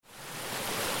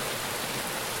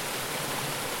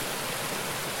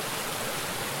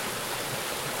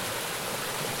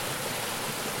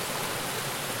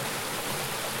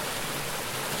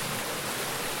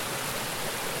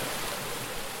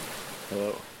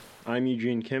I'm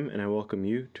Eugene Kim, and I welcome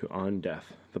you to On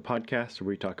Death, the podcast where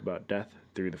we talk about death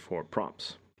through the 4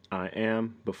 prompts. I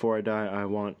am, before I die, I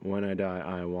want, when I die,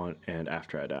 I want, and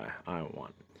after I die, I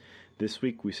want. This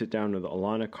week, we sit down with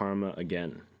Alana Karma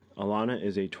again. Alana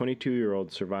is a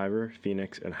 22-year-old survivor,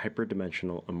 phoenix, and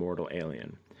hyperdimensional immortal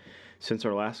alien. Since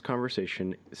our last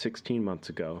conversation 16 months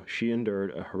ago, she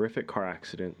endured a horrific car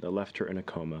accident that left her in a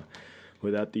coma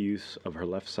without the use of her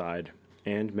left side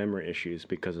and memory issues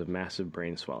because of massive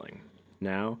brain swelling.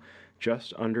 Now,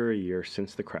 just under a year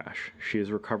since the crash, she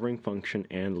is recovering function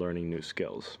and learning new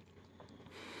skills.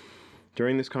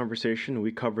 During this conversation,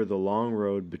 we cover the long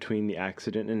road between the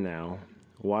accident and now,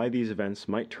 why these events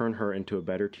might turn her into a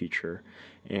better teacher,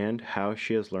 and how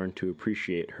she has learned to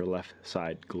appreciate her left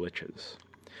side glitches.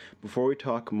 Before we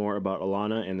talk more about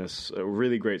Alana and this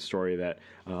really great story that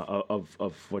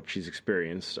of what she's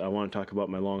experienced, I want to talk about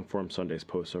my long-form Sundays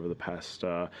posts over the past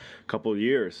couple of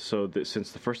years. So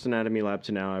since the first Anatomy Lab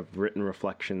to now, I've written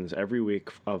reflections every week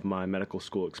of my medical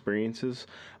school experiences,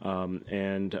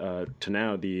 and to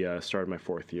now the start of my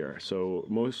 4th year. So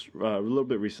a little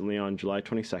bit recently, on July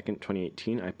 22nd,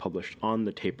 2018, I published On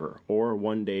the Taper, or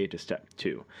One Day to Step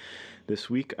 2. This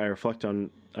week, I reflected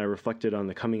on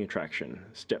the coming attraction.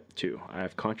 Step 2. I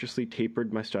have consciously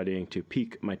tapered my studying to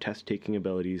peak my test-taking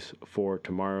abilities for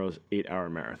tomorrow's 8-hour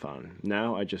marathon.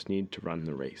 Now I just need to run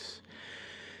the race.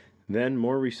 Then,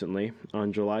 more recently,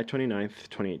 on July 29th,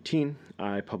 2018,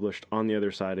 I published On the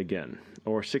Other Side again,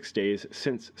 or 6 days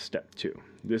since Step 2.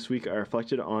 This week, I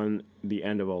reflected on the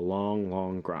end of a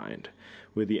long grind.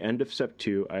 With the end of Step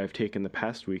 2, I have taken the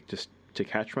past week to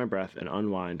catch my breath and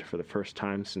unwind for the first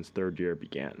time since 3rd year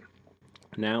began.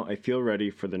 Now I feel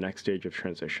ready for the next stage of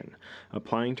transition,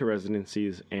 applying to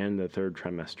residencies and the 3rd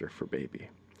trimester for baby.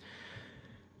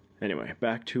 Anyway,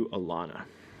 back to Alana.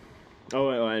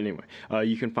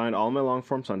 You can find all my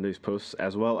long-form Sundays posts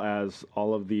as well as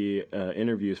all of the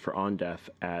interviews for On Death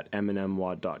at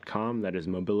mnmwod.com. That is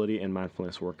Mobility and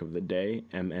Mindfulness Work of the Day,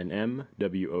 mnmwod.com.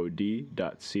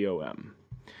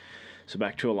 So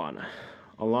back to Alana.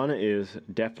 Alana is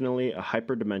definitely a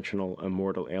hyperdimensional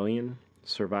immortal alien,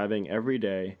 surviving every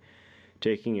day,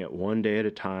 taking it one day at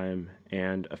a time,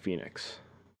 and a phoenix.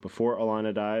 Before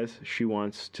Alana dies, she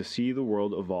wants to see the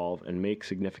world evolve and make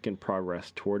significant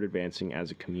progress toward advancing as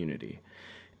a community,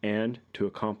 and to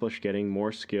accomplish getting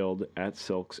more skilled at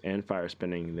silks and fire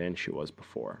spinning than she was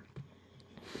before.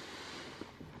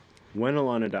 When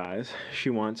Alana dies, she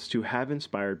wants to have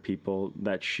inspired people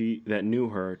that knew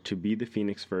her to be the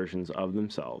phoenix versions of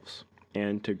themselves,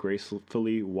 and to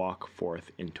gracefully walk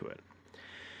forth into it.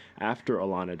 After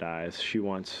Alana dies, she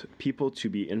wants people to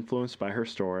be influenced by her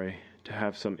story, to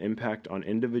have some impact on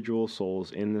individual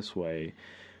souls in this way,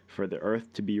 for the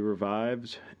earth to be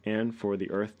revived, and for the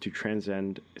earth to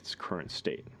transcend its current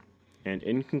state. And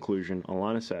in conclusion,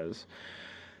 Alana says,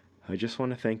 I just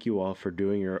want to thank you all for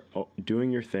doing your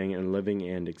thing and living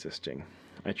and existing.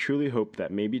 I truly hope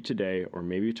that maybe today or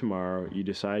maybe tomorrow you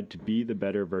decide to be the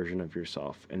better version of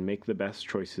yourself and make the best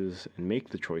choices and make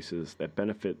the choices that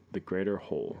benefit the greater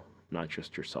whole, not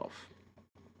just yourself.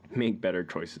 Make better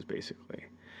choices, basically.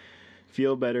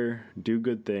 Feel better, do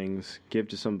good things, give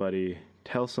to somebody,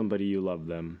 tell somebody you love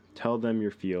them, tell them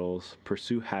your feels,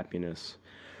 pursue happiness.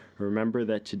 Remember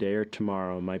that today or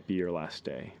tomorrow might be your last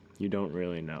day. You don't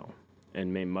really know.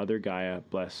 And may Mother Gaia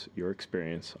bless your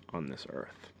experience on this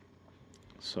earth.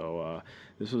 So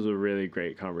this was a really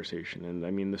great conversation, and I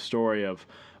mean the story of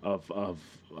the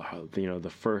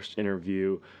first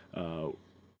interview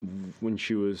when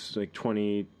she was like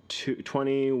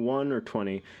 21 or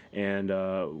 20, and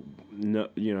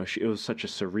it was such a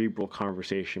cerebral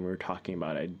conversation. We were talking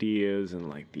about ideas and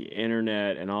like the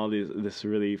internet and all this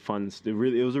really fun. It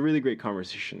was a really great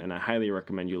conversation, and I highly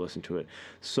recommend you listen to it.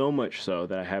 So much so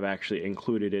that I have actually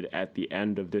included it at the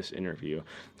end of this interview,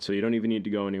 so you don't even need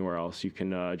to go anywhere else. You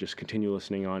can just continue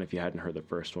listening on if you hadn't heard the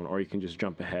first one, or you can just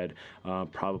jump ahead,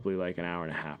 probably like an hour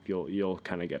and a half. You'll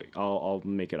kind of get it. I'll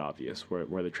make it obvious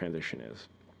where the transition is.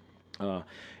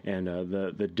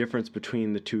 The difference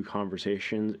between the two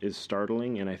conversations is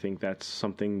startling, and I think that's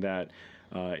something that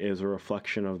is a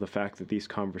reflection of the fact that these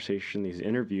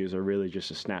interviews are really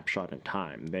just a snapshot in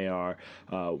time. They are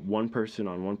one person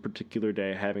on one particular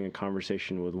day having a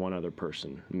conversation with one other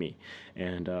person, me.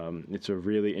 And it's a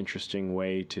really interesting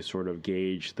way to sort of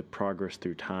gauge the progress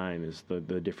through time is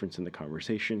the difference in the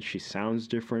conversation. She sounds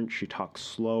different. She talks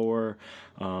slower.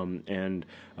 And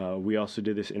we also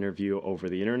did this interview over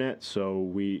the internet.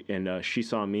 So she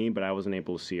saw me, but I wasn't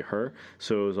able to see her.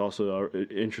 So it was also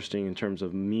interesting in terms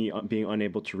of me being unable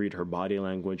unable to read her body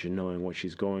language and knowing what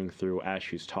she's going through as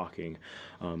she's talking.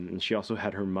 And she also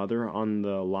had her mother on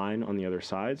the line on the other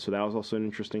side, so that was also an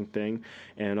interesting thing.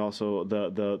 And also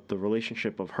the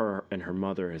relationship of her and her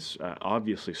mother has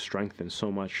obviously strengthened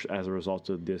so much as a result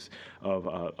of this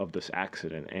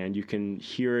accident. And you can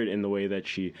hear it in the way that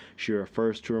she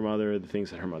refers to her mother, the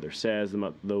things that her mother says,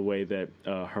 the way that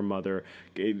her mother,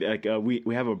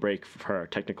 we have a break for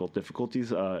technical difficulties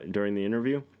during the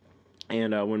interview.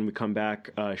 And when we come back,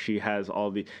 she has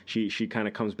she kind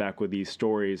of comes back with these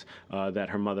stories that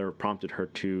her mother prompted her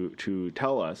to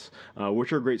tell us,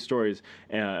 which are great stories.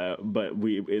 But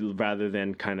rather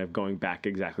than kind of going back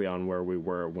exactly on where we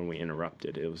were when we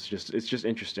interrupted, it's just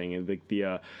interesting. And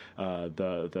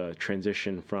the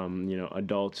transition from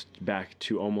adults back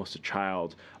to almost a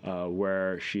child,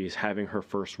 where she's having her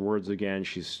first words again,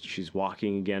 she's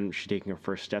walking again, she's taking her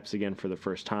first steps again for the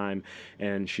first time,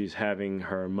 and she's having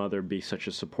her mother be such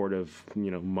a supportive,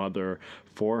 mother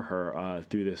for her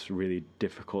through this really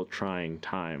difficult, trying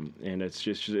time. And it's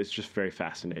just very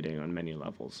fascinating on many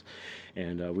levels.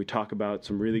 And we talk about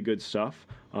some really good stuff.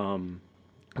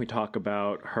 We talk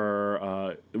about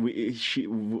her.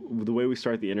 The way we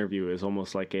start the interview is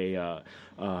almost like a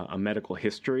medical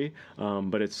history,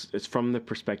 but it's from the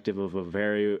perspective of a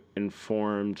very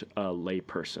informed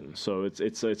layperson. So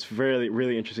it's really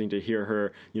really interesting to hear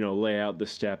her lay out the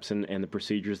steps and the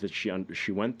procedures that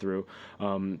she went through,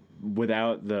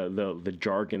 without the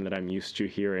jargon that I'm used to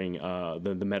hearing,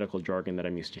 the medical jargon that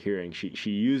I'm used to hearing.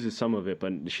 She uses some of it,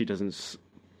 but she doesn't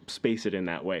space it in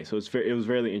that way. So it was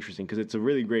really interesting because it's a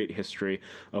really great history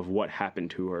of what happened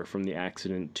to her from the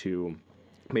accident to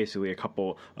basically a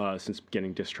couple since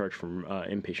getting discharged from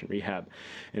inpatient rehab.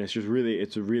 And it's a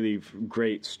really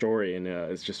great story. And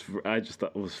I just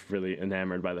thought was really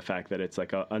enamored by the fact that it's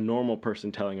like a normal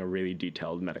person telling a really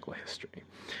detailed medical history.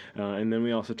 And then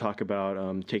we also talk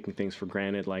about taking things for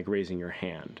granted, like raising your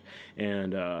hand.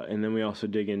 And then we also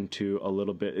dig into a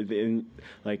little bit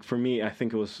like for me, I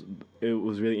think it was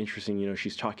really interesting.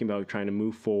 She's talking about trying to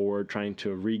move forward, trying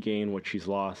to regain what she's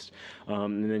lost.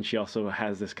 And then she also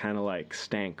has this kind of like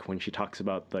when she talks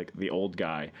about like the old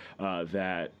guy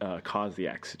that caused the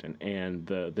accident and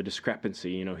the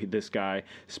discrepancy. This guy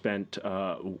spent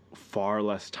far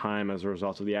less time as a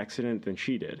result of the accident than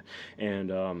she did.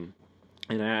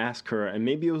 And I asked her, and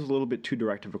maybe it was a little bit too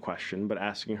direct of a question, but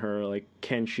asking her, like,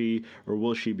 can she or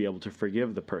will she be able to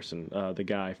forgive the person, the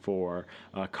guy, for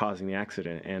causing the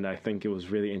accident? And I think it was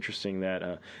really interesting that,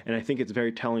 and I think it's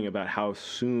very telling about how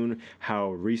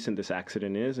recent this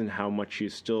accident is and how much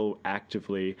she's still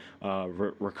actively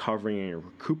recovering and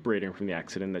recuperating from the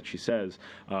accident, that she says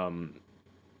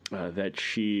that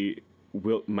she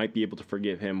might be able to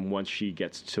forgive him once she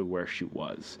gets to where she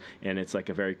was. And it's like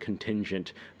a very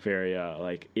contingent, very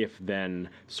like if then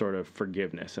sort of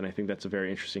forgiveness. And I think that's a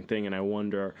very interesting thing. And I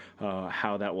wonder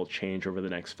how that will change over the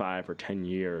next 5 or 10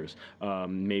 years.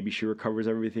 Maybe she recovers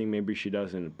everything, maybe she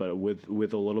doesn't. But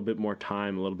with a little bit more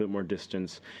time, a little bit more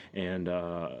distance, and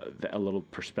a little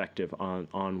perspective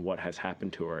on what has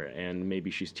happened to her. And maybe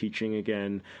she's teaching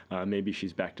again. Maybe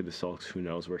she's back to the sulks. Who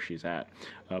knows where she's at.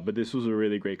 But this was a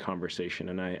really great conversation.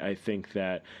 And I think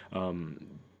that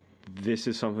this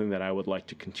is something that I would like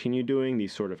to continue doing,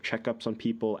 these sort of checkups on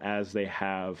people as they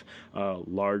have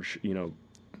large,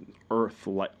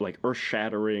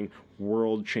 earth-shattering,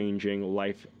 world-changing,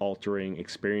 life-altering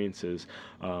experiences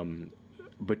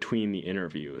between the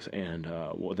interviews. And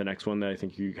the next one that I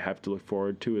think you have to look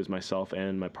forward to is myself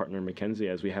and my partner Mackenzie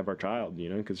as we have our child,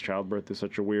 because childbirth is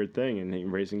such a weird thing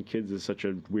and raising kids is such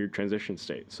a weird transition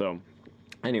state. So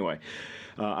anyway,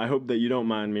 I hope that you don't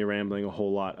mind me rambling a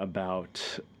whole lot about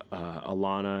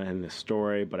Alana and this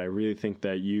story, but I really think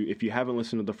that if you haven't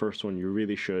listened to the first one, you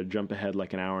really should jump ahead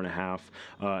like an hour and a half,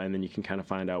 and then you can kind of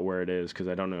find out where it is, because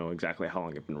I don't know exactly how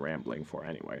long I've been rambling for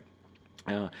anyway.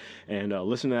 And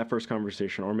listen to that first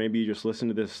conversation, or maybe you just listen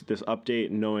to this update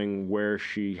knowing where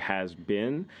she has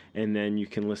been, and then you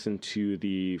can listen to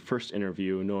the first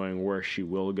interview knowing where she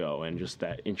will go, and just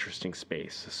that interesting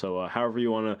space. So however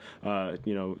you want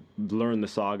to learn the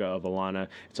saga of Alana,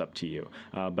 it's up to you.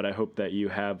 But I hope that you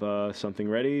have something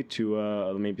ready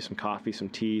to maybe some coffee, some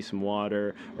tea, some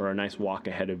water, or a nice walk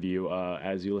ahead of you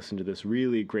as you listen to this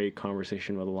really great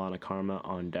conversation with Alana Karma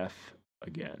on death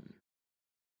again.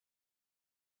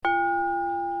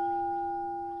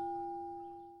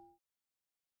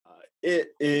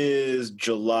 It is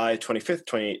July 25th,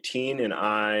 2018, and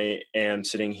I am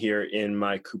sitting here in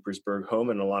my Coopersburg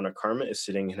home, and Alana Karma is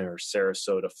sitting in her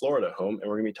Sarasota, Florida home, and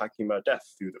we're going to be talking about death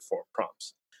through the 4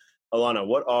 prompts. Alana,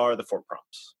 what are the 4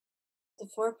 prompts? The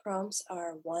 4 prompts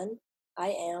are 1, I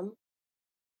am,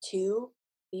 2,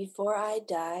 before I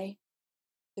die,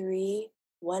 3,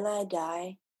 when I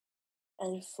die,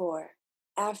 and 4,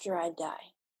 after I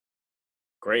die.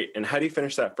 Great. And how do you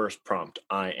finish that first prompt?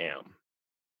 I am.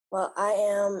 Well, I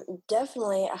am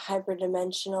definitely a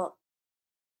hyperdimensional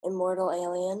immortal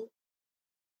alien,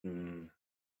 Mm,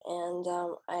 and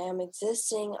I am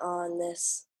existing on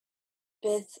this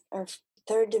fifth or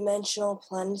third dimensional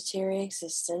planetary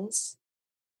existence,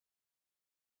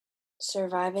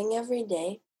 surviving every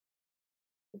day,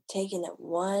 taking it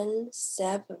one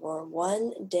step or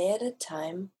one day at a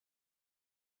time.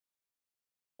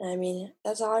 And I mean,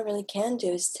 that's all I really can do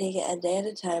is take it a day at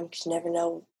a time because you never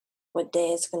know what day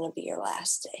is going to be your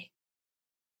last day.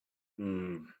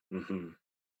 mm-hmm.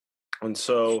 And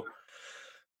so,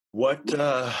 what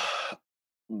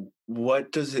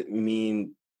what does it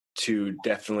mean to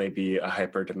definitely be a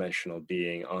hyperdimensional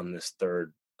being on this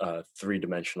third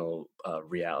three-dimensional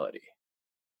reality?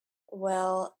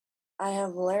 Well, I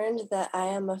have learned that I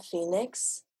am a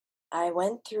phoenix. I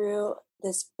went through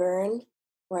this burn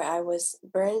where I was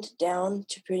burned down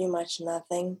to pretty much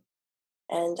nothing,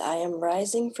 and I am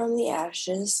rising from the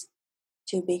ashes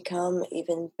to become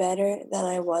even better than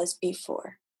I was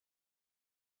before.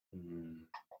 Mm.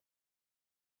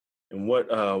 And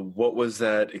what was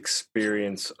that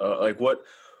experience like? What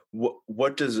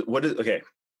does what is okay?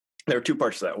 There are two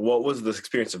parts to that. What was this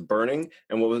experience of burning,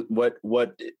 and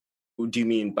what do you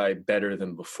mean by better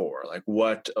than before? Like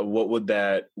what would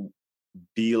that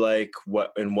be like?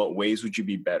 What in what ways would you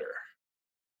be better?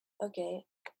 Okay,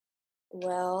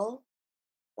 well,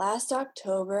 last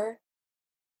October,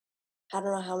 I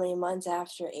don't know how many months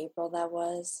after April that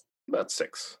was. About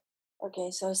 6.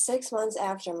 Okay, so 6 months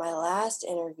after my last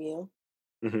interview,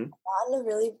 Mm-hmm. I got in a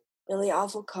really, really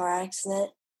awful car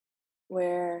accident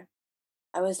where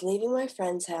I was leaving my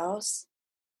friend's house.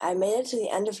 I made it to the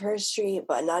end of her street,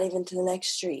 but not even to the next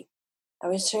street. I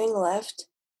was turning left,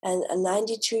 and a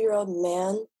 92-year-old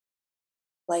man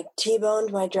like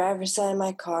T-boned my driver's side of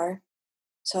my car,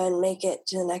 so I didn't make it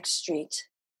to the next street.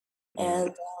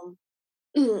 Mm.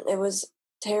 And it was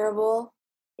terrible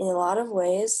in a lot of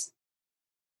ways,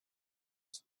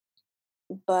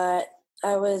 but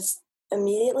I was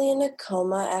immediately in a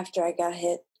coma after I got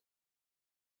hit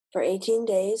for 18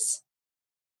 days.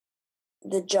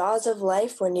 The jaws of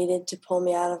life were needed to pull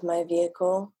me out of my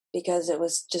vehicle because it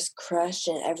was just crushed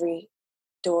in every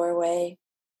doorway.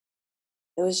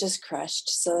 It was just crushed.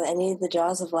 So I needed the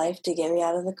jaws of life to get me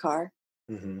out of the car.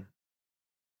 Mm-hmm.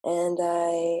 And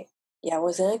I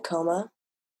was in a coma.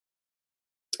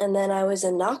 And then I was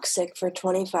anoxic for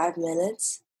 25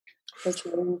 minutes, which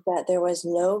means that there was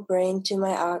no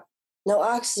no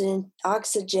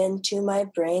oxygen to my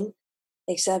brain,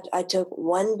 except I took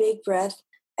one big breath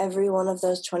every one of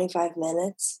those 25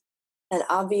 minutes. And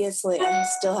obviously, I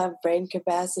still have brain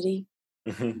capacity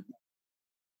Mm-hmm.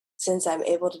 since I'm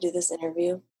able to do this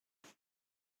interview.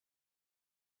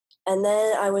 And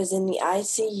then I was in the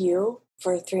ICU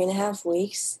for 3.5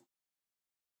 weeks.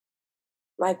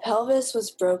 My pelvis was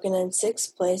broken in 6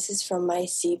 places from my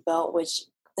seatbelt, which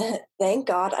thank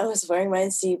God I was wearing my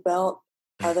seatbelt.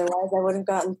 Otherwise, I would have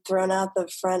gotten thrown out the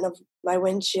front of my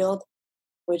windshield,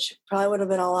 which probably would have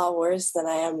been a lot worse than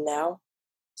I am now.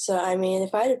 So, I mean,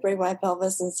 if I had to break my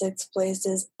pelvis in 6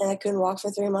 places and I couldn't walk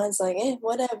for 3 months, like,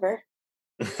 whatever.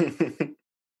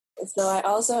 So, I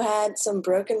also had some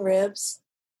broken ribs,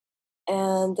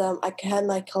 and I had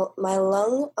my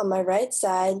lung on my right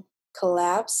side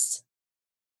collapsed,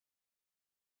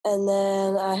 and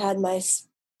then I had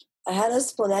a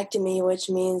splenectomy, which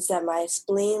means that my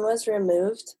spleen was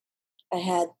removed. I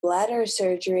had bladder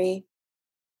surgery,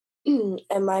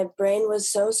 and my brain was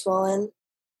so swollen,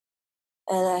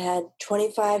 and I had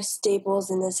 25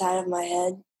 staples in the side of my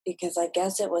head because I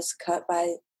guess it was cut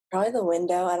by probably the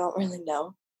window. I don't really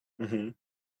know. Mm-hmm.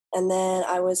 And then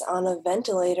I was on a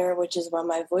ventilator, which is why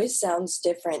my voice sounds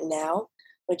different now,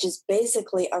 which is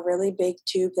basically a really big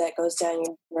tube that goes down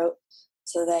your throat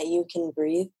so that you can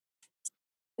breathe.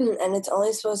 And it's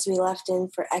only supposed to be left in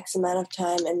for X amount of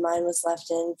time, and mine was left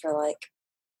in for like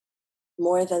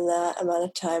more than that amount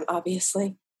of time,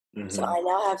 obviously. So Mm-hmm. I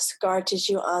now have scar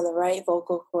tissue on the right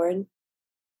vocal cord,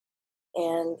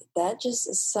 and that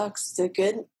just sucks. It's a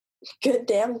good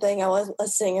damn thing I wasn't a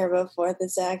singer before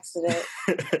this accident,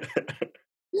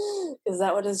 because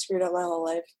that would have screwed up my whole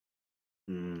life.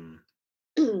 Mm.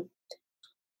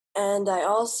 And I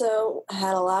also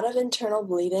had a lot of internal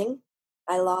bleeding.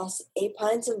 I lost 8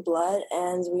 pints of blood,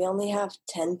 and we only have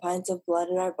 10 pints of blood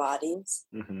in our bodies.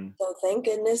 Mm-hmm. So thank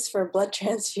goodness for blood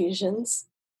transfusions,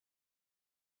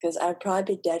 because I'd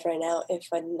probably be dead right now if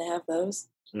I didn't have those.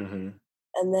 Mm-hmm.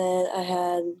 And then I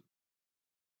had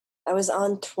I was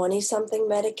on 20-something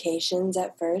medications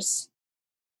at first,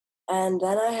 and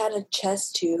then I had a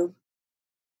chest tube.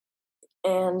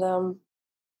 And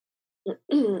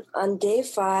on day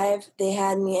 5, they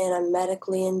had me in a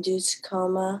medically induced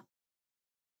coma.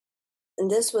 And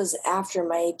this was after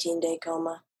my 18-day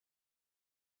coma.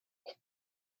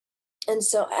 And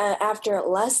so after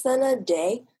less than a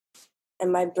day,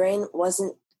 and my brain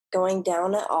wasn't going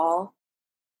down at all,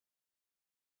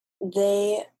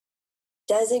 they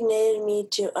designated me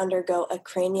to undergo a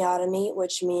craniotomy,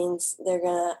 which means they're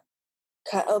going to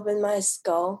cut open my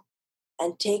skull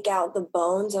and take out the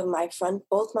bones of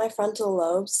both my frontal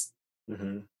lobes.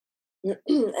 Mm-hmm.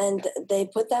 And they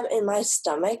put them in my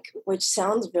stomach, which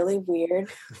sounds really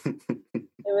weird.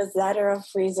 It was that or a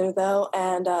freezer, though.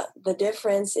 And the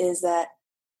difference is that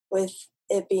with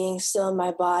it being still in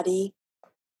my body,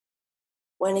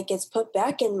 when it gets put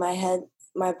back in my head,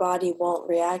 my body won't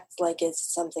react like it's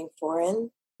something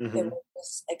foreign. Mm-hmm. It will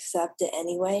just accept it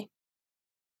anyway.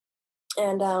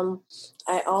 And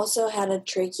I also had a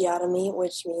tracheotomy,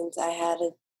 which means I had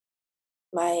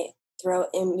my throat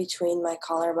in between my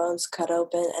collarbones cut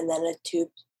open and then a tube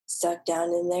stuck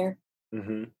down in there.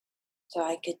 Mm-hmm. So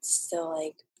I could still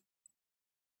like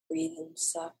breathe and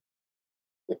stuff.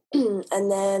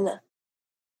 And then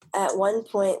at one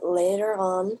point later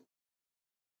on,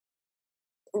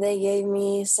 they gave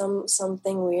me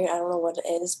something weird. I don't know what it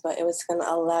is, but it was going to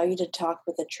allow you to talk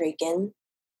with a trach in.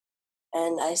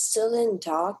 And I still didn't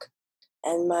talk.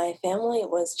 And my family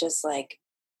was just like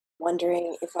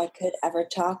wondering if I could ever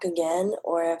talk again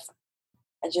or if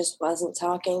I just wasn't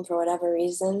talking for whatever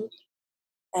reason.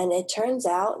 And it turns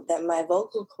out that my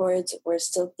vocal cords were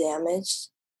still damaged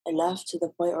enough to the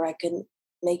point where I couldn't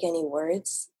make any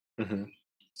words. Mm-hmm.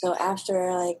 So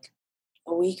after like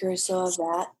a week or so of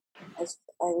that,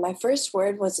 my first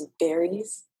word was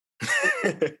berries,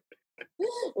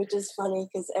 which is funny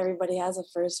because everybody has a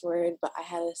first word, but I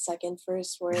had a second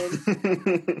first word.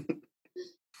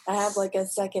 I have like a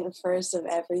second first of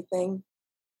everything.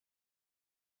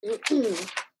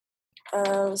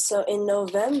 So in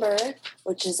November,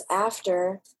 which is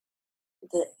after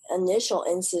the initial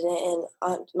incident,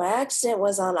 and my accident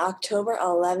was on October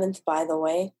 11th, by the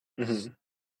way. Mm-hmm.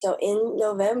 So in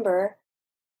November,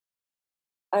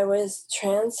 I was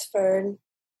transferred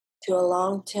to a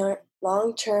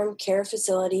long-term care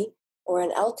facility, or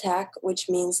an LTAC, which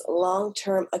means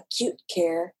long-term acute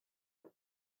care.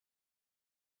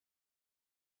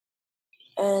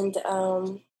 And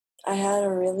I had a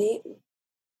really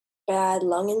bad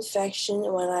lung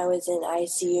infection when I was in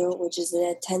ICU, which is an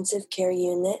intensive care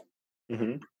unit.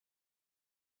 Mm-hmm.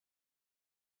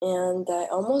 And I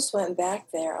almost went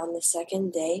back there on the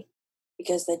second day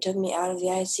because they took me out of the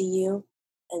ICU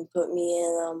and put me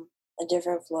in a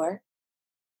different floor.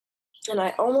 And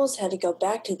I almost had to go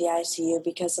back to the ICU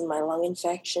because of my lung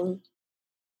infection.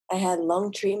 I had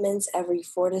lung treatments every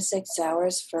 4 to 6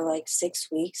 hours for like 6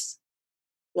 weeks.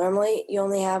 Normally, you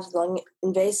only have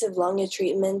invasive lung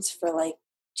treatments for like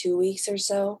 2 weeks or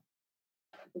so.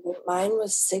 But mine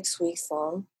was 6 weeks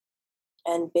long.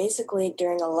 And basically,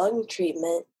 during a lung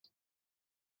treatment,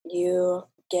 you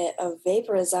get a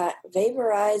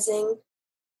vaporizing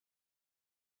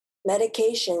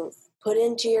medication put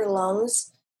into your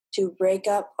lungs to break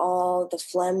up all the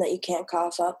phlegm that you can't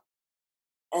cough up.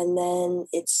 And then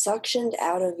it's suctioned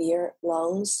out of your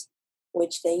lungs,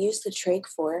 which they use the trach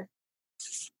for.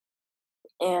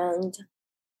 And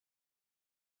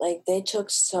like they took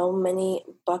so many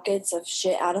buckets of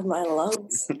shit out of my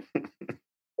lungs.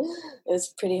 It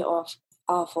was pretty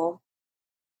awful.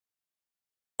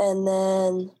 And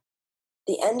then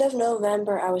the end of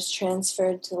November, I was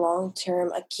transferred to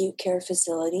long-term acute care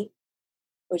facility,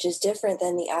 which is different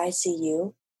than the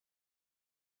ICU.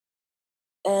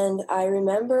 And I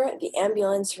remember the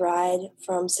ambulance ride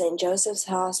from St. Joseph's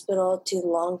Hospital to the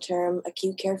long-term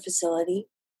acute care facility.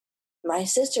 My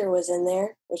sister was in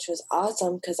there, which was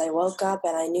awesome because I woke up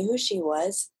and I knew who she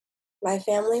was. My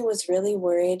family was really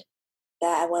worried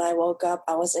that when I woke up,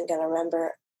 I wasn't going to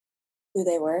remember who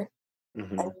they were.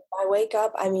 Mm-hmm. And by wake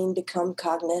up, I mean become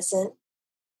cognizant.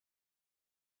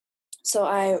 So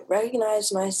I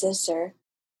recognized my sister,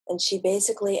 and she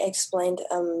basically explained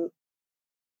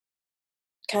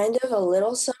kind of a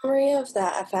little summary of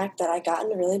that fact that I got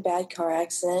in a really bad car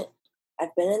accident.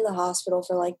 I've been in the hospital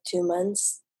for like 2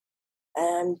 months,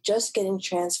 and I'm just getting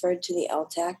transferred to the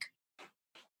LTAC,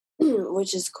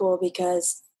 which is cool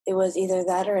because it was either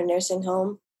that or a nursing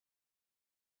home.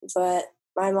 But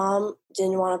my mom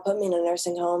didn't want to put me in a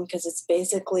nursing home because it's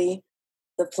basically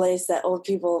the place that old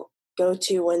people go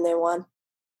to when they want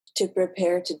to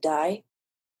prepare to die.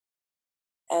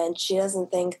 and she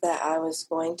doesn't think that I was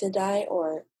going to die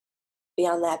or be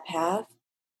on that path.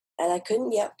 And I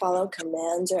couldn't yet follow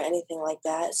commands or anything like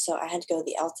that, so I had to go to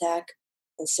the LTAC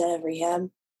instead of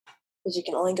rehab, because you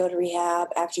can only go to rehab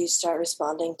after you start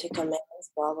responding to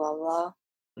commands, blah, blah, blah.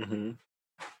 Mm-hmm.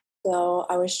 So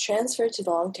I was transferred to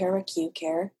long-term acute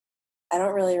care. I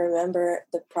don't really remember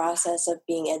the process of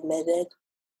being admitted,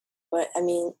 but I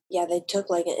mean, yeah, they took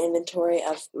like an inventory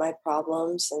of my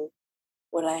problems and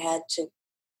what I had to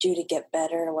do to get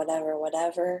better,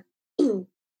 whatever.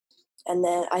 And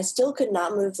then I still could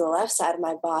not move the left side of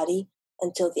my body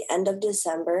until the end of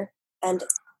December. And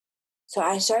so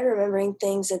I started remembering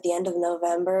things at the end of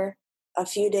November, a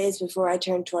few days before I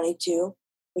turned 22,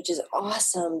 which is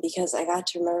awesome because I got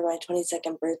to remember my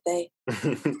 22nd birthday.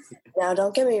 Now,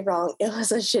 don't get me wrong, it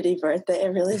was a shitty birthday.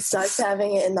 It really sucks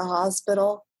having it in the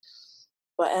hospital.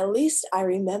 But at least I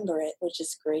remember it, which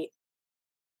is great.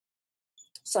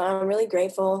 So I'm really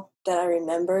grateful that I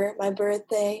remember my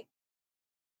birthday.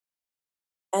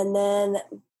 And then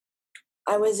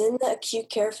I was in the acute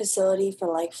care facility for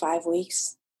like 5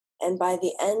 weeks. And by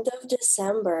the end of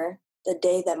December, the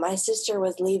day that my sister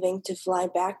was leaving to fly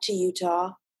back to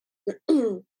Utah,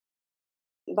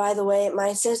 by the way,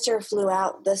 my sister flew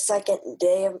out the second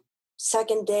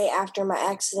day after my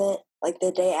accident, like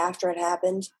the day after it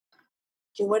happened.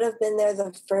 She would have been there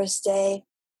the first day,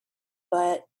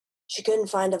 but she couldn't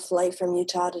find a flight from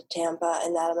Utah to Tampa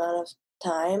in that amount of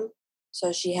time.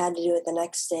 So she had to do it the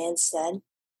next day instead,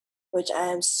 which I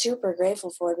am super grateful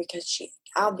for because she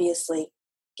obviously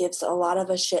gives a lot of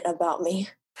a shit about me.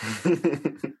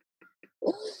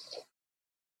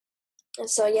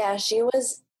 So yeah, she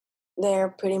was there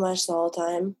pretty much the whole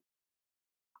time.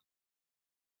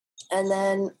 And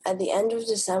then at the end of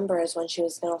December is when she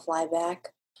was going to fly back.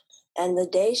 And the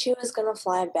day she was going to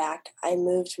fly back, I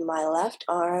moved my left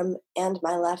arm and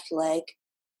my left leg,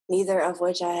 neither of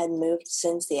which I had moved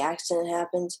since the accident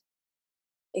happened,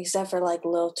 except for like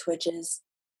little twitches.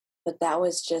 But that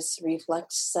was just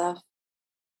reflex stuff.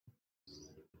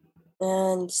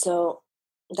 And so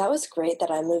that was great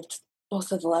that I moved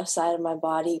both of the left side of my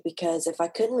body, because if I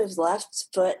couldn't move the left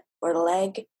foot or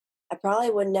leg, I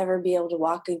probably would never be able to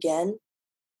walk again.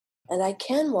 And I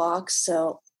can walk,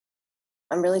 so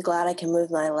I'm really glad I can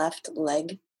move my left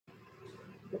leg.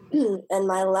 And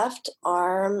my left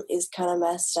arm is kind of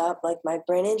messed up. Like my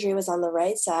brain injury was on the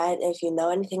right side. And if you know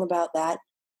anything about that,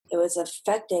 it was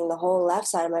affecting the whole left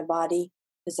side of my body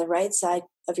because the right side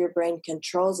of your brain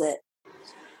controls it.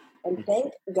 And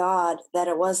thank God that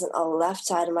it wasn't a left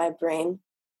side of my brain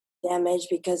damage,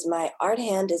 because my art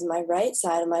hand is my right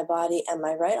side of my body and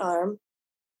my right arm.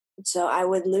 So I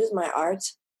would lose my art.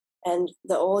 And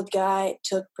the old guy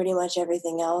took pretty much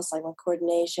everything else, like my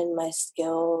coordination, my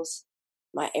skills,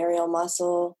 my aerial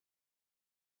muscle,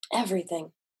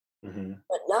 everything. Mm-hmm.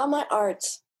 But not my art.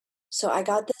 So I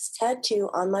got this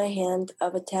tattoo on my hand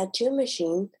of a tattoo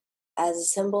machine as a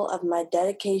symbol of my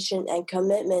dedication and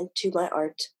commitment to my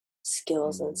art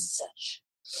skills and such.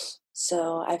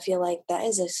 So I feel like that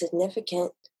is a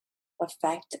significant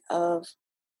effect of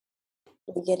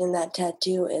getting that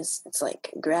tattoo. Is it's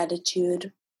like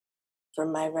gratitude for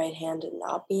my right hand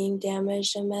not being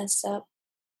damaged and messed up.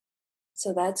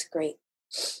 So that's great.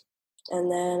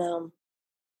 And then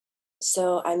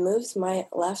so I moved my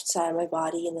left side of my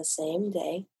body in the same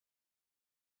day.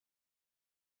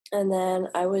 And then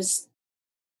I was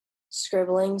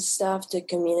scribbling stuff to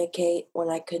communicate when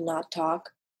I could not talk.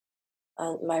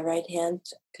 My right hand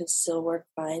could still work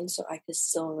fine, so I could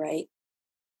still write.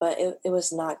 But it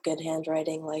was not good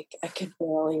handwriting. Like, I could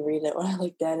barely read it when I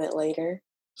looked at it later.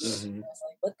 Mm-hmm. I was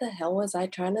like, what the hell was I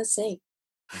trying to say?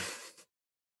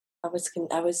 I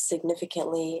was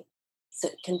significantly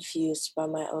confused by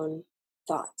my own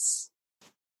thoughts.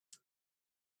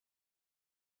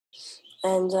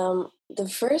 And the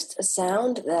first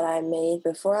sound that I made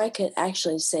before I could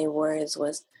actually say words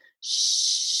was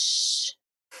shh.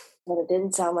 But it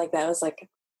didn't sound like that. It was like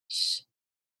shh,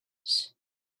 shh,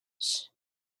 shh.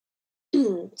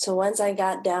 So once I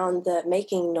got down the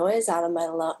making noise out of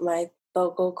my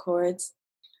vocal cords,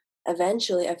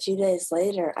 eventually a few days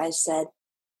later I said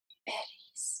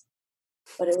berries.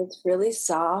 But it was really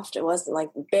soft. It wasn't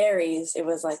like berries. It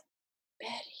was like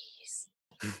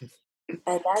berries.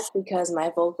 And that's because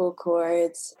my vocal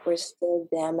cords were still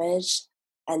damaged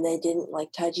and they didn't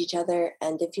like touch each other.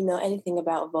 And if you know anything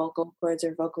about vocal cords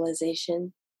or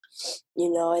vocalization, you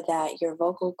know that your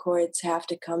vocal cords have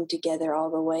to come together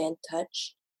all the way and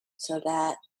touch so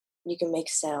that you can make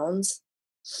sounds.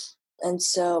 And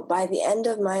so by the end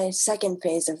of my second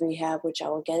phase of rehab, which I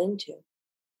will get into,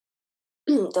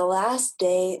 the last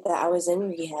day that I was in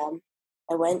rehab,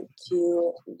 I went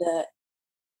to the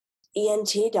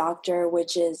ENT doctor,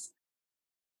 which is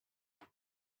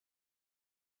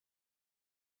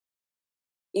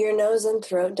ear, nose, and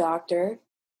throat doctor,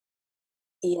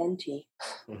 ENT.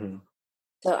 Mm-hmm.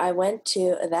 So I went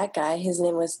to that guy. His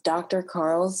name was Dr.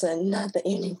 Carlson. Not that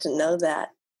you need to know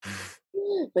that,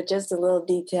 but just a little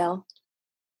detail.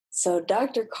 So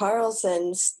Dr.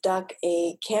 Carlson stuck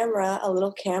a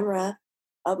little camera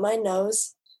up my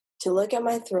nose to look at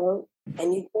my throat.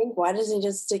 And you think, why doesn't he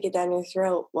just stick it down your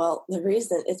throat? Well, the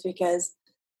reason is because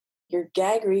your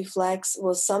gag reflex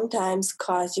will sometimes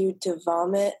cause you to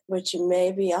vomit, which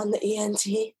may be on the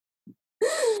ENT.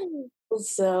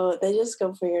 So they just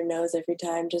go for your nose every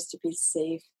time just to be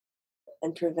safe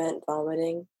and prevent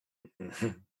vomiting.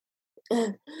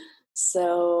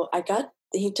 So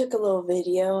he took a little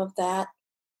video of that,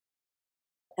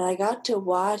 and I got to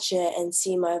watch it and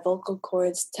see my vocal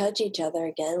cords touch each other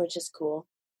again, which is cool.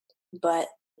 But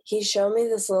he showed me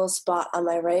this little spot on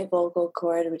my right vocal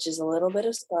cord, which is a little bit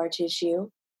of scar tissue,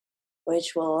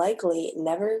 which will likely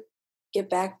never get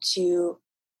back to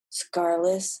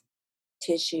scarless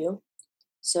tissue.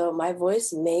 So my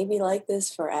voice may be like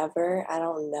this forever. I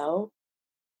don't know.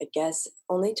 I guess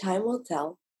only time will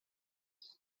tell.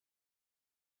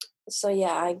 So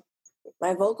yeah,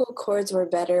 my vocal cords were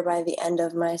better by the end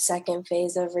of my second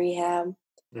phase of rehab.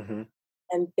 Mm-hmm.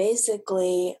 And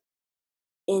basically,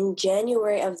 in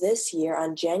January of this year,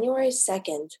 on January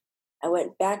 2nd, I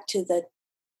went back to the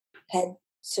head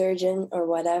surgeon or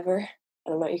whatever. I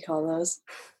don't know what you call those.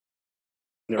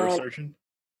 Neurosurgeon?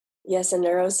 Yes, a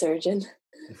neurosurgeon.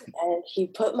 And he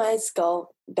put my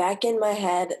skull back in my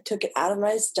head, took it out of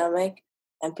my stomach,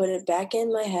 and put it back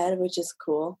in my head, which is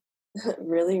cool.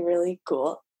 Really, really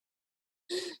cool.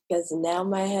 Because now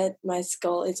my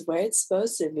skull is where it's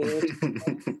supposed to be.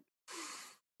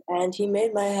 And he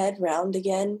made my head round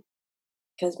again,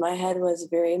 because my head was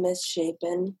very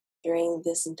misshapen during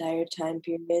this entire time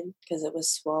period because it was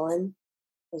swollen,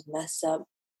 it was messed up.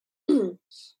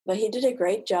 But he did a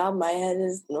great job. My head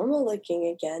is normal looking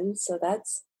again, so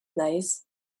that's nice.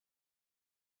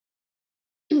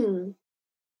 And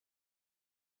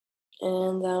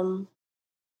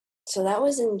so that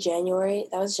was in January.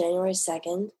 That was January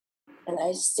 2nd. And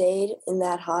I stayed in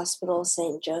that hospital,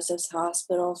 St. Joseph's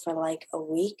Hospital, for like a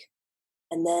week.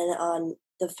 And then on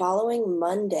the following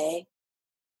Monday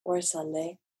or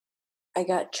Sunday, I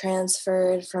got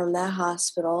transferred from that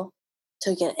hospital,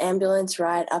 took an ambulance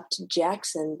ride up to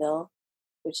Jacksonville,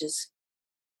 which is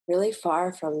really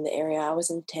far from the area. I was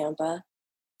in Tampa.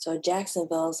 So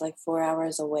Jacksonville is like 4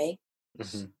 hours away.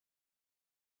 Mm-hmm.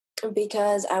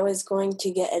 Because I was going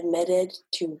to get admitted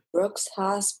to Brooks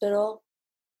Hospital,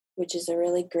 which is a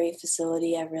really great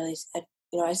facility. I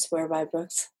swear by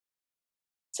Brooks.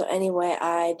 So anyway,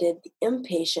 I did the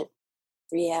inpatient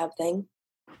rehab thing.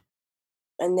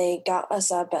 And they got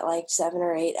us up at like 7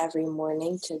 or 8 every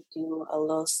morning to do a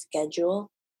little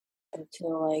schedule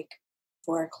until like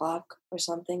 4 o'clock or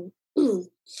something.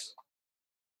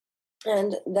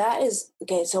 And that is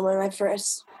okay. So when my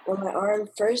arm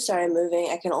first started moving,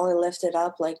 I can only lift it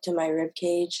up like to my rib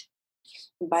cage.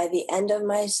 By the end of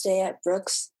my stay at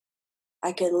Brooks,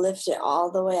 I could lift it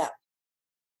all the way up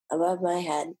above my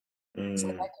head. So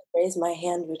I could raise my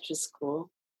hand, which was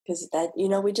cool. Because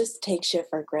we just take shit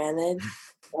for granted,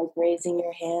 like raising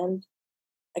your hand.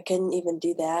 I couldn't even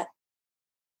do that.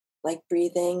 Like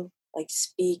breathing, like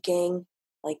speaking,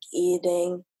 like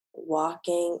eating,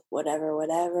 walking,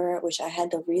 whatever, which I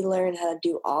had to relearn how to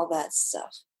do all that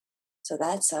stuff. So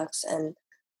that sucks. And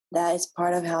that is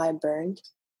part of how I burned.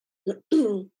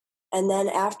 And then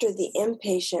after the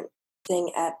inpatient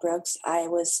thing at Brooks, I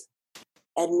was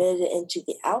admitted into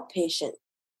the outpatient,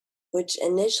 which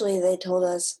initially they told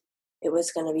us it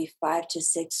was going to be 5 to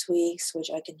 6 weeks,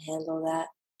 which I can handle that.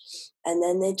 And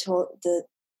then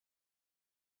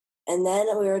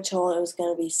we were told it was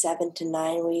going to be 7 to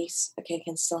 9 weeks. Okay, I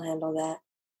can still handle that.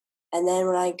 And then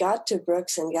when I got to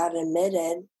Brooks and got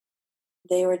admitted,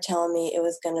 they were telling me it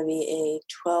was going to be a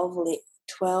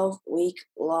 12-week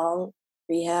long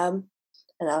rehab.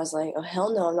 And I was like, oh,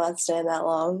 hell no, I'm not staying that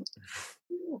long.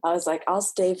 I was like, I'll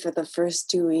stay for the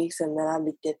first 2 weeks and then I'll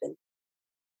be dipping.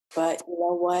 But you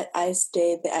know what? I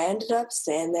ended up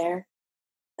staying there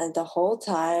and the whole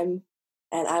time.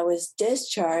 And I was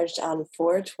discharged on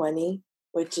 4/20,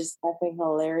 which is effing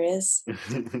hilarious.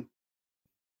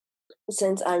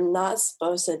 Since I'm not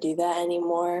supposed to do that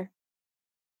anymore.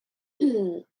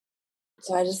 So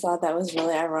I just thought that was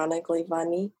really ironically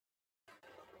funny.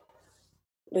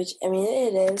 Which, I mean,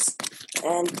 it is.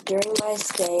 And during my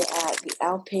stay at the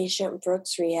outpatient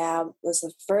Brooks Rehab was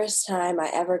the first time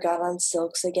I ever got on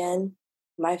silks again.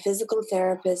 my physical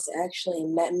therapist actually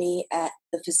met me at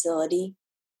the facility,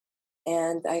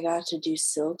 and I got to do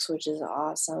silks, which is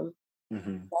awesome.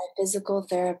 Mm-hmm. My physical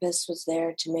therapist was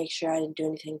there to make sure I didn't do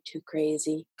anything too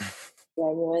crazy,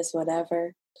 strenuous,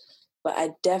 whatever. But I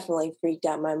definitely freaked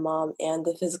out my mom and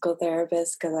the physical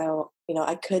therapist because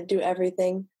I could do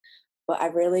everything, but I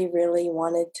really, really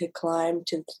wanted to climb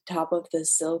to the top of the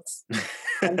silks.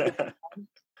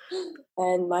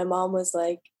 And my mom was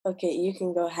like, okay, you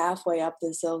can go halfway up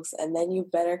the silks and then you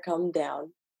better come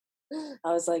down.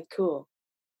 I was like, cool.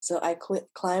 So I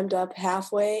climbed up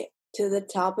halfway to the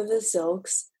top of the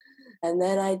silks, and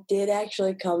then I did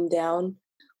actually come down,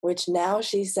 which now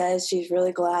she says she's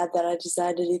really glad that I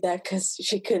decided to do that because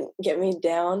she couldn't get me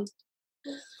down.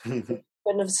 Couldn't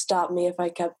have stopped me if I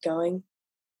kept going.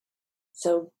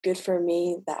 So good for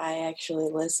me that I actually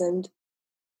listened.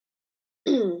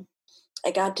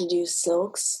 I got to do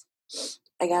silks.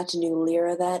 I got to do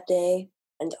lyra that day,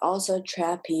 and also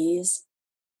trapeze,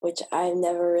 which I've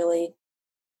never really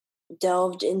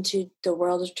delved into the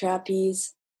world of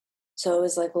trapeze. So it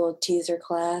was like a little teaser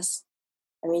class.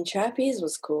 I mean, trapeze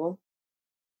was cool.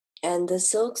 And the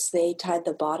silks, they tied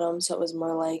the bottom, so it was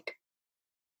more like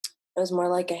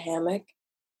a hammock.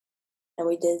 And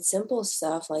we did simple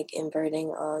stuff like inverting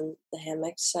on the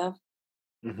hammock stuff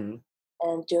Mm-hmm.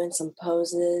 and doing some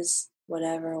poses,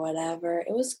 whatever.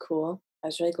 It was cool. I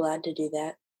was really glad to do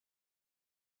that.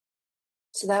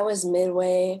 So that was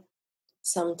midway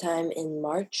sometime in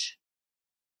March.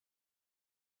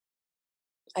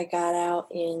 I got out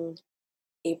in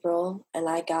April and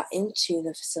I got into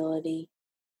the facility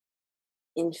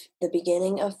in the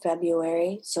beginning of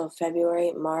February. So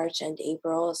February, March, and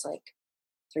April is like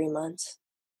 3 months.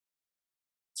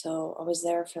 So I was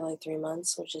there for like 3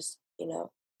 months, which is,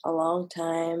 a long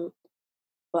time.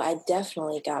 But I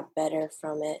definitely got better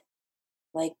from it.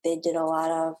 Like they did a lot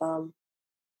of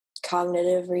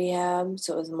cognitive rehab.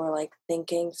 So it was more like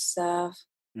thinking stuff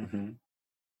Mm-hmm.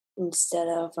 instead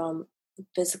of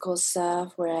physical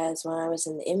stuff. Whereas when I was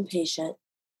in the inpatient,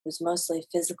 it was mostly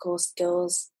physical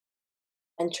skills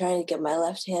and trying to get my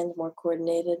left hand more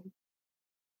coordinated.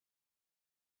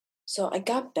 So I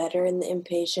got better in the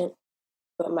inpatient,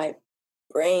 but my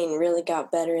brain really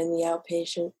got better in the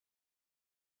outpatient.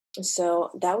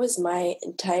 So that was my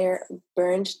entire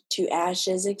burned to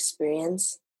ashes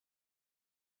experience.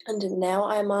 And now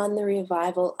I'm on the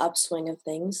revival upswing of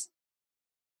things.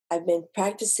 I've been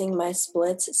practicing my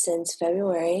splits since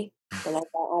February when I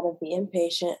got out of the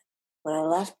inpatient, when I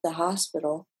left the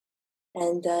hospital.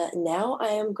 And now I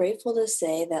am grateful to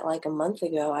say that like a month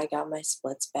ago, I got my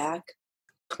splits back.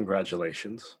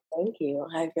 Congratulations. Thank you.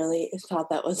 I really thought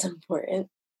that was important.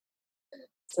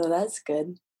 So that's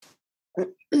good.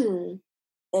 And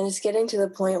it's getting to the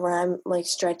point where I'm like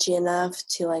stretchy enough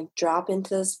to like drop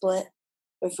into the split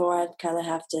before I'd kind of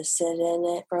have to sit in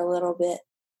it for a little bit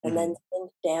and then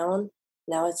sink down.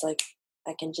 Now it's like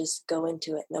I can just go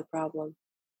into it, no problem.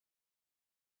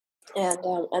 And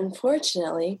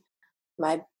unfortunately,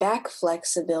 my back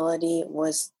flexibility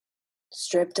was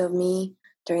stripped of me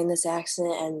during this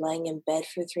accident and laying in bed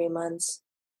for 3 months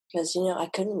because I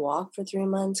couldn't walk for 3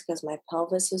 months because my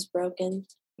pelvis was broken,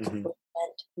 which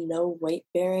meant no weight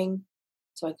bearing,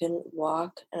 so I couldn't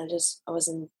walk, and I was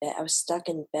in bed. I was stuck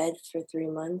in bed for 3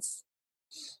 months,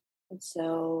 and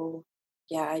so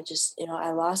yeah,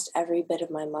 I lost every bit of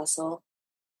my muscle,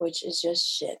 which is just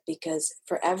shit because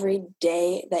for every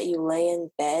day that you lay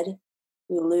in bed,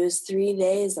 you lose 3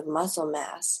 days of muscle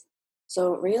mass.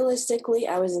 So realistically,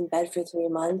 I was in bed for 3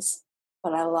 months,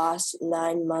 but I lost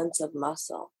 9 months of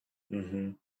muscle.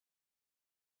 Mm-hmm.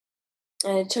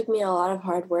 And it took me a lot of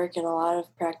hard work and a lot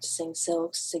of practicing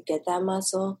silks to get that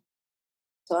muscle.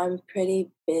 So I'm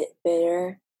pretty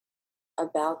bitter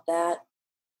about that.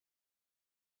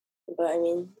 But I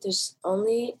mean, there's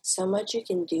only so much you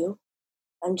can do.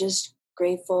 I'm just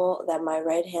grateful that my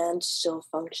right hand still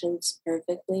functions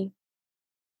perfectly.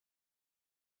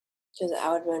 Because I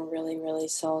would have been really, really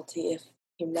salty if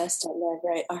he messed up my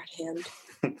right art hand.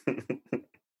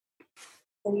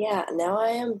 And yeah, now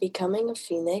I am becoming a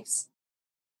phoenix,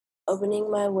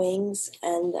 opening my wings,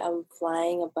 and I'm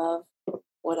flying above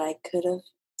what I could have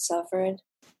suffered.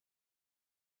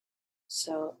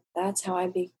 So that's how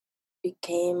I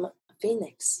became a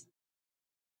phoenix.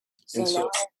 So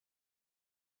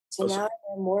now I'm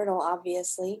immortal,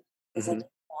 obviously, because I didn't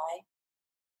die.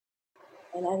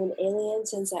 And I'm an alien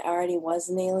since I already was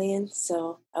an alien.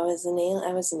 So I was an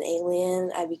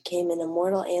alien. I became an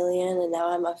immortal alien, and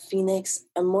now I'm a phoenix,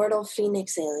 immortal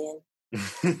phoenix alien.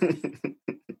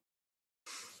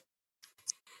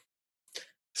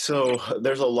 So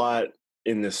there's a lot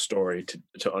in this story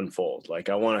to unfold. Like,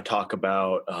 I want to talk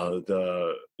about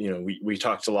we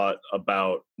talked a lot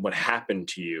about what happened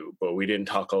to you, but we didn't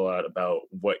talk a lot about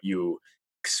what you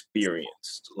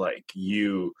experienced. Like,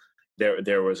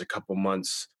 there was a couple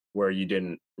months where you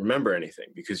didn't remember anything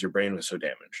because your brain was so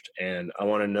damaged, and I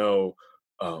want to know,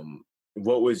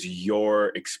 what was your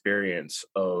experience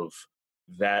of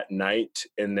that night,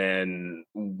 and then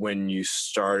when you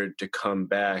started to come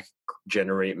back,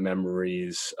 generate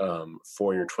memories,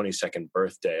 for your 22nd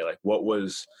birthday. Like, what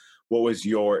was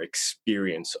your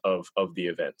experience of the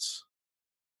events?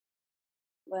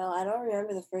 Well, I don't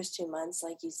remember the first 2 months,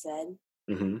 like you said.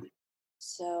 Mm-hmm.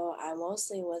 So I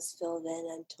mostly was filled in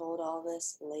and told all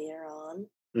this later on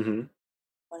Mm-hmm.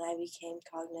 when I became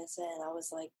cognizant, and I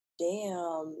was like,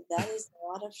 damn, that is a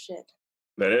lot of shit.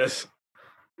 That is.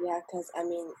 Yeah, because I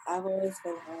mean, I've always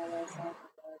been hard on myself. Like,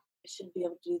 I should be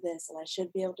able to do this, and I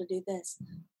should be able to do this.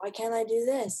 Why can't I do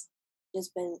this?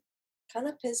 Just been kind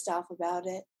of pissed off about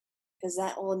it because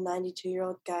that old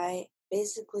 92-year-old guy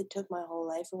basically took my whole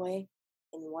life away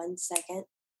in 1 second.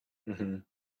 Mm-hmm.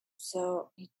 So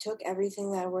he took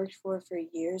everything that I worked for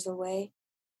years away,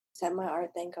 except my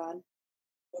art, thank God,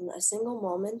 in a single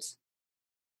moment.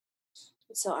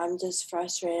 So I'm just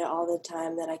frustrated all the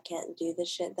time that I can't do the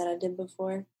shit that I did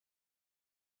before.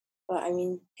 But I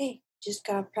mean, hey, just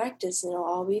gotta practice and it'll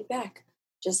all be back,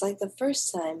 just like the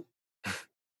first time.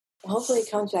 Hopefully it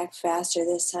comes back faster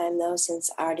this time, though, since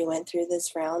I already went through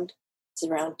this round. It's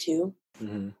round 2.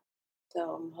 Mm-hmm. So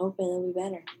I'm hoping it'll be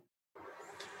better.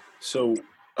 So,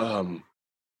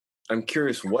 I'm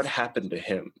curious, what happened to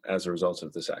him as a result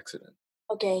of this accident?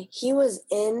 Okay, he was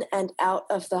in and out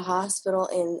of the hospital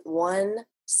in one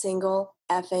single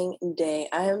effing day.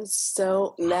 I am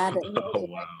so mad at him Oh,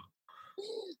 wow.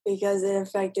 because it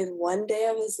affected one day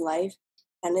of his life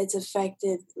and it's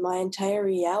affected my entire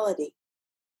reality,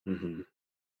 Mm-hmm.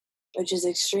 which is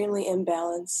extremely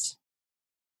imbalanced.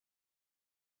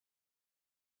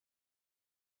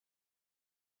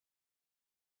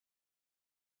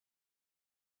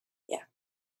 Yeah.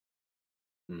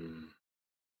 Mm.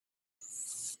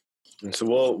 And so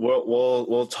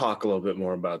we'll talk a little bit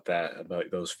more about that,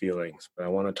 about those feelings. But I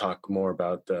want to talk more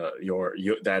about your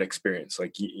that experience.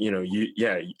 Like,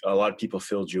 a lot of people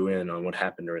filled you in on what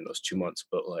happened during those 2 months,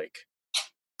 but like,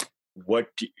 what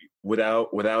do without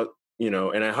and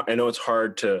I know it's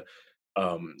hard to,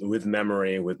 with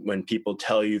memory, with when people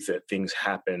tell you that things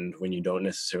happened when you don't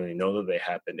necessarily know that they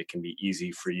happened. It can be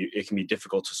easy for you. It can be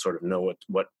difficult to sort of know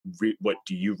what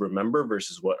do you remember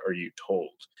versus what are you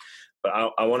told.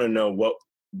 But I want to know, what,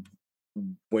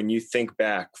 when you think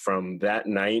back from that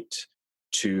night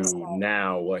to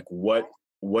now, like, what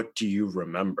do you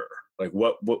remember? Like,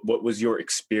 what was your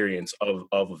experience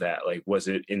of that? Like, was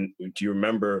it in? Do you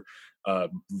remember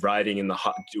riding in the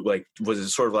hot? Like, was it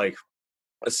sort of like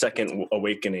a second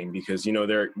awakening? Because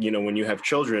when you have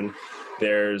children,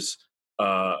 there's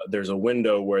a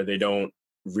window where they don't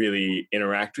really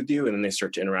interact with you, and then they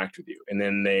start to interact with you, and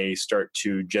then they start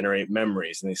to generate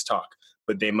memories and they talk,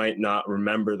 but they might not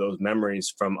remember those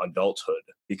memories from adulthood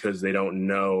because they don't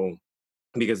know,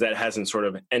 because that hasn't sort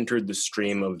of entered the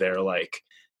stream of their, like,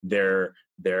 their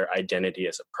identity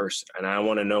as a person. And I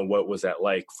want to know, what was that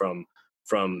like from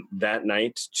that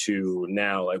night to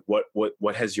now? Like,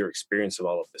 what has your experience of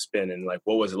all of this been, and like,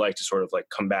 what was it like to sort of like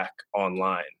come back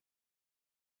online?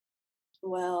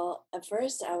 Well, at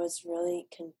first I was really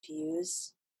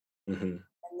confused. Mm-hmm.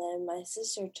 And then my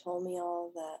sister told me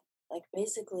all that, like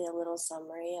basically a little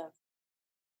summary of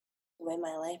the way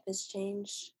my life has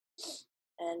changed.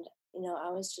 And,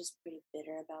 I was just pretty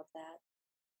bitter about that.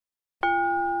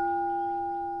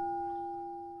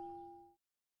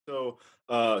 So,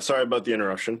 sorry about the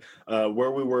interruption. Where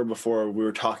we were before, we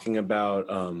were talking about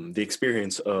the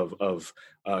experience of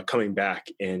coming back,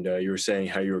 and you were saying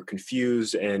how you were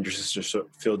confused, and your sister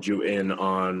filled you in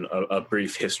on a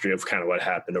brief history of kind of what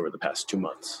happened over the past 2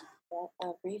 months.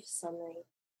 A brief summary.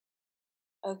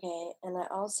 Okay, and I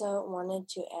also wanted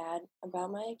to add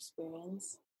about my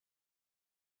experience.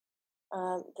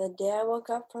 The day I woke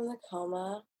up from the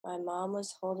coma, my mom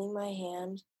was holding my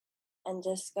hand and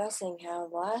discussing how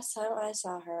the last time I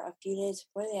saw her, a few days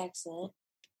before the accident,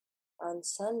 on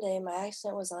Sunday, my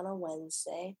accident was on a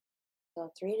Wednesday.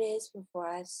 So 3 days before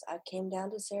I came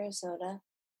down to Sarasota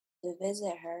to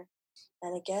visit her.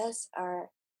 And I guess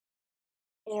our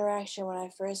interaction when I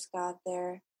first got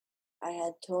there, I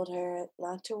had told her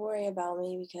not to worry about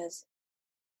me because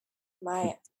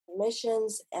my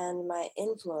missions and my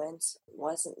influence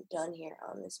wasn't done here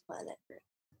on this planet Earth,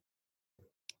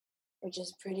 which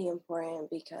is pretty important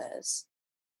because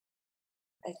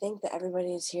I think that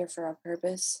everybody is here for a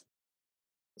purpose.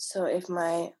 So if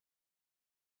my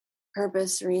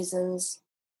purpose reasons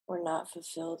were not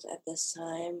fulfilled at this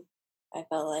time, I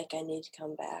felt like I need to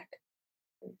come back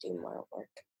and do more work.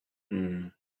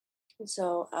 Mm.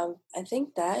 So I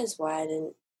think that is why I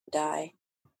didn't die,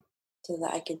 so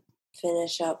that I could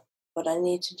finish up what I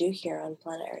need to do here on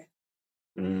planet Earth.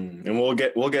 And we'll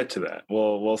get to that.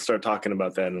 We'll start talking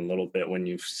about that in a little bit when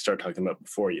you start talking about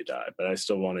before you die. But I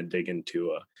still want to dig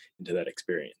into that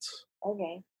experience.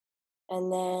 Okay.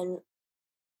 And then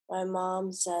my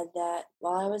mom said that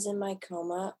while I was in my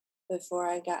coma, before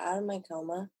I got out of my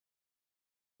coma,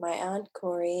 my Aunt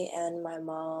Corey and my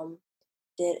mom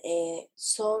did a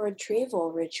soul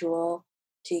retrieval ritual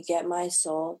to get my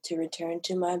soul to return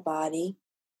to my body.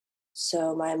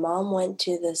 So my mom went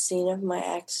to the scene of my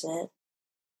accident,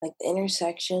 like the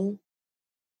intersection,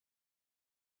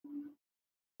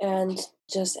 and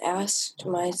just asked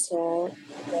my soul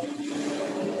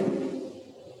to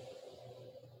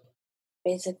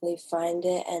basically find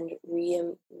it and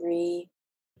reconnect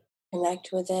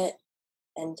with it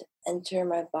and enter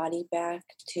my body back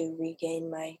to regain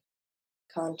my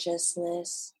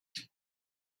consciousness.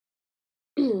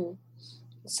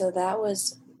 So that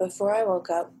was before I woke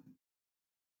up.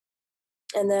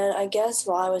 And then I guess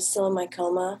while I was still in my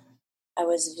coma, I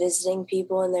was visiting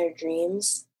people in their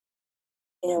dreams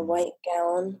in a white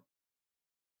gown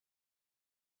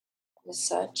and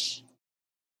such.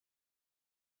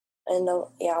 And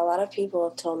yeah, a lot of people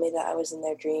have told me that I was in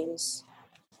their dreams,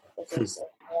 which is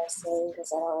interesting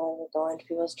because I don't really go into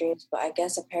people's dreams. But I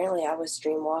guess apparently I was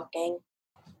dream walking,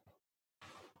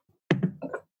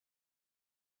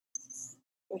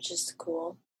 which is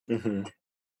cool. Mm-hmm.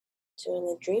 Doing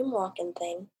the dream walking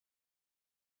thing,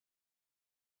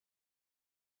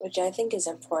 which I think is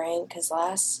important because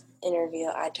last interview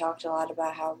I talked a lot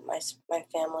about how my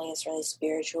family is really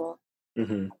spiritual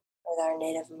Mm-hmm. with our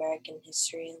Native American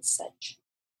history and such.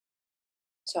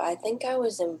 So I think I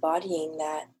was embodying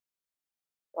that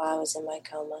while I was in my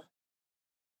coma.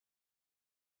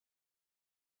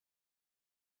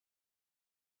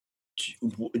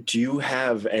 Do you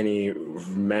have any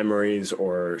memories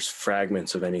or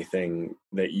fragments of anything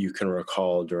that you can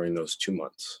recall during those 2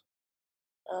 months?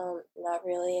 Not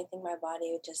really. I think my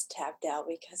body just tapped out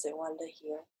because it wanted to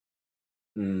heal.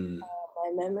 Mm.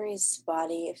 My memory's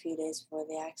spotty a few days before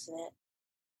the accident.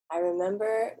 I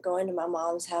remember going to my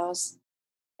mom's house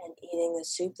and eating the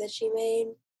soup that she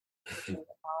made, which was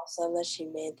awesome that she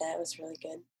made that. It was really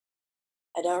good.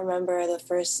 I don't remember the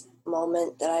first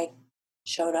moment that I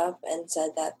showed up and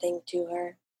said that thing to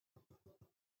her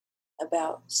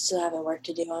about still having work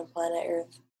to do on planet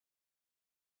Earth.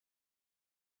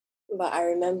 But I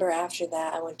remember after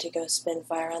that, I went to go spin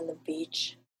fire on the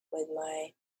beach with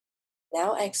my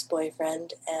now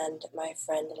ex-boyfriend and my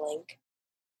friend Link,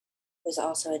 who's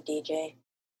also a DJ.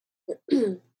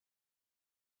 Mm.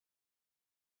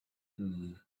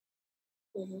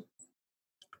 Mm-hmm.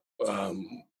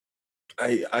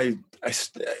 I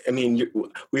mean,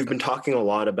 we've been talking a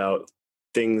lot about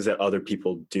things that other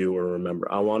people do or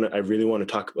remember. I really want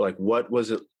to talk about, like, what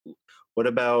was it? What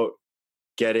about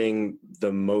getting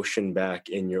the motion back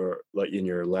in your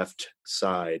left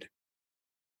side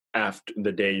after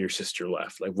the day your sister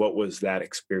left? Like, what was that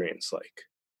experience like?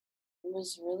 It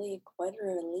was really quite a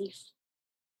relief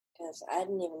because I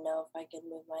didn't even know if I could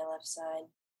move my left side.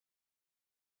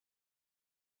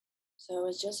 So it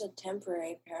was just a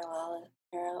temporary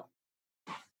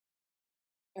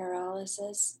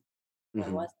paralysis. It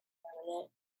Mm-hmm. wasn't permanent.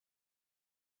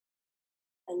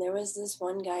 And there was this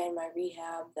one guy in my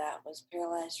rehab that was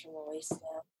paralyzed from the waist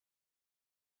down.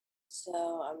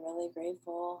 So I'm really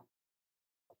grateful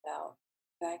about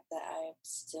the fact that I'm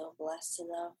still blessed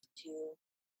enough to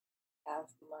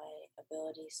have my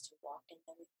abilities to walk and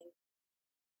everything.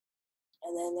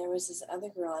 And then there was this other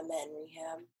girl I met in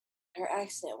rehab. Her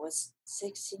accident was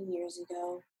 16 years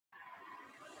ago.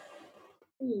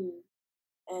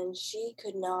 And she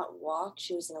could not walk.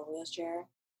 She was in a wheelchair.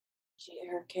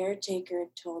 Her caretaker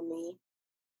told me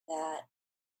that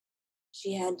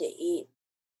she had to eat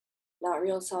not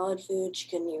real solid food. She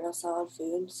couldn't eat real solid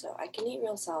food. So I can eat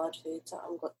real solid food. So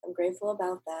I'm grateful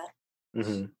about that.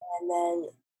 Mm-hmm. And then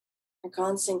her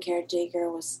constant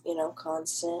caretaker was,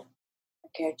 constant. Her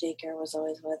caretaker was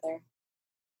always with her.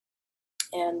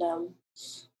 And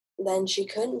then she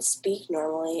couldn't speak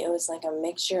normally. It was like a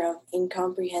mixture of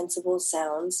incomprehensible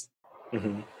sounds,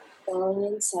 Mm-hmm. spelling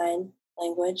and sign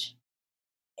language,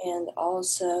 and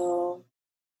also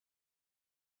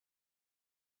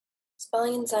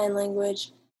spelling and sign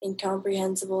language,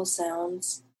 incomprehensible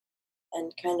sounds,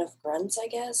 and kind of grunts, I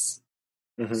guess.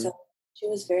 Mm-hmm. So she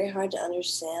was very hard to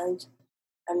understand.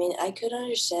 I mean, I could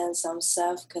understand some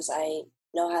stuff because I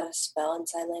know how to spell in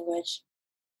sign language,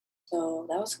 so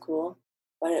that was cool.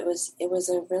 But it was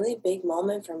a really big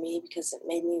moment for me because it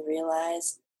made me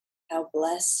realize how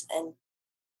blessed and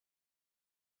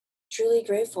truly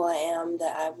grateful I am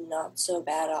that I'm not so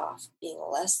bad off being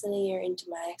less than a year into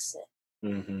my accident.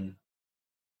 Mm-hmm.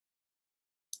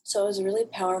 So it was a really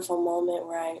powerful moment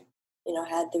where I,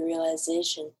 had the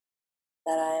realization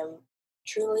that I'm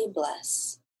truly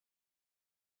blessed.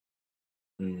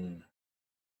 Mm.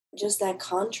 Just that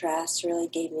contrast really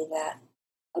gave me that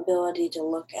ability to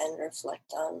look and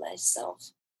reflect on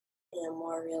myself in a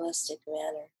more realistic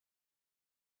manner.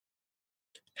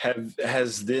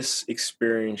 Has this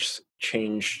experience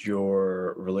changed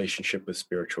your relationship with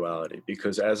spirituality?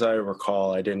 Because as I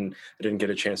recall, I didn't get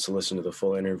a chance to listen to the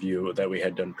full interview that we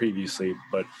had done previously,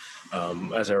 but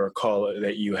as I recall,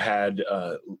 that you had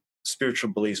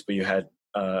spiritual beliefs, but you had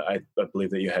I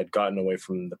believe that you had gotten away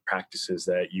from the practices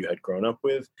that you had grown up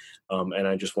with, and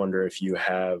I just wonder if you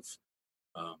have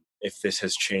if this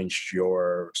has changed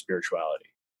your spirituality.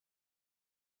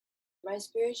 My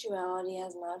spirituality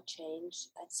has not changed.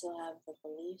 I still have the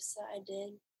beliefs that I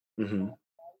did, Mm-hmm.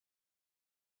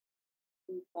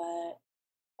 but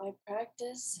my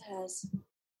practice has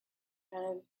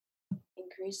kind of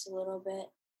increased a little bit.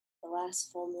 The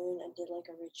last full moon, I did like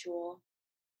a ritual,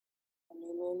 a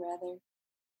new moon rather.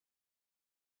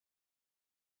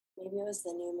 Maybe it was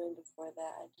the new moon before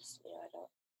that. I just, I don't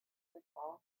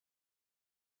recall.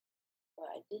 But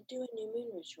I did do a new moon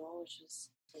ritual, which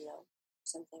is,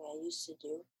 something I used to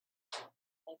do.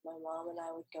 Like my mom and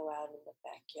I would go out in the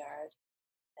backyard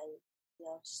and,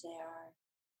 say our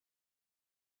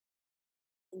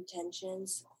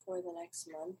intentions for the next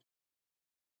month.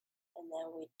 And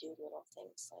then we'd do little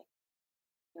things like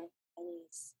throw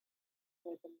pennies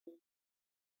for the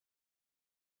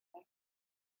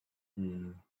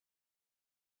moon. Mm.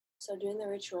 So doing the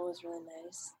ritual was really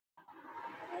nice.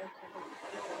 I had a couple of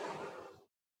people,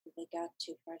 they got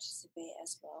to participate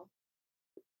as well.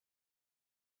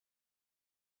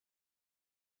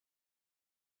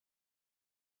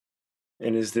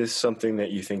 And is this something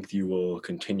that you think you will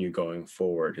continue going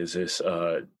forward?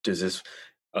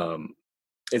 Um,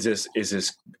 is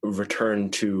this return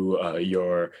to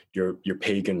your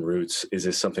pagan roots? Is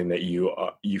this something that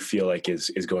you feel like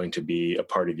is going to be a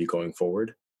part of you going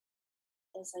forward?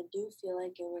 Yes, I do feel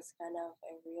like it was kind of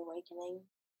a reawakening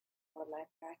for my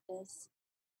practice.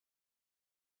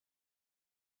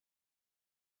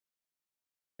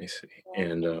 I see. So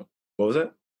And what was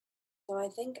that? So I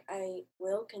think I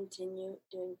will continue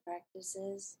doing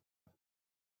practices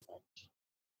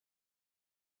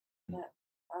that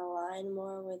align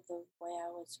more with the way I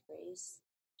was raised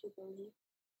to believe.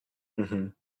 Hmm.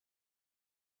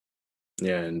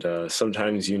 Yeah, and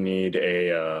sometimes you need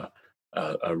a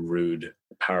rude,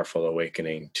 powerful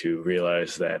awakening to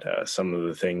realize that some of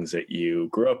the things that you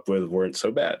grew up with weren't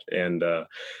so bad, and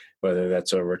whether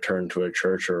that's a return to a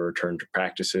church or a return to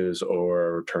practices or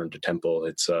a return to temple,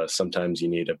 it's sometimes you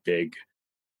need a big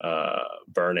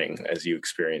burning, as you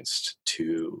experienced,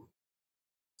 to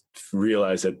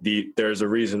realize that there's a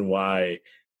reason why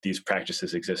these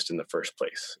practices exist in the first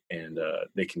place, and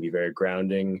they can be very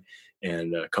grounding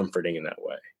and comforting in that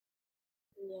way.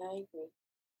 Yeah, I agree.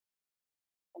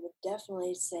 I would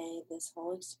definitely say this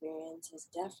whole experience has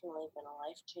definitely been a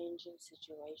life-changing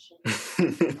situation.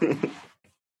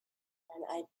 And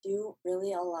I do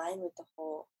really align with the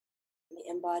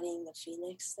embodying the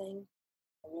phoenix thing.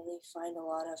 I really find a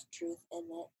lot of truth in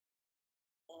it.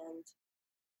 And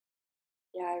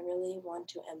yeah, I really want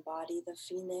to embody the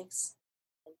phoenix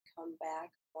and come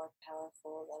back more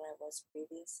powerful than I was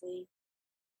previously.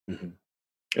 Mhm.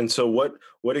 And so,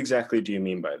 what exactly do you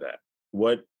mean by that?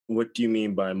 What do you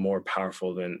mean by more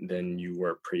powerful than you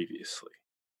were previously?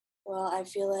 Well, I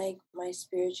feel like my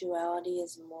spirituality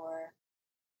is more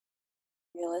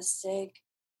realistic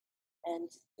and,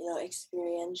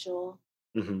 experiential.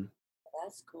 Hmm.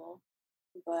 That's cool.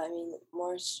 But I mean,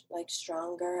 more like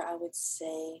stronger, I would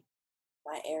say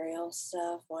my aerial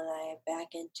stuff when I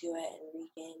back into it and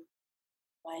regain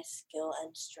my skill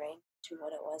and strength to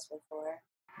what it was before.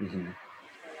 Hmm.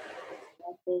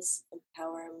 Let this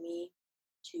empower me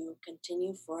to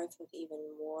continue forth with even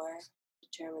more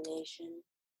determination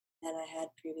than I had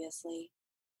previously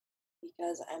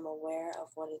because I'm aware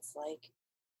of what it's like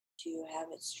to have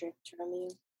it stripped from you.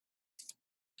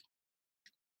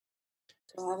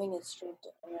 So having it stripped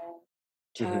will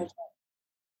Hmm. charge up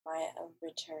my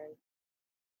return.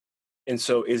 And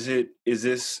so, is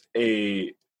this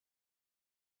a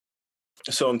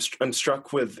so I'm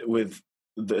struck with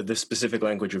the specific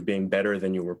language of being better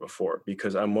than you were before,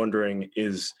 because I'm wondering,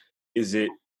 is it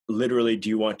literally, do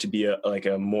you want to be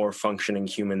a more functioning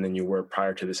human than you were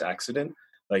prior to this accident?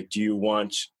 Like, do you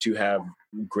want to have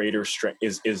greater strength?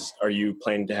 Are you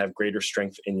planning to have greater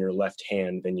strength in your left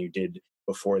hand than you did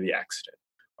before the accident?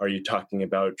 Are you talking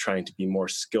about trying to be more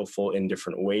skillful in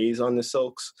different ways on the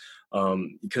silks?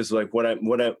 Because like what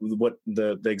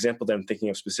the example that I'm thinking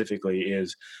of specifically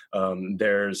is,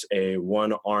 there's a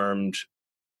one-armed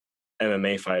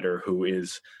MMA fighter who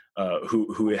is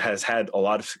who has had a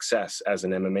lot of success as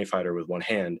an MMA fighter with one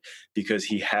hand, because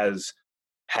he has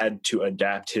had to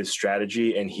adapt his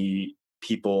strategy, and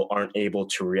people aren't able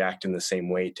to react in the same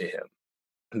way to him.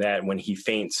 That when he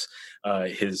feints,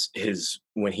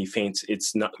 when he feints,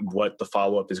 it's not what the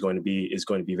follow up is going to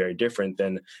be very different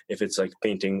than if it's like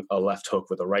feinting a left hook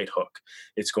with a right hook.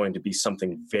 It's going to be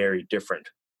something very different,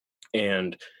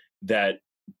 and that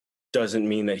doesn't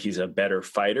mean that he's a better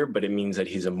fighter, but it means that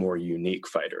he's a more unique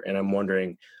fighter. And I'm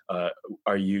wondering,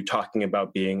 are you talking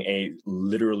about being a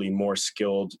literally more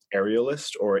skilled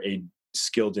aerialist, or a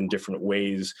skilled in different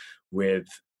ways with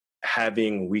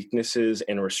having weaknesses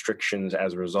and restrictions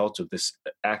as a result of this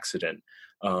accident,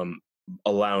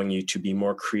 allowing you to be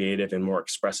more creative and more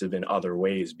expressive in other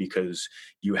ways because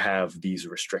you have these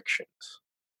restrictions?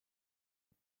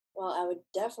 Well, I would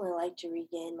definitely like to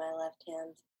regain my left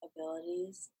hand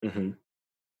abilities, Mm-hmm.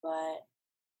 but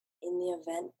in the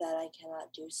event that I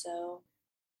cannot do so,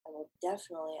 I will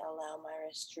definitely allow my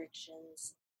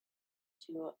restrictions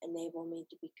to enable me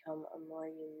to become a more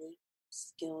unique,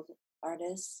 skilled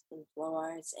artist in flow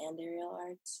arts and aerial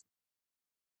arts.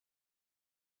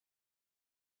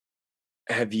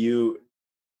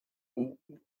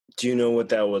 Do you know what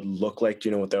that would look like? Do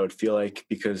you know what that would feel like?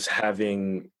 Because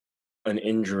having an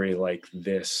injury like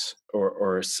this,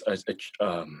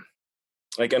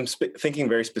 like I'm thinking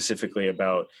very specifically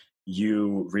about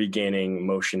you regaining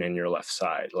motion in your left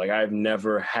side. Like, I've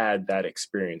never had that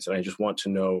experience, and I just want to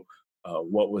know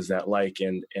what was that like,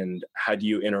 and how do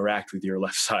you interact with your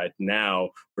left side now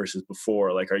versus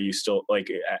before? Like, are you still like,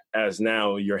 as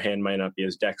now your hand might not be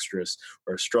as dexterous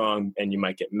or strong, and you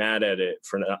might get mad at it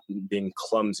for not being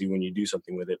clumsy when you do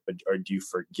something with it, or do you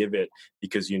forgive it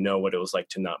because you know what it was like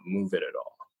to not move it at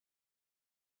all?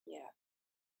 Yeah.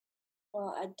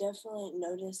 Well, I definitely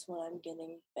notice when I'm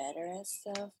getting better at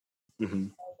stuff. Mm-hmm.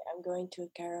 Like, I'm going to a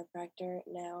chiropractor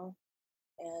now,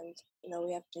 and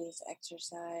we have to do this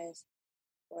exercise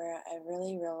where I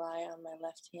really rely on my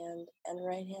left hand and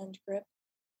right hand grip.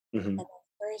 Mm-hmm. And at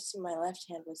first, my left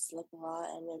hand would slip a lot,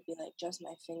 and it'd be like just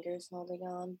my fingers holding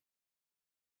on.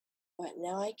 But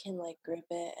now I can like grip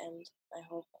it, and my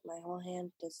whole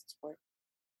hand does its work.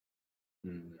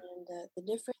 Mm-hmm. And the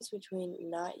difference between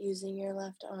not using your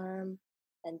left arm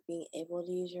and being able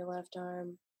to use your left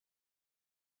arm,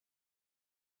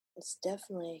 it's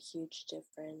definitely a huge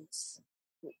difference.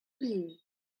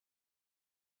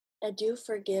 I do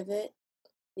forgive it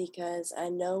because I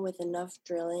know with enough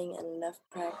drilling and enough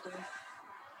practice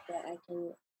that I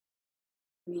can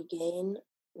regain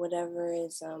whatever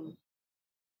is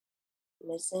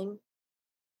missing,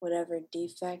 whatever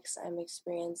defects I'm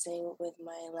experiencing with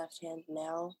my left hand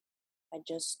now. I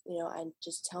just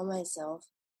tell myself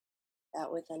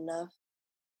that with enough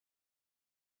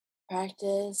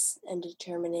practice and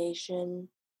determination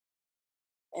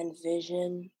and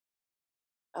vision,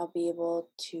 I'll be able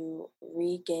to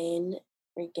regain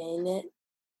it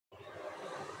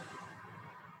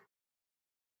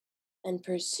and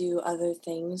pursue other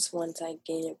things once I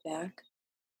gain it back.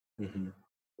 Mm-hmm.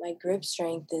 My grip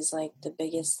strength is like the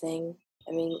biggest thing.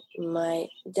 I mean, my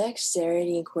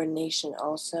dexterity and coordination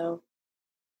also.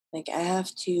 Like, I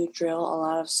have to drill a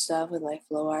lot of stuff with my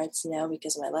flow arts now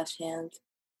because my left hand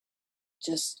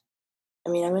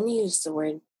I'm going to use the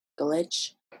word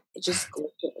glitch. It just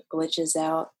glitches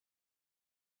out.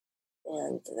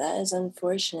 And that is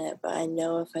unfortunate, but I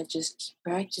know if I just keep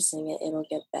practicing it, it'll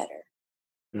get better.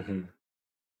 Mm-hmm.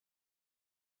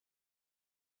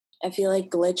 I feel like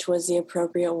glitch was the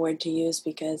appropriate word to use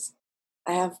because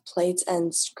I have plates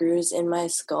and screws in my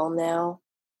skull now.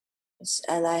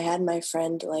 And I had my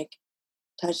friend like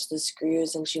touch the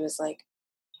screws, and she was like,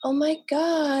 "Oh my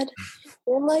God,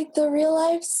 you're like the real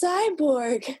life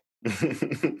cyborg." I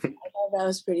thought that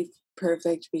was pretty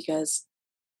perfect because,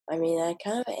 I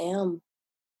kind of am.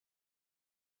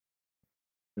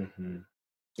 Mm-hmm.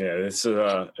 Yeah,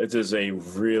 it is a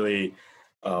really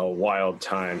wild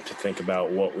time to think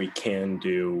about what we can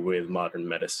do with modern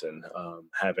medicine.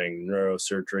 Having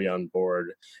neurosurgery on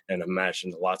board, and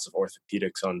imagine lots of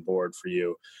orthopedics on board for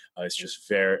you. It's just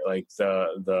very like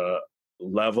the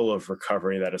level of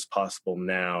recovery that is possible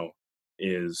now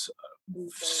is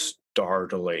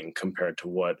startling compared to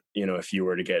what, if you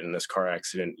were to get in this car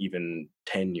accident even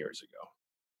 10 years ago.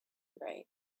 Right.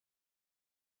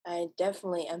 I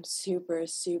definitely am super,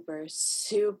 super,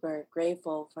 super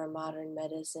grateful for modern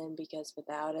medicine, because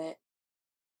without it,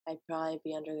 I'd probably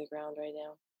be under the ground right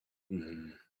now, Mm-hmm.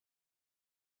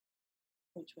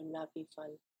 which would not be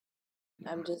fun.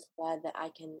 I'm just glad that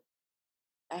I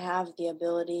have the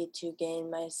ability to gain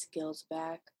my skills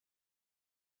back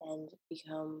and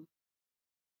become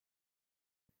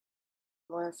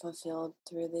more fulfilled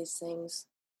through these things,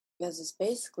 because it's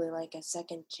basically like a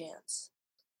second chance,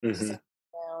 Mm-hmm. second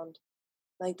round.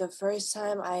 Like the first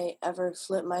time I ever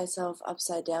flipped myself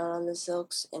upside down on the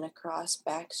silks in a cross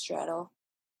back straddle,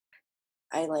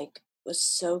 I was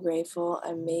so grateful,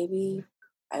 and maybe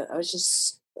I was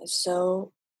just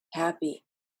so happy.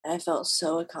 And I felt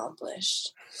so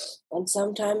accomplished. And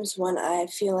sometimes when I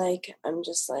feel like I'm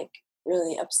just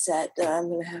really upset that I'm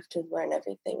gonna have to learn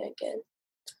everything again,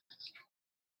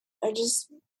 I just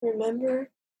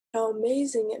remember how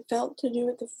amazing it felt to do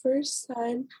it the first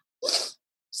time.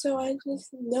 So I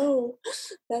just know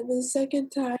that the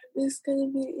second time is gonna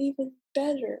be even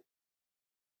better.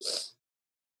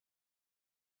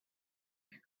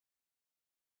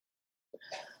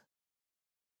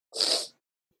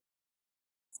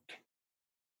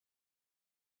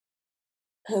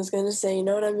 I was gonna say, you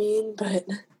know what I mean, but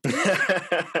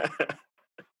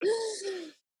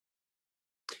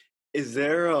Is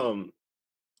there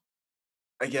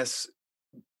I guess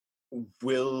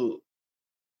will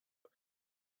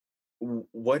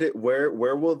where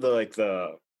will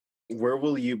where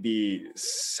will you be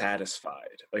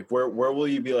satisfied? Like where will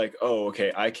you be like, oh,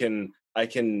 okay, I can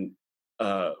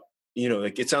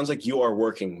it sounds like you are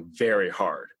working very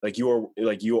hard. Like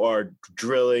you are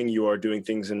drilling, you are doing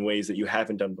things in ways that you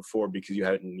haven't done before because you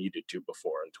haven't needed to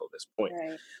before until this point.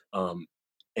 right.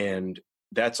 And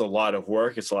that's a lot of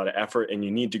work, it's a lot of effort, and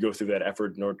you need to go through that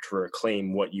effort in order to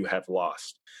reclaim what you have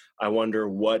lost. I wonder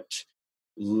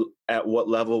at what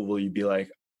level will you be like,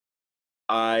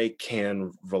 I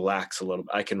can relax a little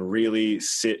bit, I can really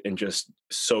sit and just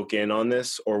soak in on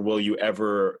this? Or will you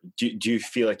ever do you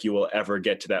feel like you will ever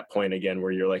get to that point again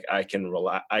where you're like, I can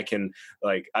relax, I can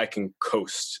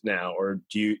coast now? Or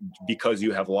do you, because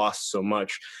you have lost so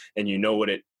much and you know what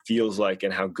it feels like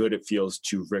and how good it feels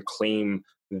to reclaim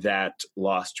that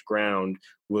lost ground,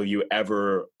 will you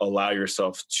ever allow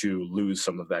yourself to lose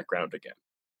some of that ground again?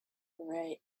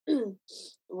 Right.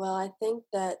 Well, I think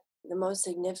that the most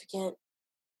significant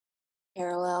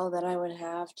parallel that I would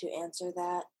have to answer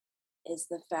that is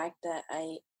the fact that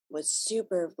I was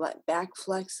super back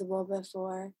flexible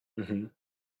before, Mm-hmm.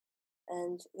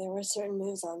 and there were certain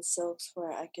moves on silks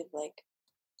where I could like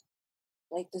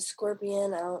the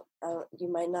scorpion.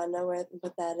 You might not know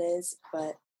what that is,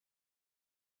 but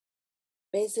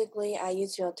basically, I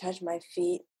used to be able to touch my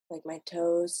feet, like my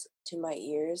toes, to my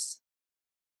ears,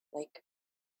 like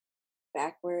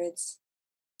backwards.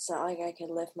 It's not like I could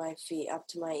lift my feet up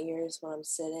to my ears when I'm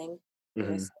sitting. It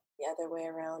Mm-hmm. was the other way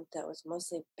around. That was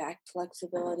mostly back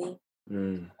flexibility.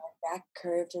 Mm. My back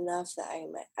curved enough that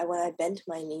when I bent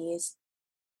my knees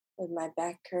with my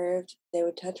back curved, they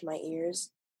would touch my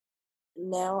ears.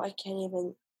 Now I can't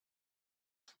even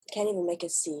make a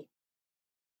C.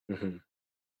 Mm-hmm.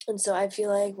 And so I feel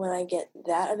like when I get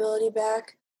that ability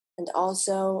back, and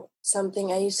also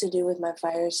something I used to do with my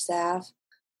fire staff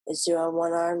is do a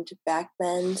one-armed back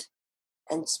bend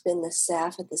and spin the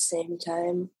staff at the same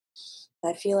time.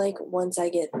 I feel like once I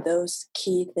get those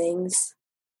key things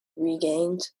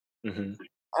regained, Mm-hmm.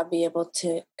 I'll be able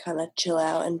to kind of chill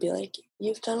out and be like,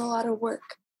 you've done a lot of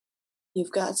work.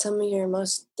 You've got some of your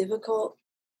most difficult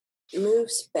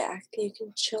moves back. You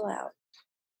can chill out.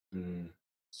 Mm.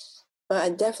 But I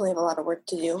definitely have a lot of work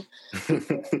to do.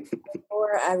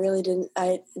 Or I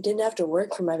didn't have to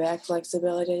work for my back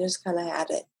flexibility. I just kind of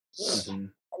had it. Mm-hmm.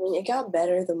 I mean, it got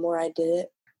better the more I did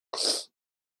it.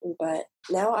 But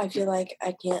now I feel like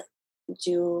I can't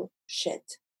do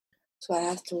shit. So I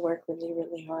have to work really,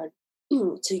 really hard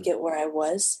to get where I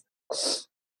was.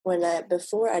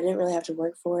 Before I didn't really have to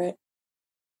work for it.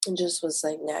 It just was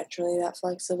naturally that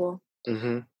flexible.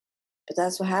 Mm-hmm. But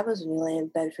that's what happens when you lay in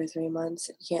bed for 3 months.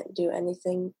 You can't do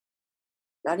anything,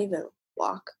 not even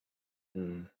walk.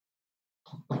 Mm.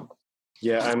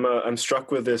 Yeah, I'm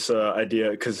struck with this idea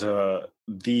because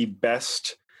the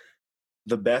best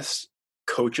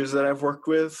coaches that I've worked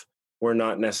with were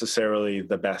not necessarily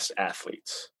the best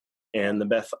athletes, and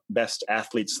the best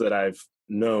athletes that I've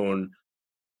known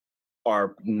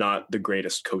are not the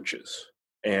greatest coaches.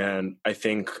 And I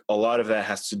think a lot of that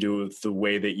has to do with the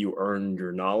way that you earn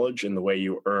your knowledge and the way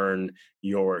you earn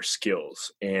your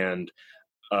skills. And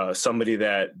somebody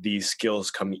that these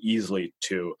skills come easily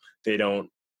to, they don't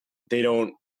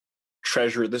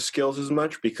treasure the skills as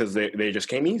much because they just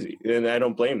came easy, and I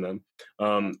don't blame them.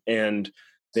 And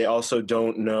they also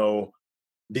don't know,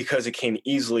 because it came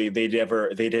easily, they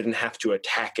didn't have to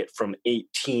attack it from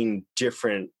 18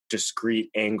 different discrete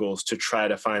angles to try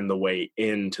to find the way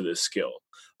into the skill.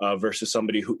 Versus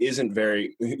somebody who isn't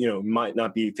very, might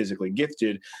not be physically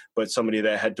gifted, but somebody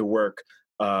that had to work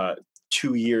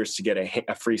 2 years to get a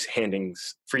freestanding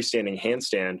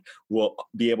handstand will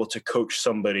be able to coach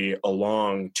somebody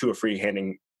along to a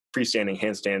freestanding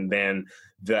handstand than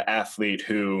the athlete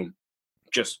who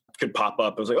just could pop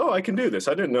up and was like, oh, I can do this.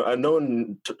 I didn't know. No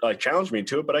one challenged me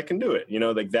to it, but I can do it.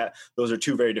 Like that. Those are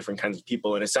two very different kinds of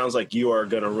people. And it sounds like you are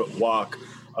going to walk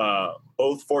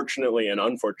both, fortunately and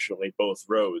unfortunately, both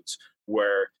roads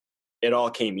where it all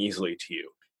came easily to you.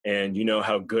 And you know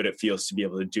how good it feels to be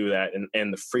able to do that,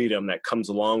 and the freedom that comes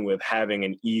along with having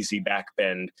an easy back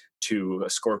bend to a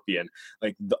scorpion,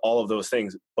 all of those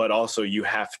things. But also you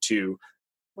have to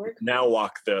now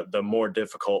walk the more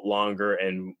difficult, longer,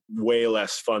 and way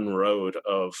less fun road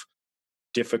of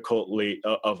difficultly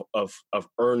of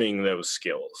earning those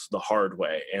skills the hard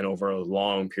way and over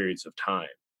long periods of time.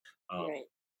 Right.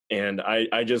 And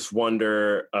I just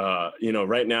wonder,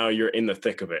 right now you're in the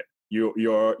thick of it.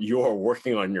 You're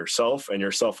working on yourself and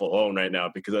yourself alone right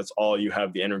now, because that's all you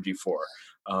have the energy for.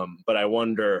 But I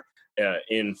wonder,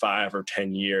 in 5 or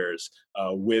 10 years,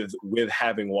 with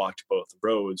having walked both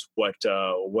roads, what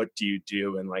do you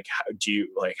do, and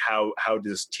how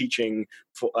does teaching?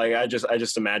 I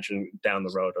just imagine down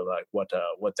the road of what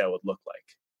that would look like.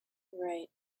 Right.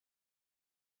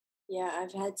 Yeah,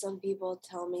 I've had some people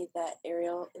tell me that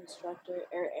aerial instructor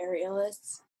or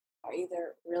aerialists are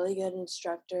either really good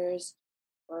instructors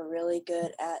or really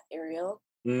good at aerial.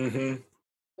 Mm-hmm.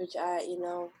 Which I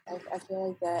feel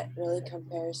like that really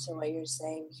compares to what you're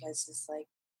saying, because it's like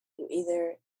you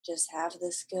either just have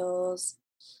the skills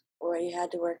or you had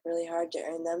to work really hard to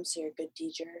earn them, so you're a good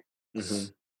teacher. Mm-hmm.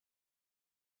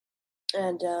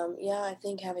 And I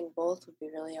think having both would be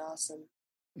really awesome.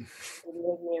 It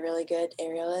would make me a really good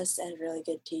aerialist and a really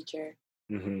good teacher.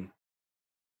 Mm-hmm.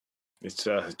 It's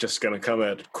just going to come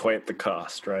at quite the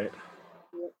cost, right?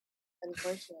 Yep.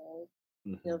 Unfortunately,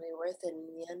 it'll be worth it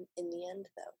in the end,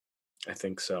 though. I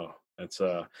think so. That's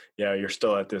you're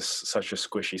still at such a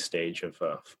squishy stage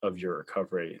of your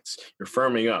recovery. You're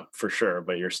firming up for sure,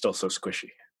 but you're still so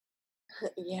squishy.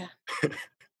 Yeah.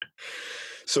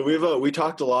 So we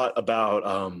talked a lot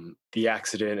about the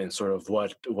accident and sort of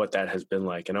what that has been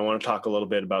like, and I want to talk a little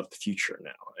bit about the future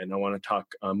now, and I want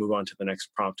to move on to the next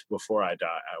prompt. Before I die,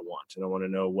 I want, and I want to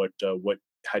know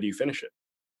how do you finish it?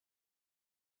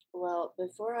 Well,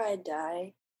 before I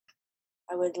die,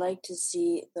 I would like to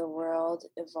see the world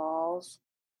evolve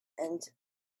and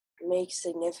make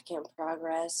significant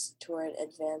progress toward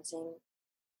advancing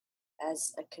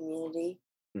as a community.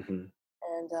 Mm-hmm.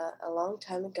 And a long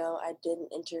time ago, I did an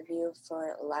interview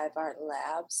for Live Art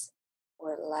Labs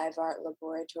or Live Art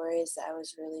Laboratories. I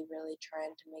was really, really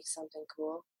trying to make something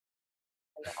cool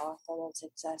and awesome and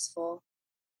successful.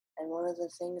 And one of the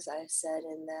things I said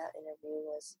in that interview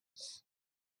was,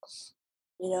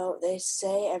 they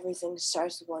say everything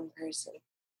starts with one person.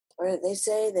 Or they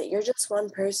say that you're just one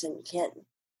person. You can't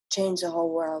change the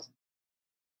whole world.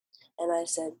 And I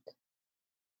said,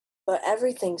 but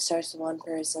everything starts with one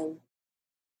person.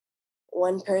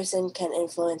 One person can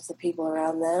influence the people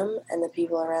around them and the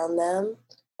people around them,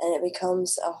 and it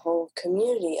becomes a whole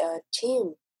community, a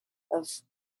team of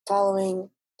following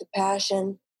the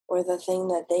passion or the thing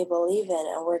that they believe in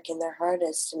and working their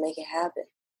hardest to make it happen,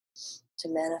 to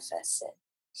manifest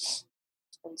it.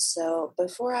 And so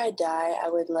before I die, I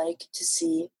would like to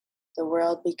see the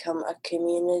world become a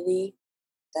community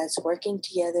that's working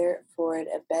together for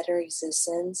a better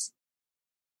existence.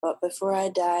 But before I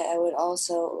die, I would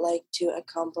also like to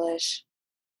accomplish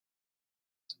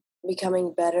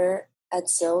becoming better at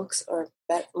silks, or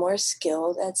more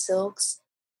skilled at silks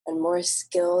and more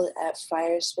skilled at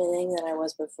fire spinning than I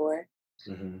was before.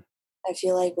 Mm-hmm. I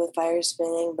feel like with fire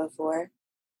spinning before,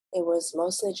 it was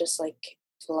mostly just like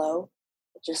flow.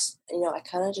 I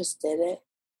kind of just did it.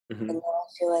 Mm-hmm. And now I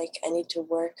feel like I need to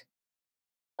work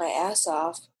my ass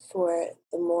off for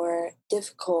the more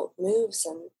difficult moves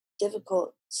and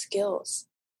difficult skills.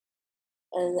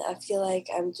 And I feel like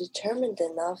I'm determined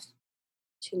enough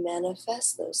to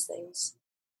manifest those things.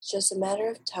 It's just a matter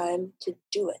of time to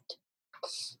do it.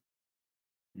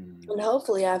 Mm-hmm. And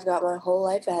hopefully I've got my whole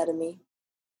life ahead of me.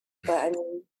 But I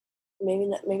mean,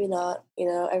 maybe not.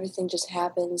 Everything just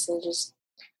happens and just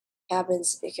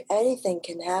happens. Anything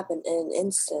can happen in an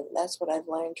instant. That's what I've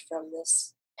learned from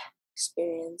this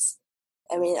experience.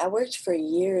 I mean, I worked for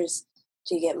years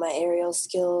to get my aerial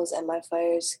skills and my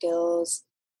fire skills.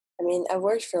 I mean, I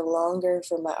worked for longer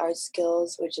for my art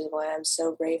skills, which is why I'm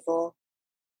so grateful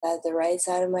that the right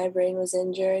side of my brain was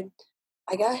injured.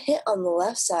 I got hit on the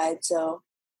left side, so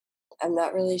I'm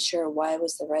not really sure why it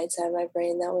was the right side of my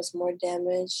brain that was more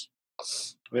damaged.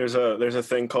 There's a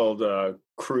thing called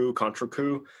crew contra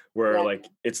coup, where like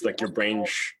it's like your brain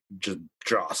just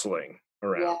jostling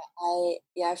around.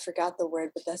 I forgot the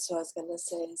word, but that's what I was gonna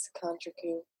say. It's contra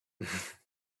coup.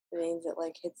 It means it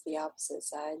like hits the opposite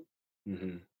side.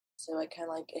 Mm-hmm. So it kind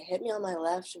of like it hit me on my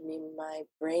left, and my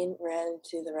brain ran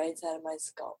into the right side of my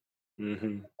skull, mm-hmm.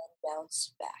 and then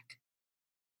bounced back.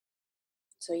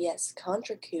 So yes,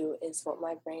 contra coup is what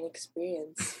my brain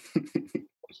experienced,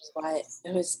 which is why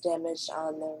it was damaged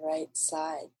on the right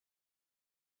side.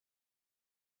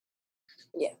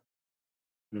 Yeah.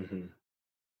 Mm-hmm.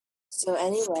 So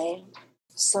anyway,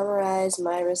 summarize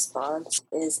my response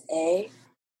is A,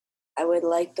 I would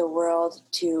like the world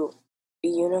to be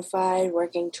unified,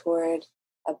 working toward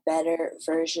a better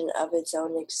version of its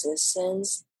own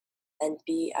existence. And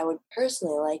B, I would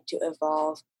personally like to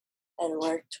evolve and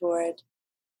work toward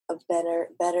a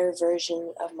better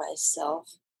version of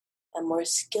myself, a more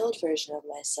skilled version of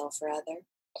myself, rather.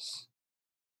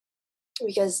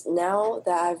 Because now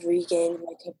that I've regained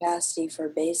my capacity for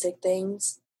basic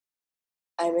things,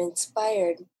 I'm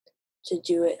inspired to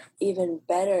do it even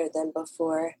better than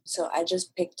before. So I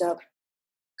just picked up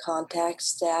contact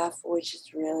staff, which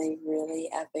is really, really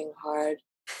effing hard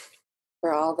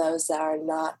for all those that are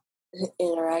not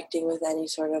interacting with any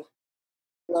sort of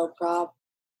flow prop.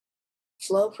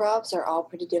 Flow props are all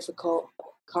pretty difficult.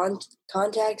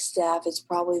 Contact staff is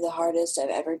probably the hardest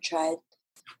I've ever tried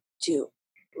to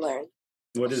learn.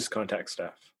 What is contact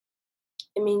staff?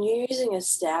 I mean, you're using a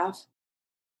staff,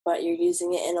 but you're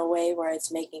using it in a way where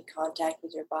it's making contact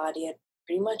with your body at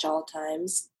pretty much all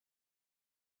times.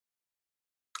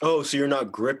 Oh, so you're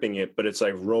not gripping it, but it's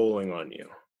like rolling on you.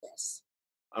 Yes.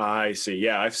 I see.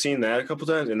 Yeah, I've seen that a couple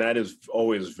times, and that is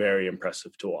always very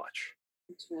impressive to watch.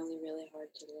 It's really, really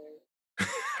hard to learn.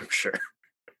 I'm sure.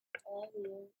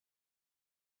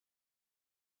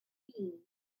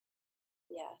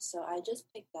 Yeah, so I just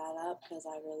picked that up because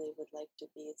I really would like to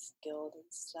be skilled and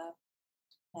stuff.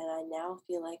 And I now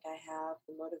feel like I have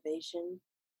the motivation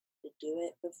to do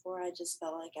it. Before, I just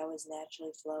felt like I was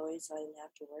naturally flowy, so I didn't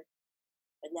have to work.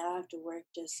 But now I have to work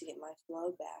just to get my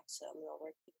flow back, so I'm going to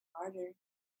work even harder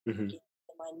to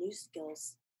get my new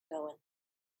skills going.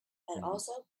 And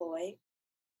also, poi.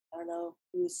 I don't know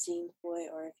who's seen poi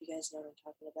or if you guys know what I'm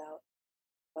talking about.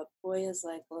 But poi is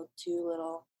like two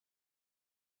little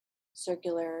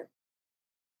circular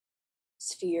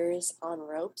spheres on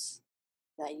ropes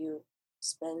that you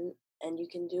spin, and you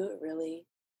can do it really,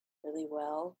 really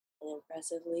well and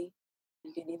impressively.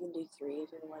 You can even do 3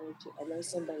 if you wanted to. I know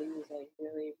somebody who's like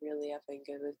really, really effing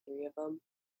good with 3 of them.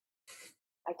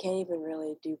 I can't even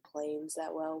really do planes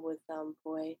that well with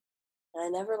poi, and I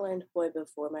never learned poi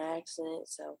before my accident,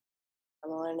 so I'm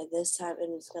gonna learn it this time,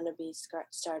 and it's gonna be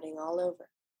starting all over.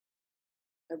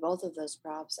 For both of those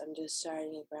props, I'm just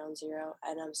starting at ground zero,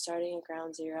 and I'm starting at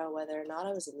ground zero whether or not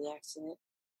I was in the accident,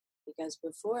 because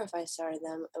before, if I started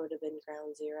them, it would have been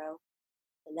ground zero,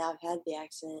 and now I've had the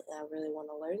accident, and I really want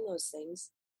to learn those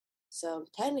things, so I'm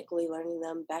technically learning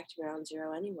them back to ground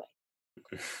zero anyway.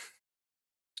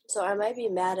 So I might be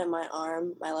mad at my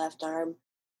left arm,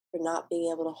 for not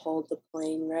being able to hold the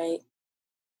plane right,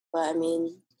 but I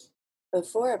mean,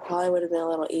 before it probably would have been a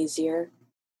little easier.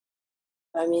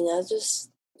 But I mean, I'll just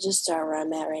start where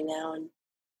I'm at right now and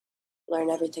learn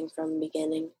everything from the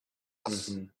beginning.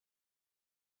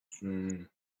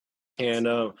 And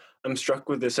I'm struck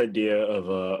with this idea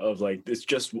of like it's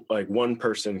just like one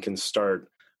person can start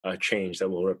a change that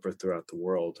will ripple throughout the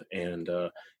world, and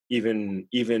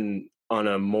even on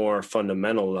a more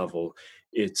fundamental level,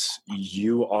 it's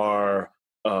you are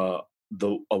a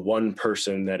one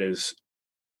person that is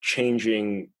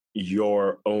changing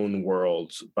your own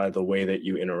world by the way that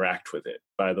you interact with it,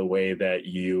 by the way that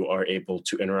you are able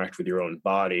to interact with your own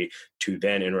body to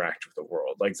then interact with the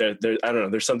world. Like there I don't know,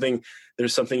 there's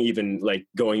something even like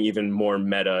going even more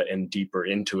meta and deeper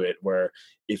into it, where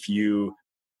if you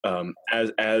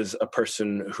as a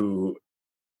person who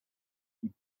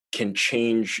can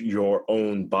change your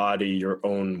own body, your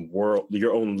own world,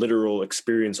 your own literal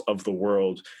experience of the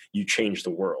world, you change the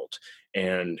world.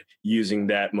 And using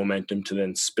that momentum to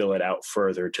then spill it out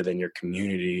further to then your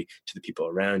community, to the people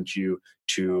around you,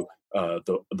 to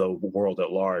the world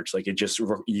at large. Like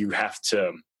you have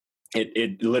to,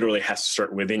 it literally has to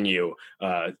start within you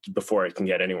before it can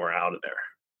get anywhere out of there.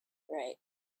 Right.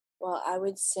 Well, I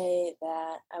would say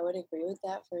that I would agree with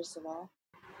that, first of all.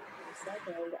 And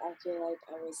second, I feel like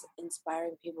I was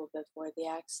inspiring people before the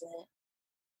accident,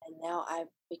 and now I'm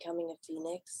becoming a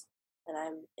phoenix, and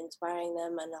I'm inspiring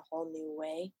them in a whole new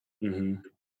way. Mm-hmm.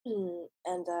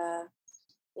 And,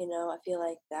 I feel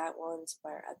like that will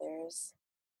inspire others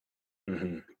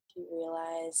Mm-hmm. to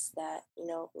realize that,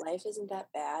 life isn't that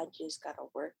bad. You just gotta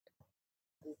work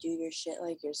and do your shit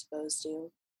like you're supposed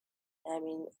to. I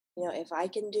mean, if I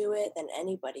can do it, then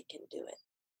anybody can do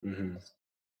it. Mm-hmm.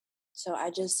 So I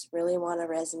just really want to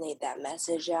resonate that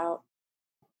message out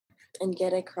and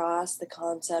get across the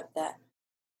concept that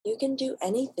you can do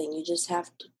anything. You just have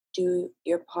to do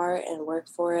your part and work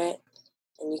for it,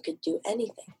 and you could do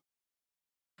anything.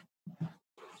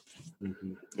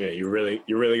 Mm-hmm. Yeah, you really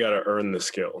got to earn the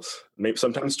skills. Maybe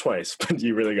sometimes twice, but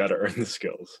you really got to earn the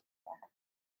skills.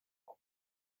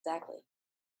 Exactly.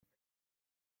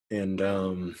 And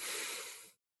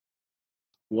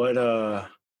what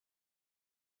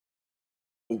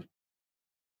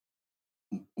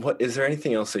what is there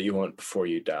anything else that you want before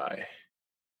you die?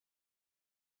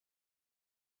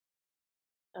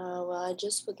 Well, I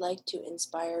just would like to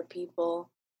inspire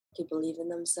people to believe in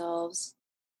themselves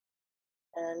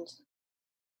and,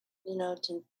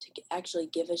 to actually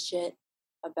give a shit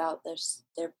about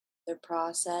their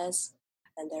process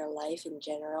and their life in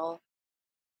general.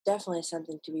 Definitely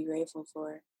something to be grateful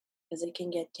for because it can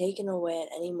get taken away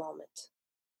at any moment.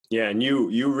 Yeah, and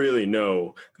you really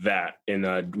know that in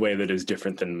a way that is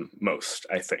different than most,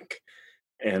 I think.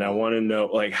 And I Yeah. want to know,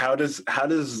 like, how does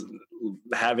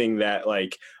having that,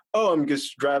 like, oh, I'm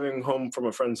just driving home from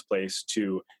a friend's place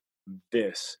to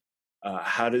this,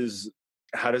 how does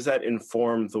that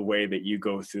inform the way that you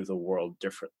go through the world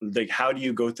different? Like, how do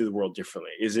you go through the world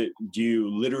differently? Do you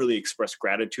literally express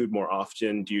gratitude more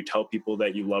often? Do you tell people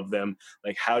that you love them?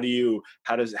 Like, how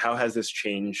has this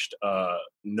changed,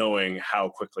 knowing how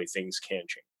quickly things can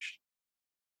change?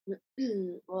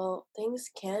 Well, things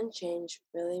can change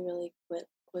really, really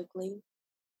quickly.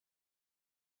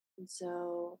 And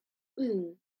so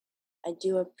I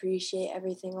do appreciate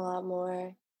everything a lot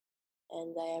more.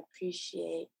 And I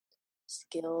appreciate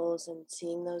skills and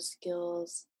seeing those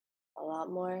skills a lot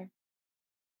more.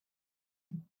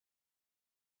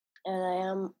 And I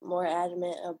am more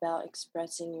adamant about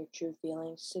expressing your true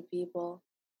feelings to people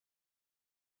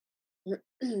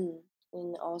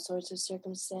in all sorts of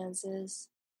circumstances,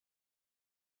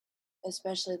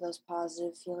 especially those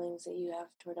positive feelings that you have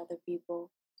toward other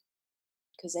people,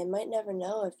 because they might never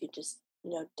know if you just,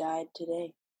 died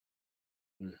today.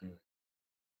 Mm-hmm.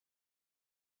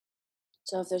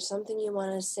 So if there's something you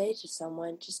want to say to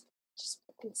someone, just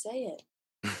fucking say it.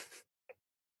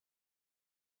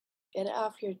 Get it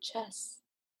off your chest.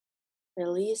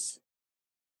 Release,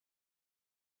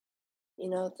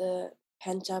 the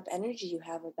pent up energy you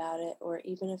have about it, or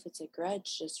even if it's a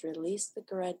grudge, just release the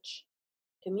grudge.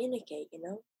 Communicate.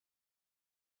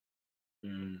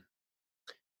 Mm.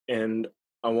 And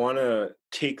I want to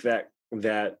take that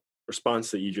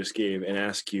response that you just gave and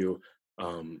ask you,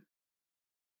 um,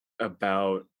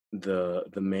 about the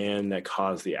man that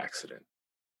caused the accident.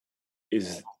 Right.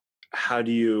 Is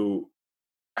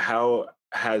how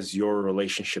has your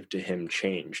relationship to him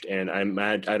changed? And I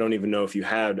don't even know if you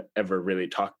had ever really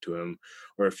talked to him,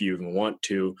 or if you even want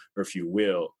to, or if you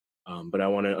will. But I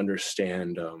want to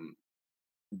understand,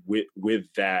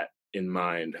 with that in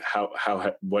mind,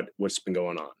 what's been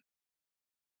going on.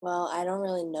 Well, I don't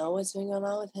really know what's been going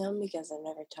on with him because I've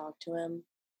never talked to him.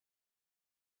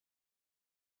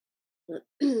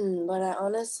 But I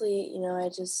honestly,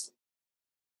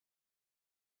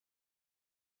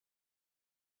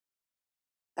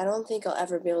 I don't think I'll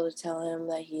ever be able to tell him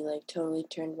that he like totally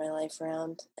turned my life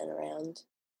around and around.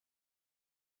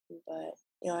 But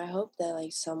I hope that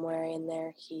like somewhere in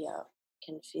there he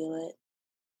can feel it.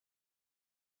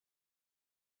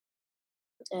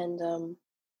 And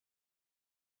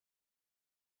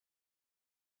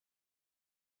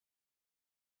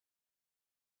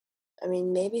I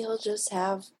mean, maybe he'll just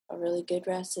have a really good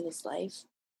rest of his life.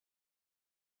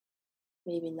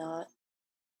 Maybe not.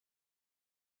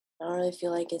 I don't really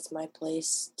feel like it's my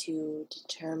place to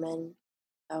determine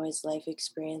how his life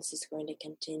experience is going to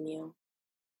continue.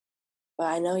 But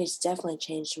I know he's definitely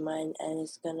changed mine, and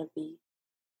it's gonna be.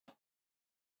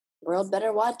 World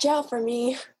better watch out for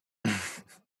me.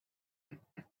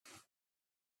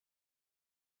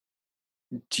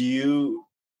 do you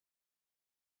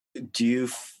do you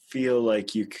feel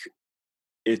like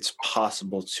it's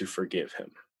possible to forgive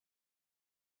him?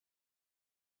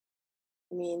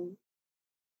 I mean,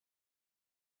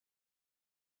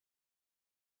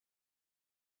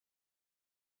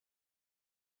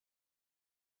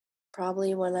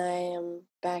 Probably when I am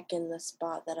back in the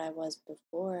spot that I was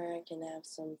before, I can have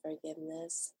some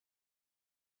forgiveness.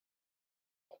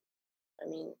 I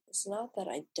mean, it's not that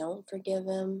I don't forgive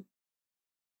him,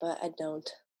 but I don't.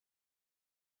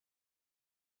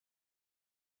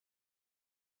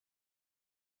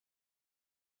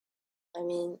 I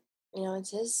mean,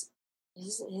 it's his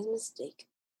mistake.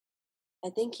 I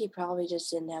think he probably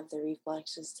just didn't have the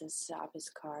reflexes to stop his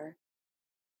car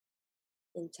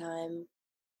in time.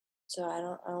 So I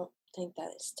don't think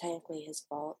that it's technically his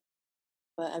fault.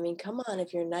 But I mean, come on,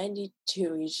 if you're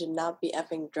 92, you should not be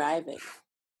effing driving.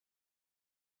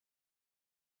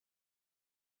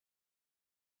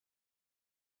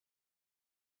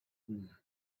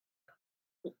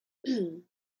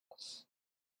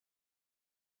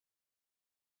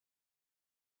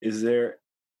 Is there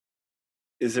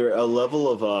a level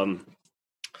of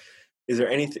is there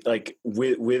anything like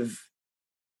with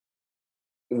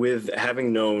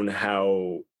having known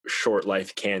how short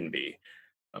life can be,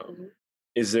 Mhm.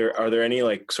 are there any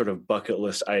like sort of bucket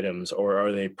list items, or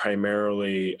are they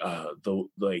primarily the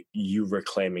like you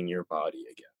reclaiming your body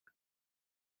again?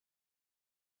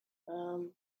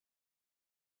 Um,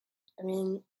 I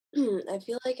mean, I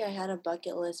feel like I had a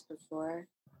bucket list before.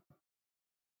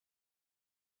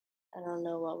 I don't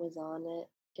know what was on it.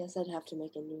 Guess I'd have to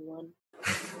make a new one.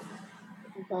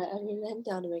 But I mean, I'm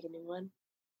down to make a new one.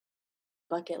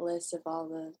 Bucket list of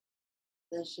all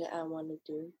the shit I want to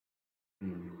do.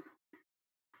 Mm.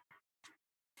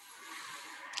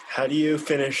 How do you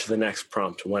finish the next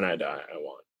prompt? When I die, I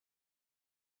want.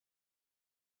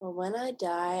 Well, when I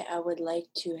die, I would like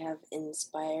to have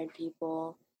inspired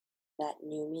people that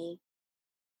knew me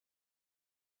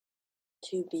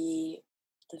to be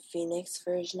the Phoenix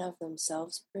version of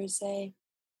themselves, per se,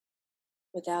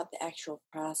 without the actual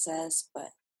process.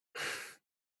 But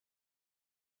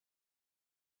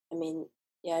I mean,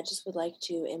 yeah, I just would like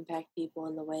to impact people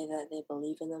in the way that they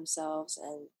believe in themselves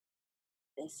and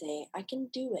they say, I can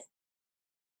do it.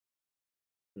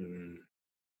 Mm.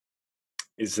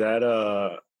 Is that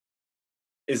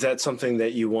something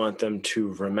that you want them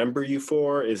to remember you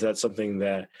for? Is that something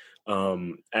that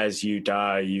as you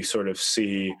die, you sort of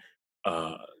see,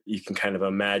 you can kind of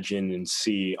imagine and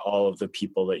see all of the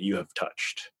people that you have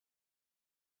touched?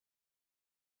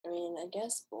 I mean, I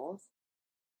guess both.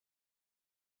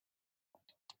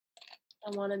 I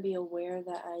want to be aware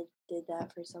that I did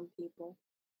that for some people,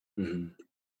 Mm-hmm.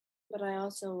 but I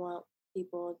also want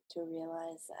people to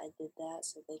realize that I did that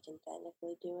so they can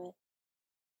technically do it.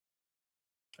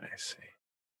 I see.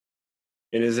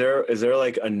 And is there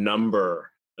like a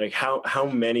number, like how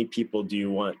many people do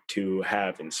you want to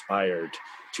have inspired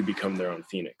to become their own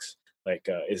Phoenix? Like,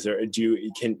 is there, do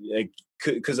you, can, like,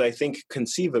 because I think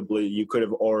conceivably you could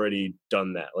have already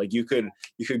done that. Like you could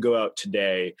go out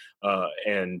today,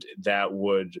 and that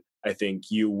would, I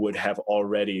think you would have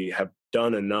already have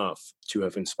done enough to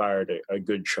have inspired a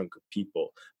good chunk of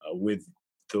people with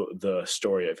the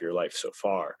story of your life so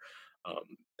far.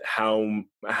 Um, how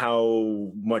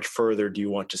much further do you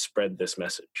want to spread this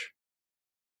message?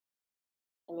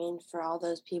 I mean, for all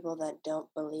those people that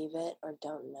don't believe it or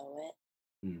don't know it,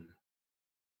 Mm.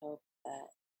 I hope that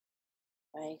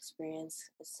my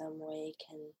experience in some way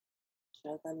can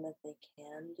show them that they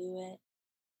can do it.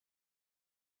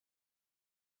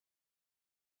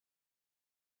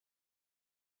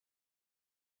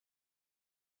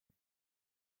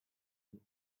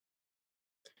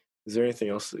 Is there anything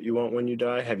else that you want when you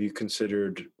die? Have you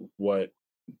considered what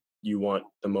you want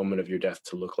the moment of your death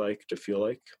to look like, to feel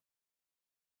like?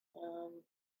 Um,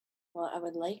 well, I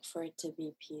would like for it to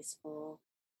be peaceful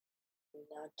and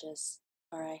not just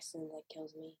a car accident that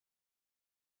kills me.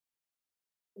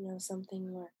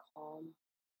 Something more calm.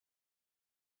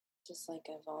 Just like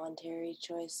a voluntary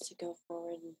choice to go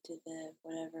forward into the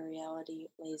whatever reality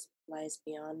lies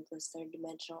beyond this third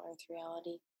dimensional earth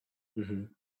reality. Mm-hmm.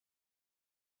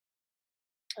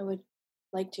 I would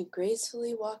like to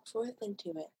gracefully walk forth into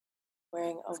it,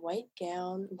 wearing a white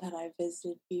gown that I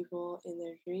visited people in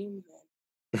their dreams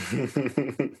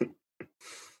in.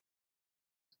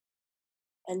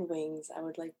 And wings. I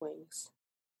would like wings.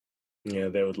 Yeah,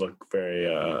 they would look very.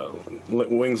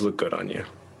 Wings look good on you.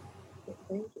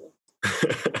 Thank you.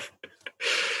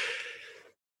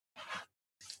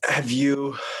 Have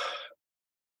you?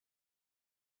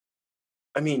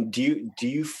 I mean, do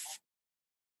you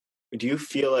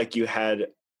feel like you had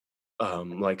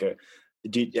like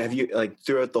have you, like,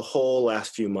 throughout the whole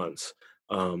last few months,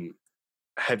 um,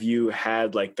 have you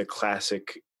had like the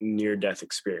classic near death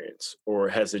experience, or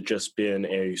has it just been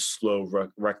a slow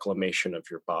reclamation of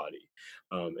your body?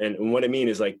 And what I mean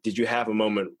is, like, did you have a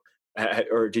moment,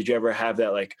 or did you ever have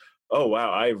that, like, oh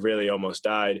wow, I really almost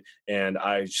died, and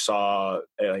I saw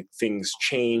like things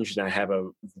changed, and I have a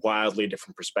wildly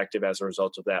different perspective as a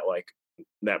result of that, like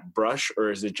that brush, or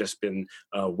has it just been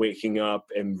waking up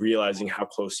and realizing how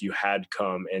close you had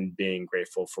come and being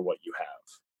grateful for what you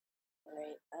have?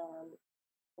 Right.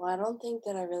 Well, I don't think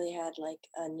that I really had like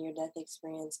a near death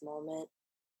experience moment.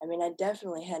 I mean, I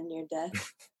definitely had near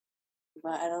death,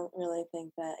 but I don't really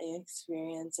think that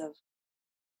experience of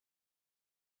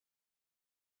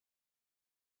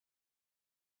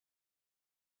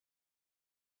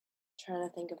trying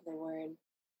to think of the word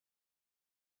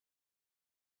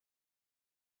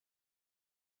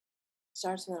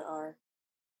starts with an R.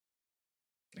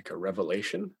 Like a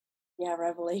revelation? Yeah,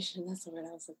 revelation. That's the word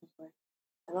I was looking for.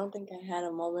 I don't think I had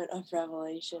a moment of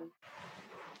revelation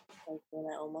like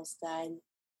when I almost died.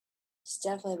 It's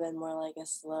definitely been more like a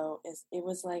slow. It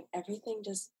was like everything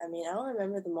just. I mean, I don't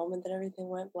remember the moment that everything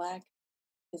went black.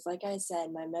 Because, like I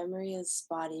said, my memory is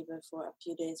spotty before a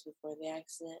few days before the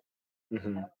accident. I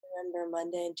Hmm. don't remember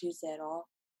Monday and Tuesday at all.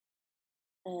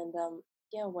 And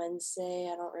yeah, Wednesday,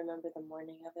 I don't remember the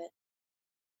morning of it.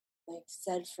 Like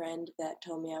said friend that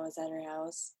told me I was at her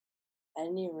house. I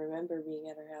didn't even remember being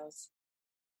at her house,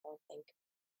 I don't think.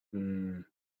 Mm.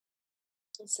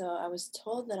 So I was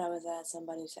told that I was at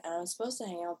somebody's, and I was supposed to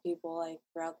hang out with people like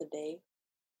throughout the day.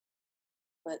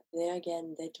 But they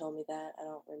told me that I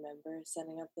don't remember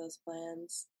setting up those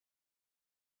plans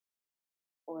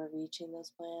or reaching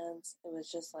those plans. It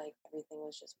was just like everything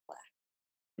was just black.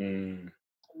 Mm.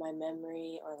 My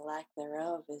memory or lack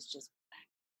thereof is just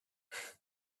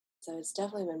so it's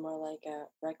definitely been more like a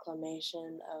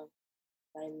reclamation of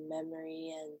my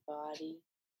memory and body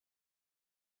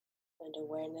and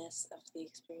awareness of the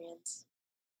experience.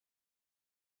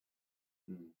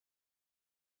 Mm.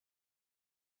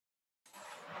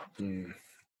 Mm.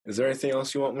 Is there anything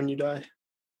else you want when you die?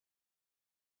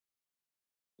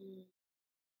 Mm,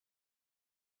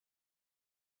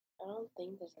 I don't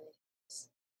think there's anything else.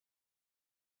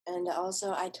 And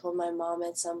also, I told my mom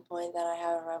at some point that I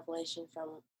have a revelation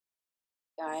from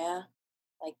Gaia,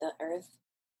 like the Earth,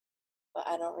 but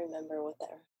I don't remember what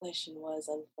that revelation was,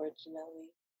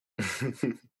 unfortunately.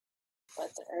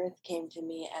 But the Earth came to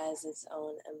me as its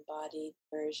own embodied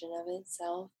version of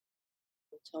itself.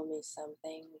 It told me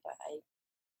something, but I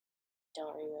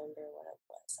don't remember what it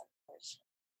was,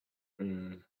 unfortunately.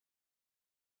 Mm.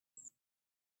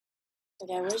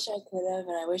 Like, I wish I could have,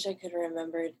 and I wish I could have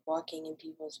remembered walking in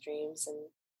people's dreams and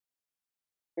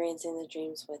experiencing the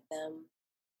dreams with them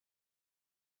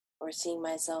or seeing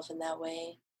myself in that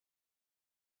way.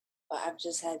 But I've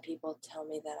just had people tell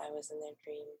me that I was in their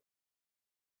dream.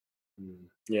 Mm.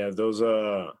 Yeah,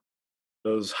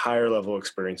 those higher level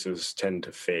experiences tend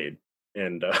to fade,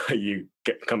 and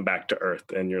come back to earth,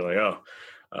 and you're like, oh,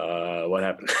 what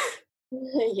happened?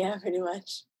 Yeah, pretty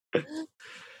much.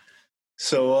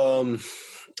 So,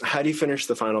 how do you finish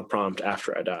the final prompt?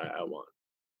 After I die, I want.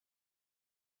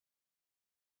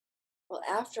 Well,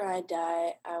 after I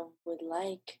die, I would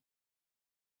like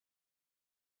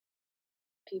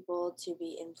people to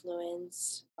be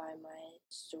influenced by my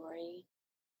story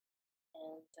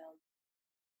and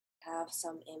have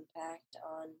some impact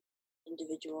on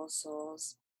individual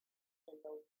souls in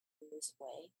this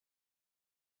way.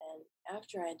 And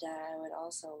after I die, I would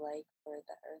also like for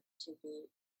the earth to be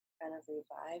kind of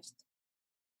revived,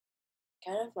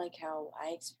 kind of like how I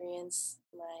experienced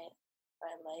my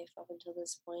life up until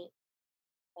this point.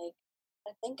 Like,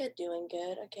 I think I'm doing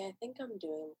good. Okay, I think I'm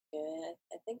doing good.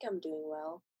 I think I'm doing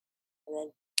well. And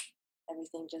then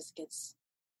everything just gets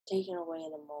taken away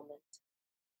in a moment.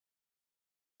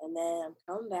 And then I'm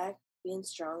coming back, being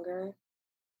stronger,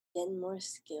 getting more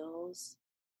skills,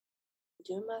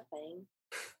 doing my thing.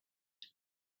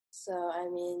 So, I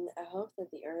mean, I hope that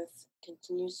the earth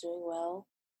continues doing well.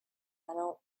 I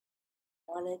don't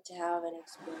want it to have an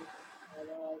experience like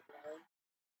mine,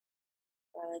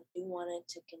 but I do want it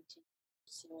to continue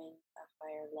pursuing a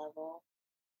higher level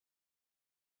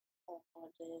of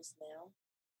what it is now.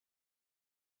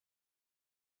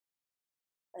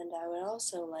 And I would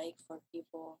also like for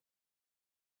people,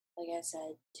 like I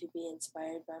said, to be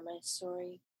inspired by my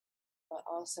story, but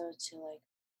also to like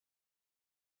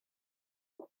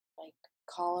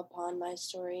call upon my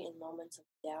story in moments of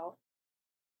doubt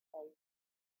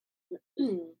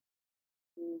and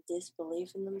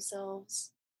disbelief in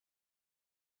themselves.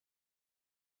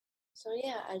 So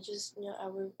yeah, I just I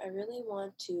really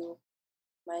want to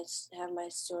have my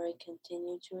story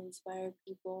continue to inspire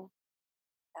people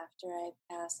after I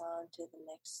pass on to the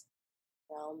next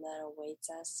realm that awaits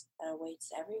us, that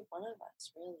awaits every one of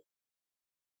us, really.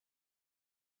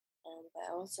 And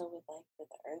I also would like for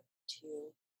the earth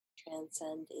to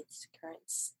transcend its current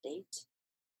state.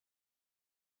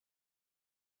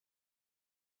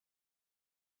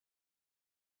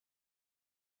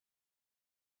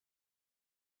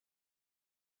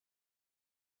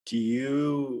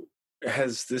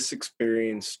 Has this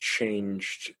experience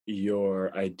changed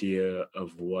your idea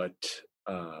of what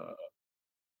uh,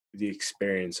 the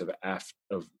experience of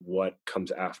what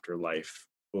comes after life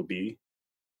will be?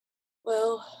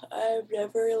 Well, I've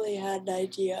never really had an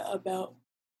idea about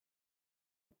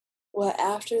what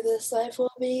after this life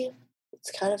will be.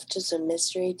 It's kind of just a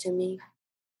mystery to me.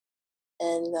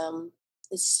 And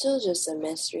it's still just a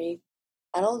mystery.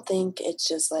 I don't think it's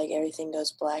just like everything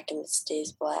goes black and it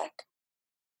stays black.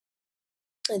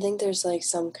 I think there's like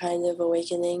some kind of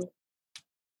awakening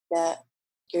that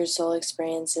your soul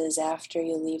experiences after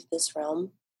you leave this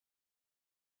realm.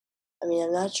 I mean,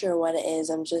 I'm not sure what it is.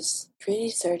 I'm just pretty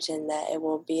certain that it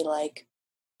will be like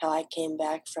how I came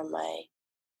back from my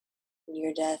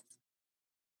near death,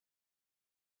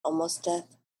 almost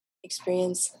death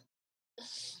experience.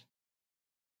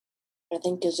 I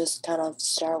think you'll just kind of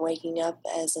start waking up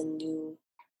as a new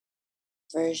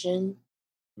version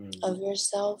of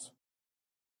yourself.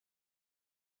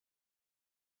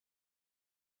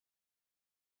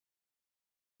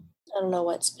 I don't know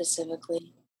what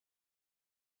specifically.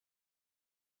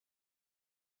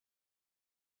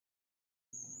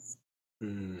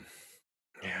 Mm,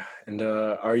 yeah. And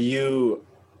are you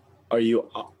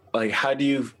like, how do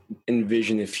you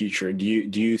envision the future? Do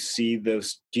you see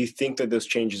those? Do you think that those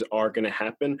changes are going to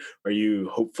happen? Are you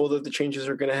hopeful that the changes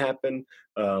are going to happen?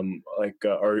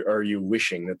 Are you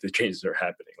wishing that the changes are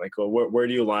happening? Like, where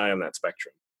do you lie on that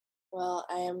spectrum? Well,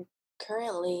 I am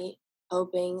currently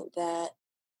hoping that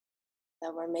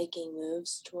we're making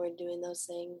moves toward doing those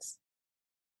things.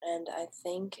 And I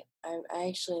think I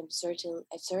actually am certain,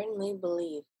 I certainly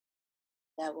believe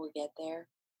that we'll get there.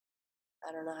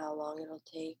 I don't know how long it'll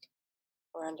take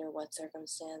or under what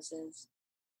circumstances.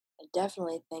 I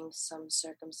definitely think some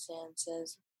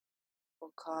circumstances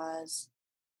will cause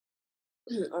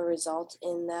or result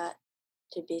in that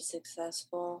to be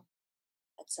successful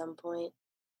at some point.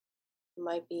 It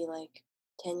might be like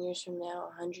 10 years from now,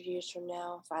 100 years from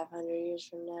now, 500 years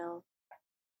from now,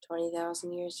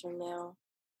 20,000 years from now.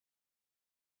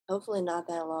 Hopefully not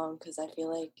that long, because I feel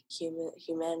like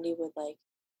humanity would like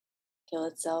kill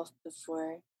itself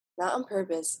before, not on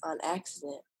purpose, on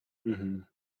accident, Mm-hmm.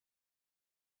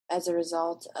 as a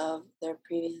result of their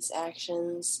previous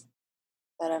actions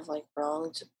that have like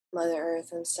wronged Mother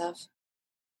Earth and stuff.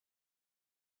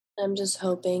 I'm just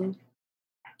hoping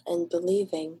and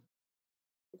believing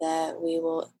that we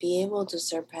will be able to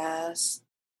surpass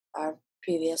our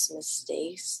previous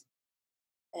mistakes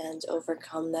and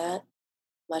overcome that,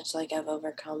 much like I've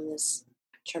overcome this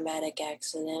traumatic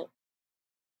accident.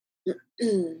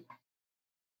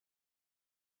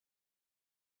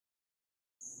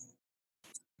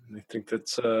 I think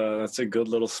that's a good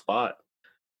little spot.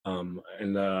 And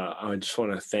I just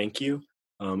want to thank you.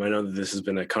 I know that this has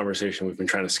been a conversation we've been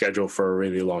trying to schedule for a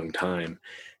really long time,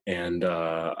 and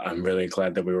I'm really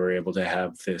glad that we were able to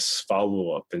have this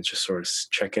follow up and just sort of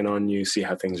check in on you, see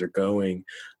how things are going.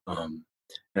 And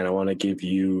I want to give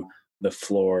you the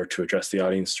floor to address the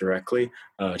audience directly,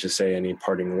 to say any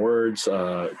parting words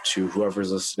to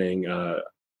whoever's listening,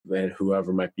 and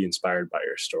whoever might be inspired by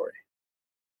your story.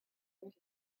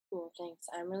 Cool, thanks.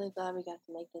 I'm really glad we got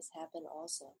to make this happen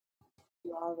also.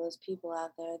 To all those people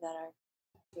out there that are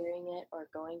hearing it or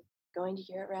going to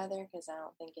hear it rather, because I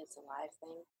don't think it's a live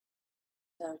thing.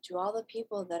 So to all the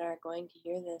people that are going to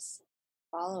hear this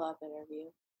follow-up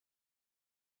interview,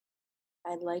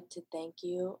 I'd like to thank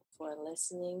you for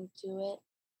listening to it.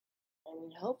 I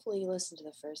mean, hopefully you listened to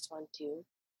the first one too.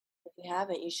 If you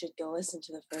haven't, you should go listen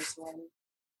to the first one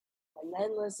and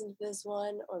then listen to this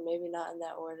one, or maybe not in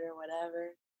that order,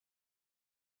 whatever.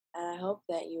 And I hope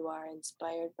that you are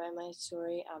inspired by my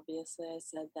story. Obviously, I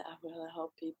said that I really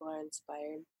hope people are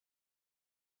inspired.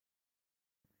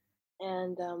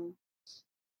 And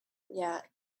yeah,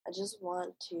 I just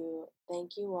want to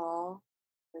thank you all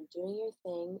for doing your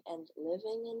thing and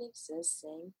living and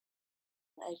existing.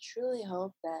 I truly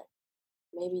hope that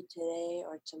maybe today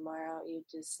or tomorrow you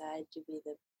decide to be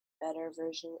the better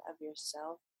version of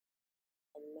yourself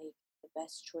and make the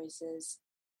best choices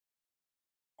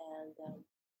and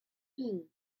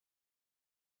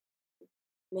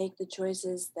make the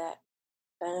choices that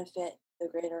benefit the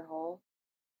greater whole,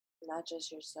 not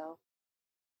just yourself.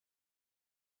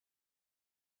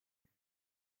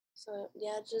 So,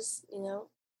 yeah, just,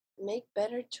 make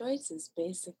better choices,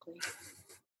 basically.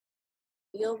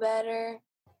 Feel better,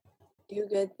 do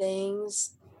good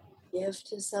things, give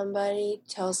to somebody,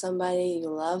 tell somebody you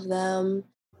love them,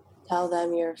 tell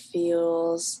them your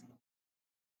feels,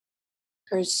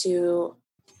 pursue,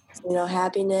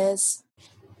 happiness.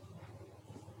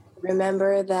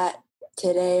 Remember that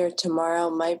today or tomorrow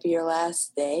might be your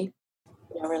last day.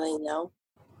 You don't really know.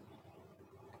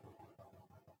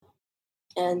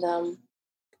 And,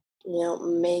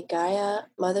 may Gaia,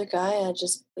 Mother Gaia,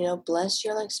 just, bless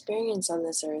your experience on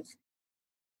this earth.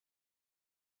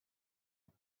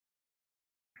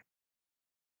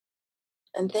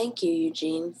 And thank you,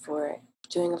 Eugene, for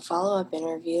doing a follow-up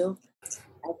interview.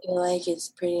 I feel like it's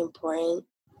pretty important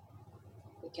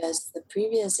because the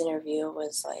previous interview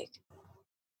was like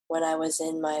when I was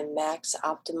in my max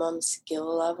optimum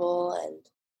skill level and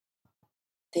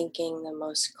thinking the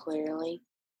most clearly.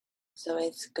 So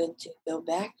it's good to go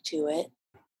back to it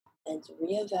and to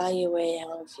reevaluate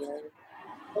how I'm feeling.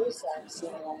 So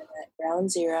I'm at ground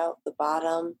zero, the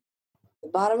bottom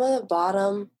of the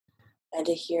bottom, and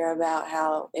to hear about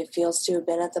how it feels to have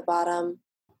been at the bottom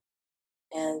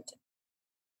and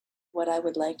what I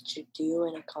would like to do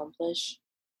and accomplish,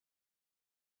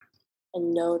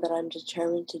 and know that I'm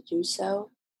determined to do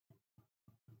so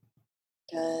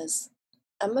because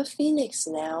I'm a phoenix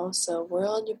now. So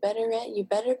world, you better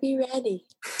be ready.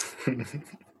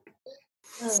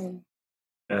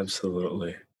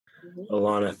 Absolutely. Mm-hmm.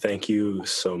 Alana, thank you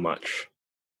so much.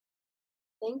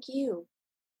 Thank you.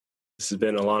 This has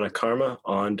been Alana Karma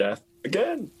on Death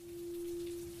Again.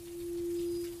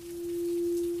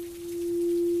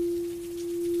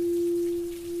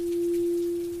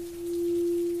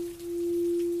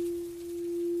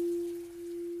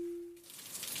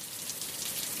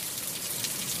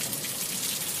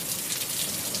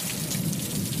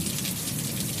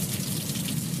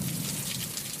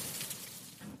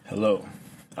 Hello,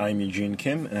 I'm Eugene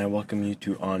Kim, and I welcome you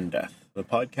to On Death, the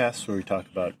podcast where we talk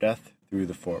about death through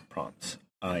the 4 prompts.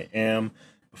 I am,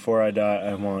 before I die,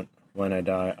 I want, when I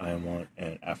die, I want,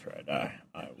 and after I die,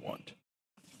 I want.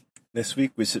 This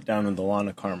week, we sit down with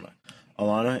Alana Karma.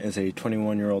 Alana is a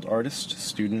 21-year-old artist,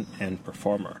 student, and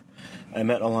performer. I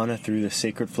met Alana through the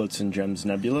Sacred Floats and Gems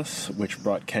Nebulous, which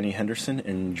brought Kenny Henderson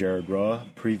and Jared Roa,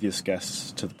 previous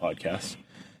guests, to the podcast.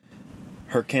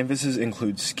 Her canvases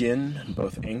include skin,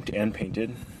 both inked and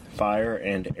painted, fire,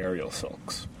 and aerial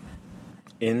silks.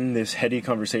 In this heady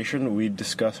conversation, we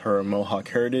discuss her Mohawk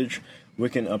heritage,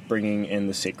 Wiccan upbringing, and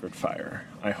the sacred fire.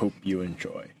 I hope you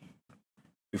enjoy.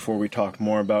 Before we talk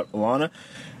more about Alana,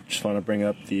 I just want to bring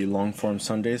up the Longform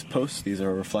Sundays posts. These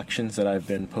are reflections that I've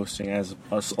been posting as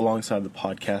us alongside the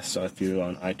podcast. So if you're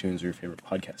on iTunes or your favorite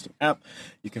podcasting app,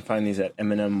 you can find these at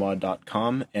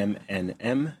mnmwod.com,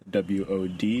 mnmwod.com,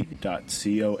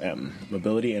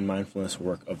 Mobility and Mindfulness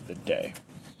Work of the Day.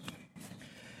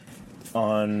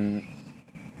 On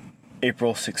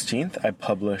April 16th, I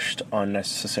published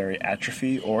Unnecessary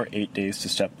Atrophy, or 8 Days to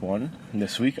Step 1.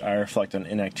 This week, I reflect on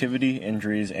inactivity,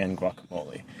 injuries, and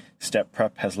guacamole. Step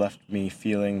prep has left me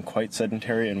feeling quite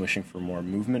sedentary and wishing for more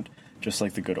movement, just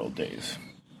like the good old days.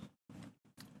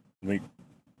 And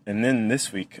then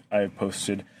this week, I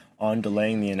posted On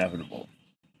Delaying the Inevitable,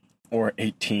 or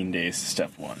 18 Days to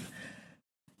Step 1.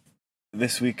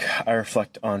 This week, I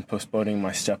reflect on postponing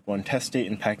my Step 1 test date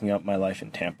and packing up my life in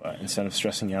Tampa. Instead of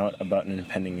stressing out about an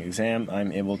impending exam,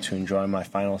 I'm able to enjoy my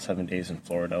final 7 days in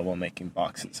Florida while making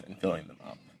boxes and filling them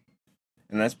up.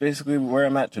 And that's basically where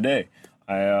I'm at today.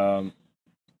 I'm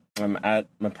at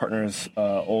my partner's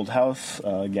old house,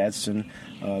 Gadsden.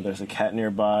 There's a cat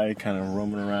nearby, kind of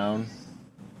roaming around,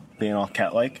 being all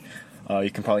cat-like. You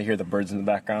can probably hear the birds in the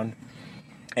background.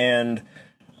 And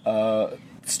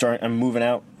I'm moving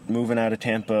out of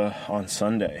Tampa on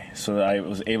Sunday, so I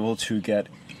was able to get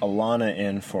Alana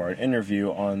in for an interview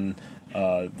on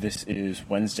this is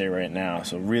Wednesday right now,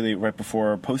 so really right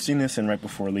before posting this and right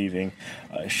before leaving.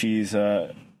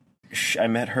 I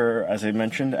met her, as I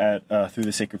mentioned, at through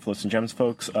the Sacred Floats and Gems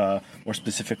folks, more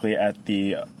specifically at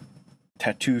the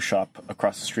tattoo shop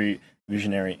across the street,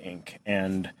 Visionary Ink,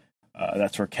 and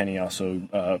that's where Kenny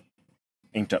also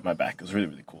inked up my back. It was really,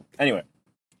 really cool. Anyway,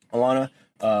 Alana,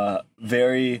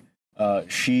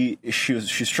 she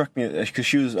struck me because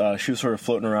she was sort of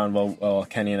floating around while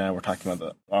Kenny and I were talking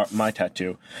about my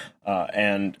tattoo,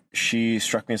 and she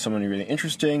struck me as someone really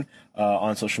interesting.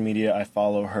 On social media, I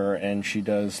follow her, and she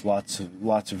does lots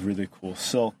of really cool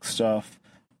silk stuff,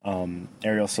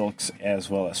 aerial silks, as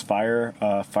well as fire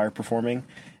performing,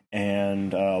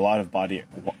 and a lot of body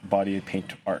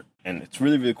paint art. And it's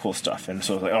really, really cool stuff. And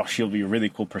so I was like, oh, she'll be a really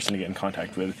cool person to get in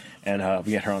contact with, and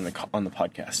we get her on the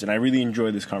podcast. And I really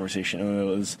enjoyed this conversation. And it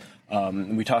was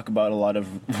We talk about a lot of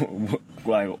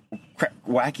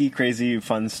wacky, crazy,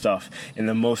 fun stuff in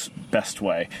the most best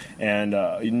way. And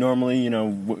normally,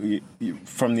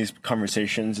 from these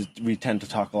conversations, we tend to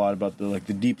talk a lot about the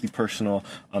deeply personal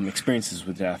experiences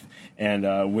with death.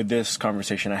 And with this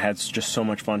conversation, I had just so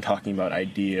much fun talking about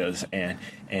ideas and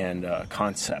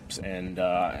concepts. And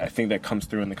I think that comes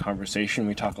through in the conversation.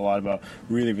 We talk a lot about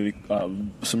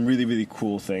some really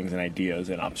cool things and ideas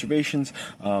and observations.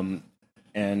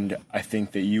 And I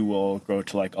think that you will grow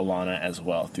to like Alana as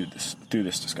well through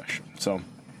this discussion. So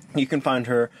you can find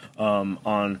her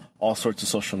on all sorts of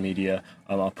social media.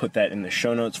 I'll put that in the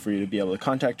show notes for you to be able to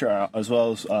contact her, as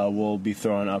well as we'll be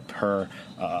throwing up her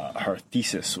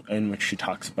thesis in which she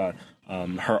talks about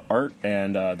her art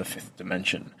and the fifth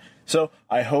dimension. So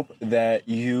I hope that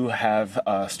you have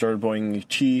started boiling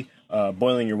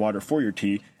your water for your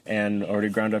tea, and already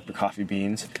ground up your coffee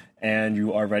beans, and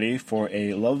you are ready for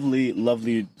a lovely,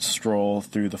 lovely stroll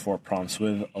through the 4 prompts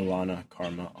with Alana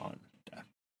Karma on death.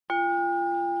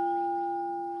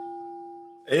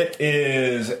 It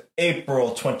is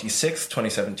April 26th,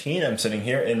 2017. I'm sitting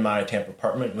here in my Tampa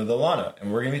apartment with Alana,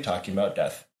 and we're going to be talking about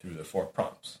death through the 4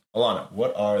 prompts. Alana,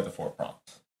 what are the 4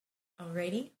 prompts?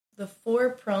 Alrighty. The 4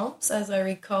 prompts, as I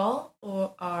recall,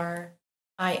 are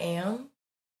I am,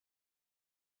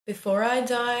 before I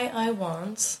die, I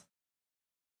want,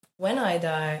 when I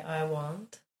die, I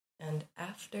want, and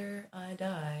after I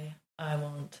die, I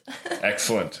want.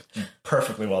 Excellent.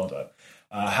 Perfectly well done.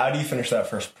 How do you finish that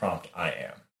first prompt, I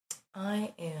am?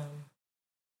 I am.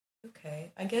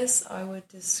 Okay, I guess I would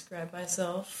describe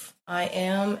myself. I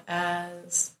am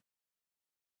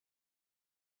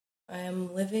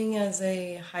living as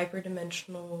a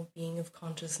hyperdimensional being of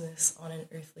consciousness on an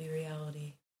earthly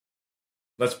reality.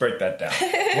 Let's break that down.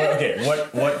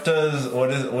 What is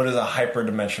a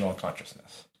hyperdimensional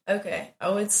consciousness? Okay, I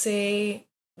would say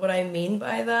what I mean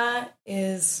by that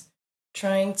is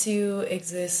trying to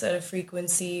exist at a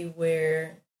frequency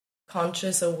where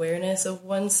conscious awareness of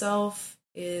oneself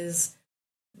is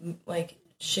like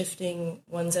shifting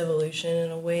one's evolution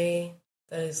in a way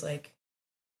that is like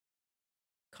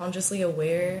consciously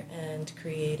aware and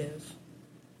creative.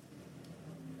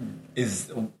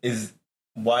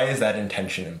 Why is that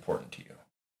intention important to you?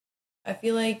 I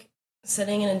feel like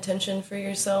setting an intention for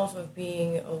yourself of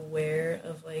being aware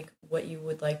of like what you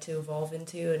would like to evolve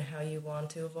into and how you want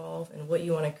to evolve and what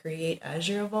you want to create as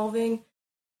you're evolving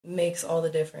makes all the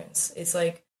difference. It's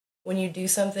like when you do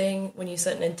something, when you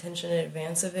set an intention in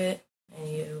advance of it and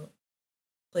you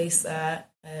place that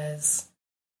as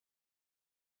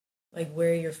like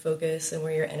where your focus and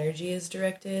where your energy is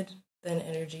directed, then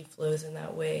energy flows in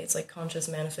that way. It's like conscious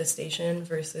manifestation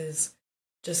versus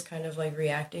just kind of like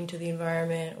reacting to the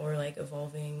environment or like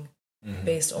evolving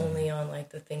based only on like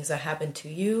the things that happen to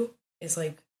you. It's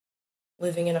like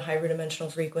living in a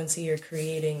hyperdimensional frequency or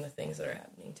creating the things that are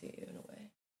happening to you in a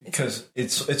way. Because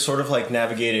it's sort of like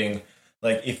navigating,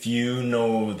 like if you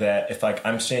know that if like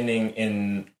I'm standing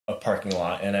in a parking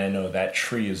lot and I know that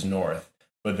tree is north,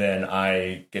 but then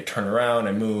I get turned around,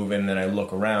 I move, and then I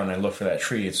look around, I look for that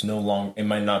tree. It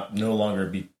might not no longer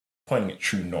be pointing at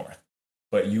true north,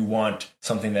 but you want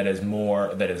something that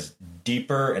is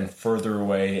deeper and further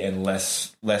away and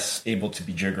less able to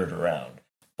be jiggered around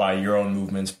by your own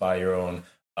movements, by your own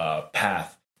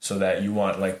path, so that you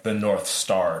want like the North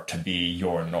Star to be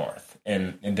your north,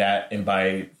 and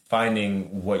by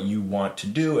finding what you want to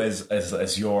do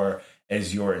as your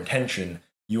intention.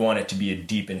 You want it to be a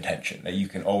deep intention that you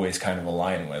can always kind of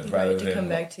align with, rather than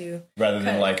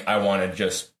like I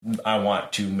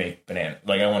want to make banana,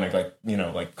 like I want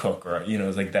to like cook, or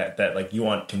it's like that like you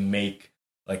want to make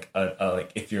like a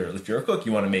like if you're a cook,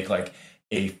 you want to make like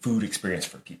a food experience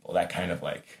for people, that kind of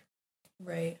like.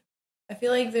 Right. I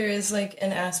feel like there is like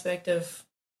an aspect of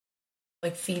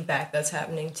like feedback that's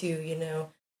happening too,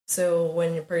 So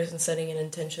when a person's setting an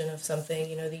intention of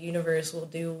something, the universe will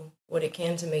do what it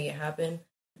can to make it happen.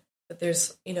 But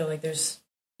there's, there's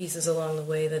pieces along the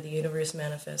way that the universe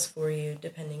manifests for you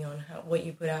depending on what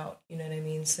you put out, you know what I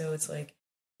mean? So it's like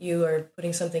you are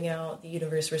putting something out, the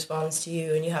universe responds to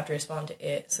you, and you have to respond to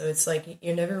it. So it's like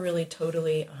you're never really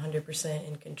totally 100%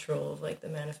 in control of like the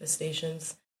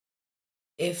manifestations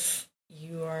if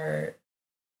you are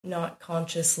not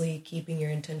consciously keeping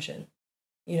your intention.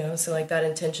 So like that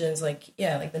intention is like,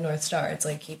 yeah, like the North Star. It's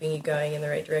like keeping you going in the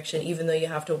right direction, even though you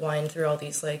have to wind through all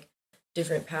these like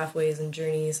different pathways and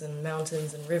journeys and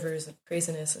mountains and rivers and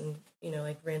craziness and,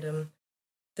 like random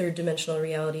third dimensional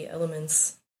reality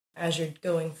elements. As you're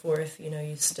going forth,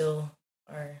 you still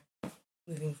are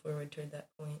moving forward toward that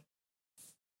point.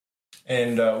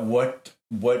 And what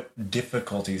what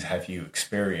difficulties have you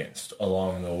experienced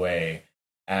along the way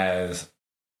as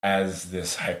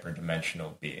this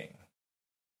hyperdimensional being?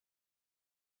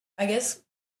 I guess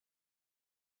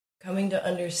coming to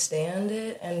understand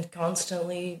it and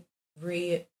constantly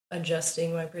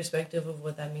readjusting my perspective of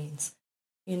what that means,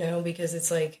 because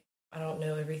it's like, I don't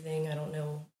know everything. I don't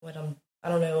know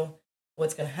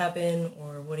what's going to happen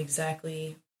or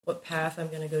what path I'm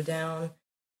going to go down.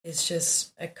 It's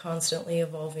just a constantly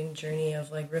evolving journey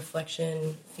of like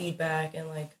reflection, feedback, and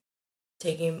like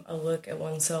taking a look at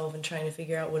oneself and trying to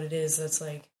figure out what it is that's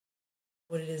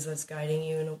guiding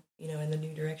you in the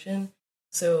new direction.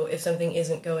 So if something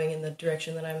isn't going in the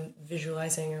direction that I'm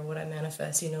visualizing or what I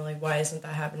manifest, like why isn't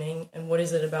that happening? And what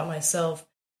is it about myself?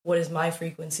 What is my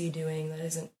frequency doing that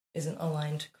isn't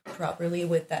aligned properly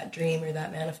with that dream or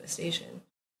that manifestation?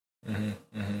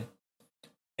 Mm-hmm, mm-hmm.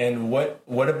 And what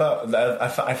about that?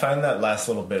 I find that last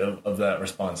little bit of that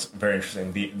response very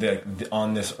interesting. The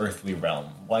on this earthly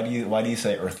realm. Why do you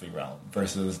say earthly realm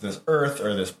versus this earth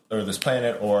or this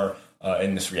planet or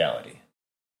in this reality?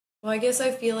 Well, I guess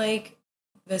I feel like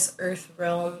this earth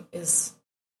realm is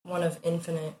one of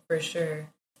infinite for sure,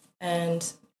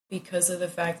 and because of the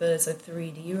fact that it's a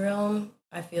 3D realm,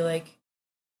 I feel like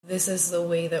this is the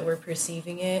way that we're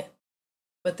perceiving it,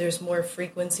 but there's more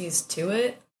frequencies to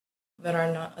it that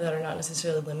are not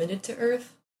necessarily limited to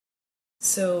Earth.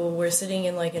 So we're sitting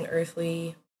in like an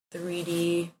earthly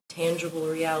 3D tangible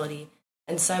reality,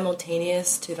 and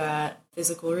simultaneous to that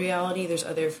physical reality, there's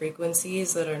other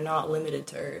frequencies that are not limited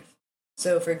to Earth.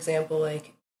 So for example,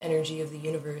 like energy of the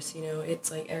universe,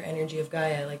 it's like our energy of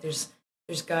Gaia. Like there's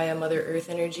Gaia Mother Earth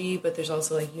energy, but there's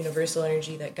also like universal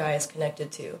energy that Gaia is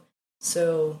connected to.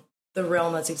 So the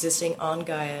realm that's existing on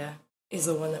Gaia is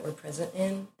the one that we're present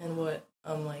in and what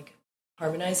I'm like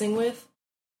harmonizing with.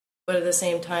 But at the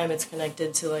same time, it's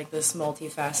connected to like this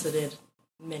multifaceted,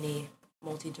 many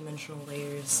multi-dimensional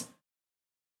layers.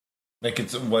 Like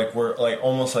it's like we're like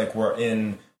almost like we're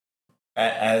in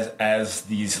as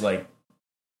these like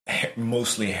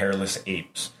mostly hairless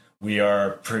apes. We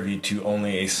are privy to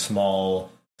only a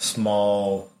small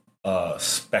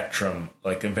spectrum,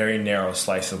 like a very narrow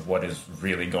slice of what is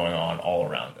really going on all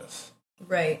around us.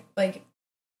 Right. Like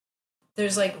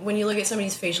there's like when you look at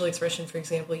somebody's facial expression, for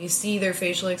example, you see their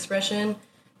facial expression,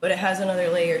 but it has another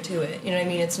layer to it. You know what I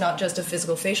mean? It's not just a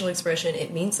physical facial expression,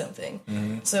 it means something.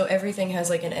 Mm-hmm. So everything has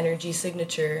like an energy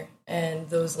signature, and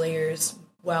those layers,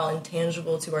 while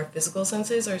intangible to our physical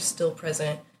senses, are still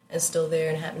present and still there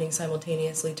and happening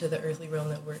simultaneously to the earthly realm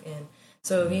that we're in.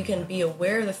 So if you can be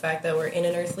aware of the fact that we're in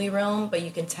an earthly realm, but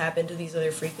you can tap into these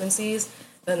other frequencies,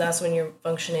 then that's when you're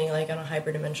functioning like on a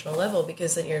hyperdimensional level,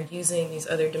 because then you're using these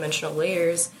other dimensional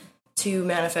layers to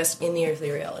manifest in the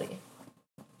earthly reality.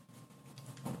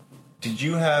 Did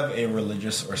you have a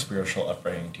religious or spiritual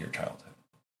upbringing to your childhood?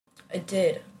 I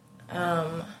did.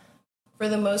 For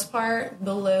the most part,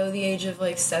 below the age of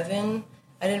like 7,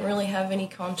 I didn't really have any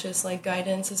conscious like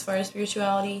guidance as far as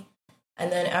spirituality.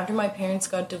 And then after my parents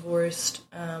got divorced,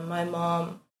 my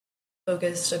mom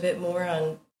focused a bit more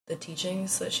on the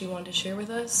teachings that she wanted to share with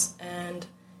us. And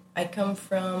I come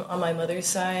from, on my mother's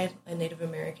side, a Native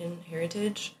American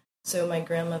heritage. So my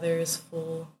grandmother is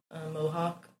full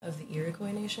Mohawk of the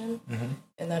Iroquois Nation. Mm-hmm.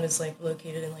 And that is like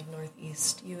located in like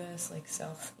northeast U.S., like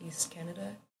southeast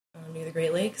Canada, near the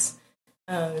Great Lakes.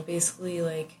 Basically,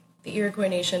 like the Iroquois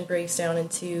Nation breaks down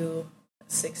into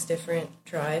 6 different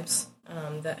tribes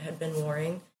that had been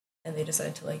warring, and they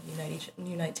decided to like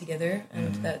unite together,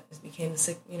 and mm-hmm. that became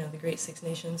the Great Six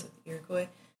Nations of the Iroquois.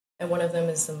 And one of them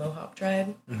is the Mohawk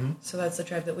tribe. Mm-hmm. So that's the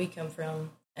tribe that we come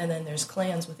from. And then there's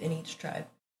clans within each tribe.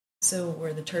 So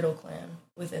we're the Turtle Clan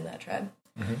within that tribe.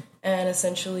 Mm-hmm. And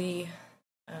essentially,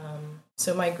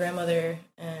 so my grandmother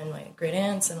and my great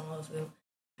aunts and all of them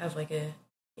have like a,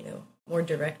 more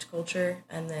direct culture,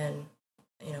 and then,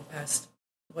 past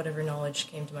whatever knowledge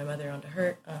came to my mother onto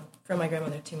her, from my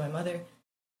grandmother to my mother.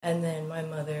 And then my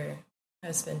mother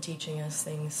has been teaching us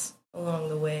things along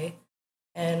the way.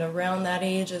 And around that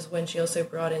age is when she also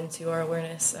brought into our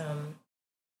awareness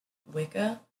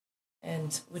Wicca,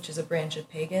 which is a branch of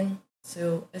pagan.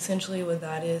 So essentially what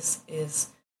that is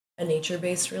a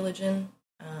nature-based religion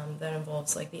that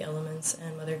involves like the elements,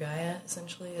 and Mother Gaia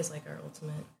essentially is like our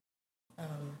ultimate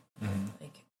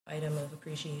like item of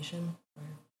appreciation, or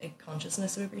a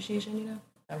consciousness of appreciation,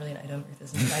 Not really an item, Earth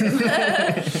isn't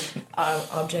an item.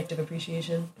 Object of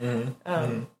appreciation.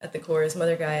 Mm-hmm. At the core is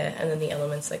Mother Gaia, and then the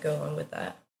elements that go along with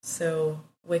that. So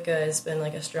Wicca has been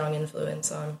like a strong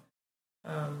influence on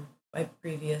my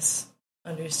previous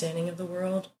understanding of the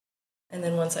world. And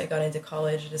then once I got into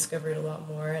college, I discovered a lot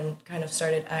more and kind of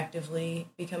started actively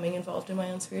becoming involved in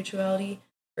my own spirituality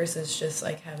versus just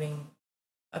like having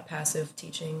a passive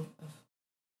teaching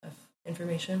of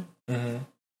information. Mm-hmm.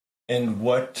 And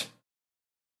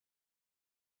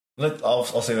I'll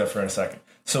say that for a second.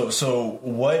 So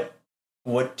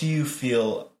what do you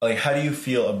feel like? How do you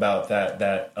feel about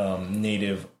that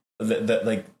native? That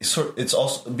like it's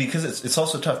also because it's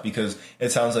also tough because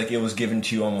it sounds like it was given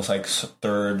to you almost like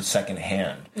second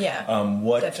hand. Yeah.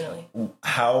 Definitely.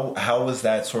 How was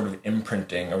that sort of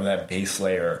imprinting or that base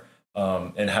layer?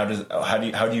 And how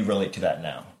do you relate to that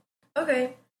now?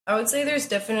 Okay. I would say there's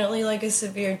definitely like a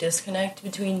severe disconnect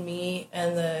between me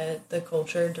and the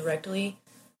culture directly.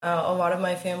 A lot of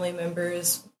my family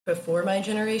members before my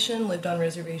generation lived on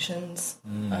reservations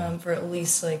for at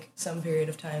least like some period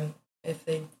of time, if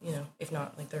they, if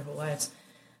not like their whole lives.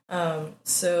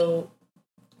 So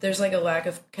there's like a lack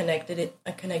of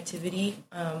connectivity.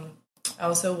 I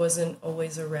also wasn't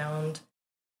always around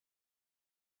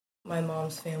my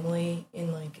mom's family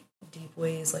in like deep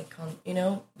ways, like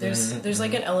there's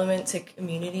like an element to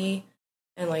community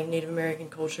and like Native American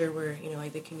culture where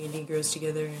like the community grows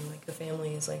together and like the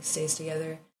family is like stays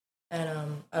together, and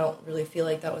I don't really feel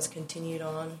like that was continued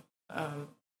on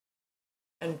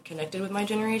and connected with my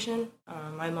generation.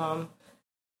 My mom,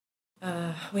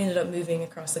 we ended up moving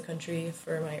across the country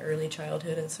for my early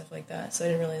childhood and stuff like that, so I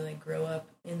didn't really like grow up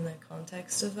in the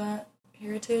context of that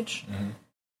heritage.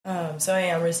 So I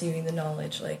am receiving the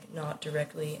knowledge, like, not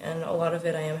directly, and a lot of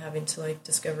it I am having to, like,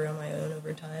 discover on my own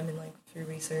over time and, like, through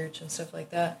research and stuff like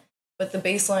that. But the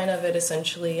baseline of it,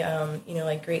 essentially,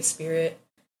 like, Great Spirit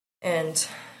and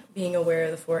being aware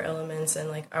of the four elements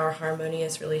and, like, our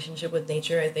harmonious relationship with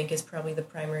nature, I think is probably the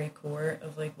primary core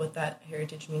of, like, what that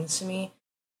heritage means to me,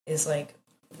 is, like,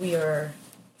 we are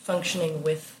functioning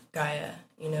with Gaia,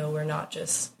 we're not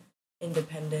just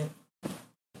independent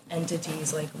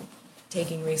entities, like,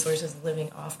 taking resources and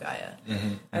living off Gaia.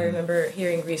 I remember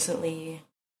hearing recently,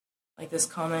 like, this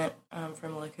comment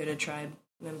from a Lakota tribe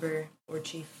member or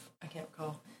chief, I can't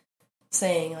recall,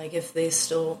 saying, like, if they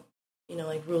still,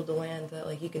 like, ruled the land, that,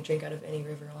 like, you could drink out of any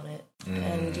river on it.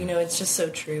 And, it's just so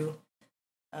true,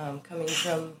 coming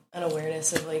from an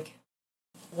awareness of, like,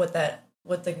 what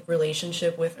the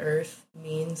relationship with Earth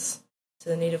means to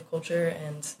the Native culture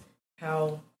and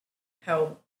how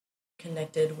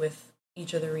connected with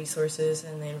each of the resources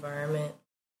and the environment,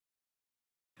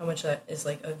 how much that is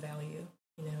like of value,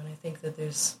 and I think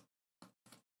that's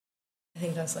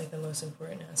like the most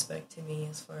important aspect to me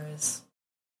as far as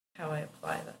how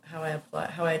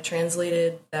I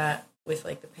translated that with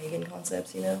like the pagan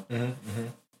concepts,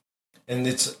 And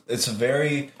it's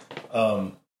very,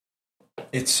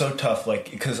 it's so tough,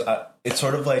 like, because it's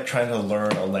sort of like trying to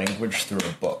learn a language through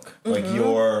a book, like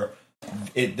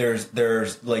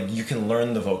there's like, you can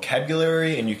learn the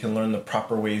vocabulary and you can learn the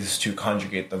proper ways to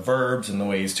conjugate the verbs and the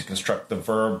ways to construct the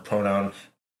verb, pronoun,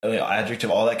 adjective,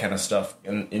 all that kind of stuff,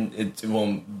 and it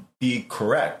will be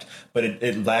correct, but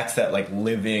it lacks that like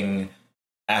living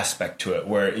aspect to it,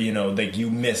 where like you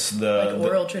miss the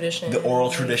oral tradition. The oral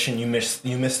tradition, you miss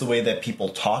the way that people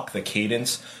talk, the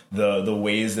cadence, the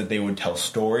ways that they would tell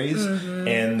stories,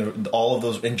 and all of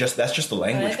those, and that's just the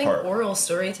language and I think part. Oral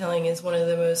storytelling is one of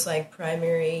the most like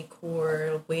primary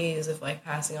core ways of like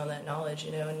passing on that knowledge.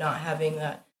 Not having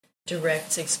that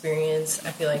direct experience,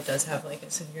 I feel like does have like a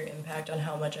severe impact on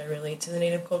how much I relate to the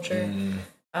Native culture.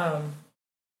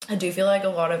 I do feel like a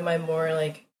lot of my more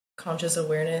like conscious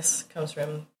awareness comes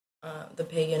from the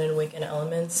pagan and Wiccan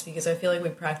elements, because I feel like we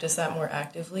practice that more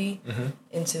actively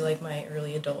into like my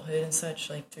early adulthood and such,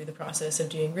 like through the process of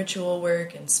doing ritual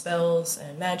work and spells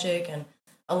and magic and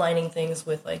aligning things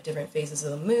with like different phases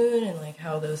of the moon and like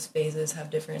how those phases have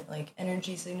different like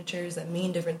energy signatures that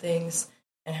mean different things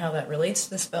and how that relates to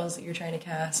the spells that you're trying to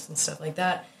cast and stuff like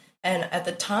that. And at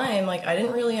the time, like, I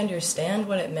didn't really understand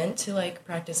what it meant to like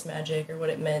practice magic or what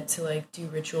it meant to like do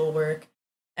ritual work.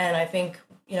 And I think,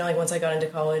 like once I got into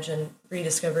college and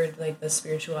rediscovered like the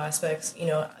spiritual aspects,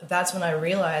 that's when I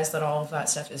realized that all of that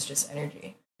stuff is just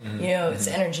energy. It's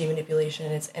energy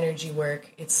manipulation, it's energy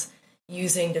work, it's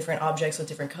using different objects with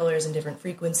different colors and different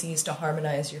frequencies to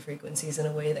harmonize your frequencies in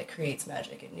a way that creates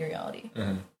magic in your reality.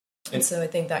 And so I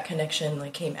think that connection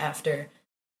like came after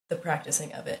the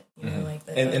practicing of it, like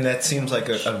and that seems like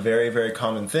a very, very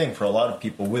common thing for a lot of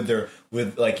people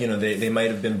they might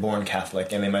have been born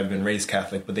Catholic and they might have been raised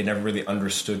Catholic, but they never really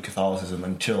understood Catholicism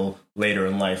until later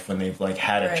in life when they've like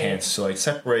had a chance to like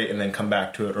separate and then come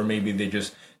back to it, or maybe they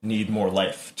just need more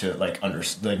life to like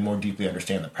more deeply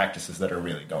understand the practices that are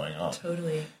really going on.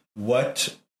 Totally.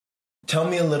 What tell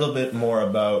me a little bit more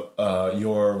about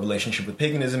your relationship with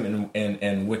paganism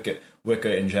and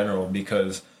Wicca in general,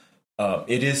 because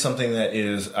it is something that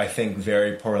is, I think,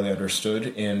 very poorly understood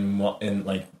in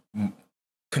like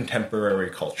contemporary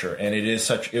culture, and it is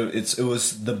it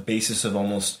was the basis of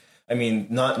almost, I mean,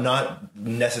 not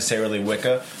necessarily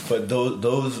Wicca, but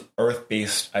those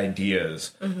earth-based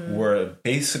ideas were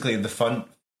basically the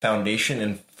foundation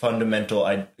and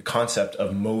fundamental concept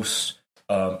of most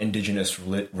indigenous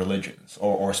religions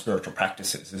or spiritual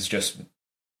practices. Is just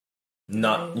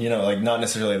not, like not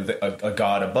necessarily a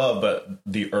god above, but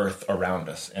the earth around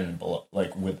us and below,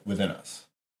 like within us.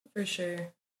 For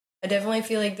sure. I definitely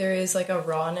feel like there is like a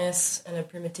rawness and a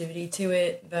primitivity to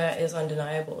it that is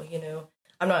undeniable,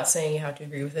 I'm not saying you have to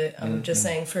agree with it. I'm just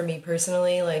saying, for me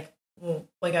personally, like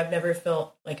I've never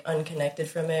felt like unconnected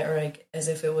from it, or like as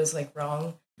if it was like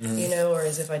wrong, or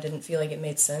as if I didn't feel like it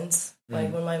made sense.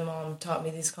 Like when my mom taught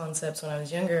me these concepts when I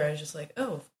was younger, I was just like,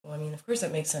 oh, well, I mean, of course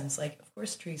that makes sense. Like, of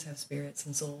course trees have spirits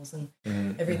and souls, and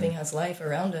everything has life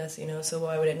around us, so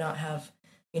why would it not have,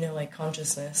 like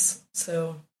consciousness?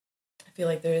 So I feel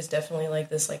like there is definitely like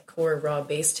this like core raw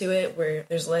base to it, where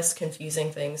there's less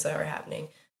confusing things that are happening.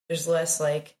 There's less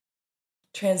like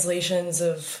translations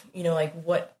of, like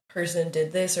what person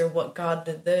did this or what God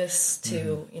did this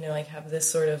to, like have this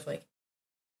sort of like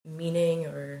meaning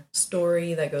or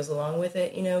story that goes along with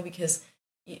it, because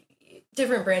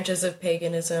different branches of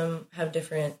paganism have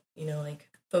different, like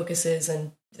focuses,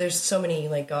 and there's so many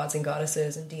like gods and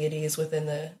goddesses and deities within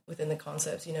the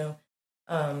concepts,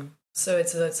 so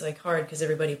it's like hard because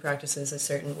everybody practices a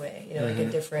certain way, like a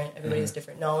different, everybody has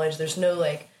different knowledge. There's no,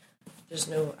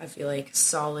 I feel like,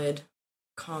 solid,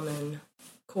 common,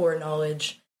 core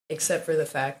knowledge, except for the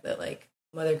fact that, like,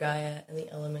 Mother Gaia and the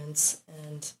elements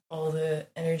and all the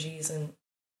energies and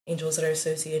angels that are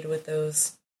associated with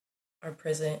those are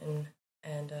present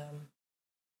and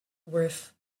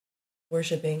worth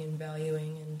worshiping and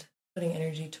valuing and putting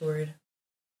energy toward.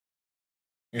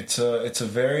 It's a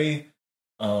very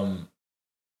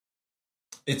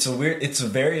it's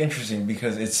very interesting,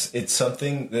 because it's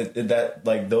something that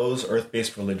like those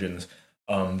earth-based religions,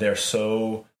 they're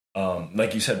so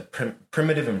like you said,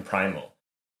 primitive and primal.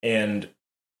 And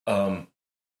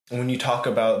when you talk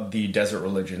about the desert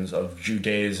religions of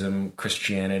Judaism,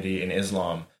 Christianity, and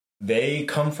Islam, they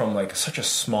come from like such a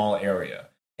small area,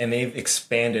 and they've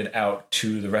expanded out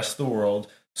to the rest of the world.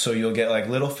 So you'll get like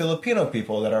little Filipino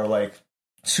people that are like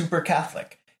super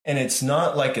Catholic, and it's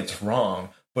not like it's wrong,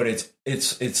 but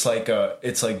it's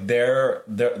like they're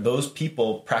those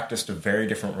people practiced a very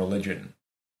different religion,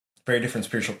 very different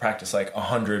spiritual practice, like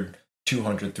 100,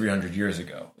 200, 300 years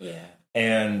ago. Yeah.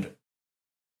 And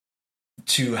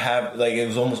to have, like, it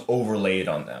was almost overlaid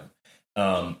on them.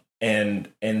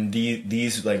 And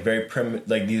these like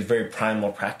these very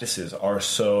primal practices are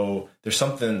so, there's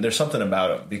something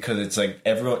about them, because it's like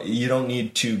everyone, you don't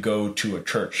need to go to a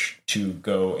church to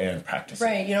go and practice.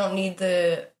 Right. You don't need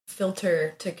the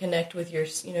filter to connect with your,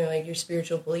 like your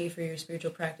spiritual belief or your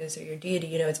spiritual practice or your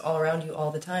deity. It's all around you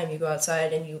all the time. You go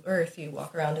outside and you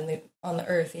walk around on the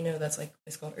earth, that's like,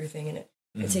 it's called earthing, and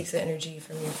it takes the energy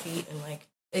from your feet, and like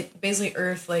it basically,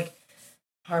 earth like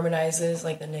harmonizes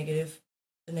like the negative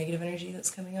energy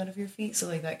that's coming out of your feet. So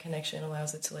like that connection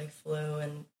allows it to like flow,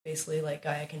 and basically like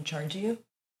Gaia can charge you.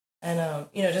 And,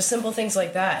 just simple things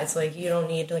like that. It's like, you don't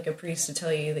need like a priest to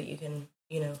tell you that you can,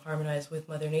 harmonize with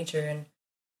Mother Nature. And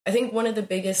I think one of the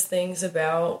biggest things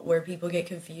about where people get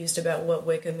confused about what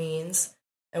Wicca means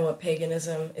and what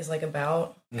paganism is like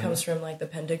about comes from like the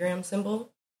pentagram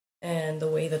symbol and the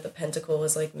way that the pentacle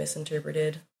is like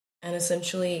misinterpreted. And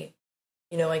essentially,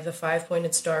 like the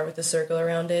 5-pointed star with the circle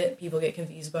around it, people get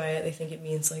confused by it. They think it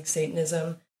means like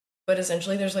Satanism. But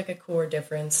essentially there's like a core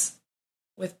difference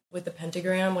with the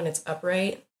pentagram. When it's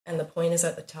upright and the point is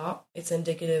at the top, it's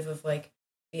indicative of like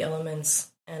the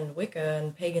elements and Wicca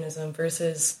and paganism,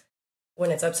 versus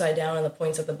when it's upside down and the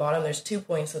point's at the bottom, there's 2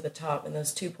 points at the top, and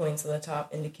those 2 points at the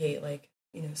top indicate like,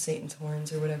 Satan's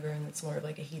horns or whatever, and it's more of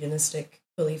like a hedonistic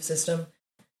belief system.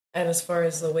 And as far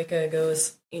as the Wicca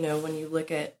goes, when you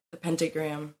look at the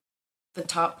pentagram, the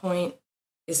top point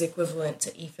is equivalent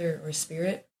to ether or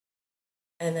spirit,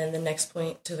 and then the next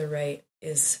point to the right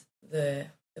is the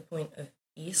point of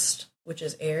east, which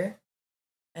is air,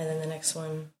 and then the next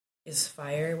one is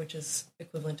fire, which is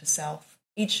equivalent to south.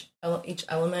 Each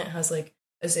element has like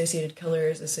associated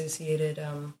colors, associated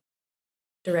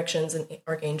directions, and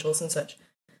archangels and such.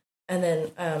 And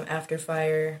then after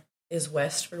fire is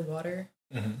west for water,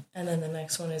 and then the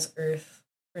next one is earth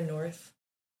for north,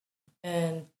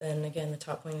 and then again the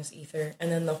top point is ether,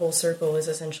 and then the whole circle is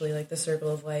essentially like the circle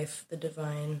of life, the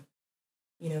divine,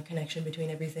 connection between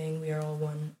everything. We are all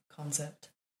one concept.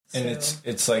 And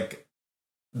it's like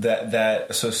that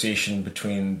association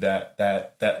between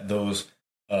those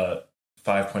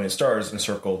 5-pointed stars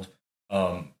encircled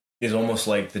is almost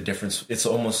like the difference. It's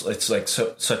like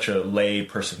such a lay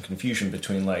person confusion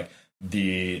between like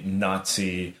the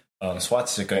Nazi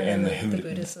swastika and the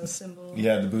Buddhist symbol.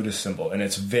 Yeah, the Buddhist symbol, and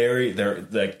they're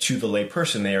like, to the lay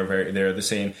person they're the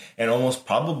same, and almost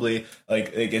probably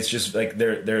like it's just like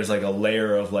there's like a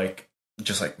layer of like,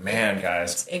 just like, man,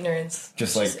 guys, it's ignorance.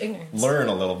 Just ignorance. Learn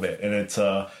a little bit, and it's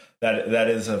that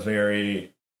is a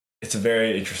very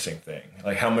interesting thing.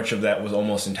 Like how much of that was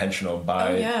almost intentional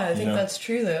by. Oh yeah, I think that's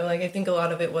true though. Like I think a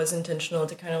lot of it was intentional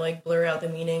to kind of like blur out the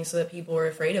meaning so that people were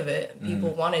afraid of it. People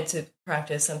wanted to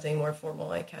practice something more formal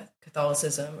like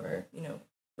Catholicism or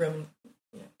Roman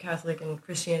Catholic and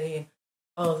Christianity and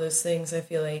all of those things. I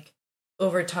feel like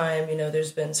over time,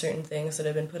 there's been certain things that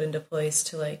have been put into place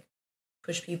to like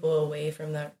push people away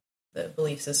from the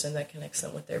belief system that connects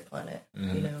them with their planet.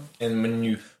 And when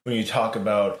you talk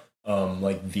about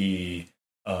like the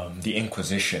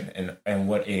Inquisition and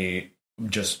what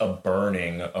just a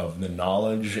burning of the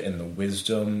knowledge and the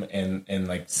wisdom and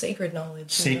like sacred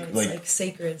knowledge, like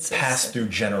sacred passed through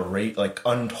like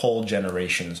untold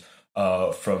generations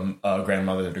from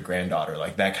grandmother to granddaughter,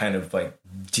 like that kind of like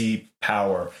deep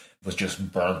power was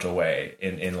just burnt away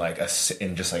in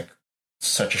just like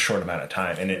such a short amount of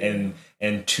time, and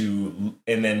then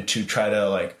to try to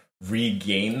like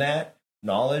regain that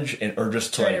knowledge or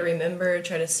just to remember,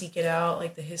 try to seek it out,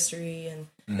 like the history, and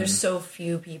there's so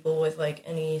few people with like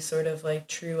any sort of like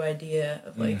true idea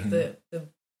of like the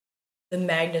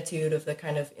magnitude of the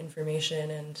kind of information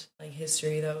and like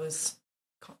history that was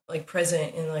like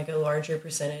present in like a larger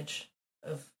percentage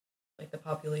of like the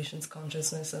population's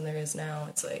consciousness than there is now.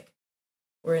 It's like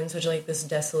we're in such like this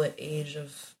desolate age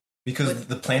of. Because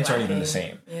the plants aren't even the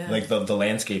same. Yeah. Like the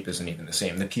landscape isn't even the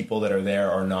same. The people that are there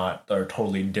are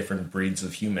totally different breeds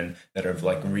of human that have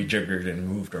like rejiggered and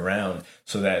moved around.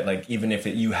 So that like even if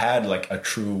you had like a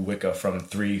true Wicca from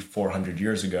 300-400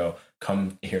 years ago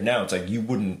come here now, it's like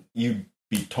you'd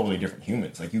be totally different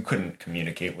humans. Like you couldn't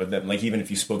communicate with them. Like even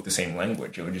if you spoke the same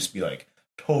language, it would just be like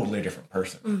totally different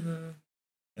person. Mm-hmm.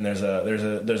 And there's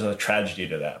a tragedy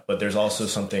to that. But there's also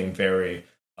something very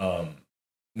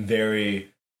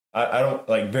I don't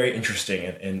like very interesting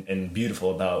and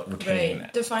beautiful about retaining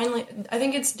that. I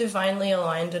think it's divinely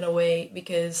aligned in a way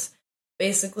because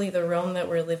basically the realm that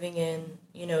we're living in,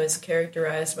 is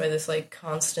characterized by this like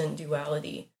constant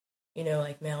duality,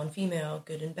 like male and female,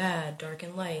 good and bad, dark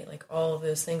and light, like all of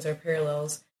those things are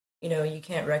parallels. You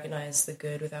can't recognize the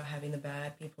good without having the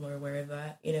bad. People are aware of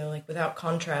that. Like without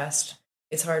contrast,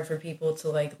 it's hard for people to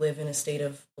like live in a state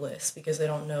of bliss because they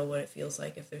don't know what it feels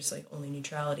like if there's like only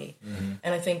neutrality.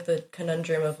 And I think the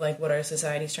conundrum of like what our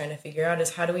society is trying to figure out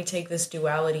is how do we take this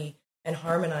duality and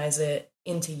harmonize it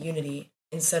into unity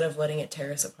instead of letting it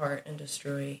tear us apart and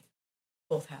destroy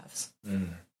both halves.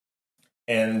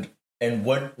 And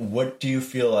what do you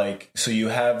feel like? So you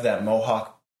have that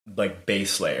Mohawk like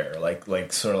base layer,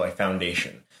 like sort of like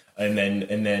foundation, and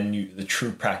then the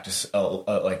true practice,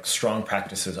 like strong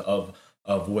practices of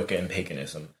Wicca and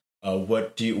paganism.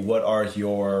 What are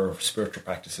your spiritual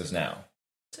practices now?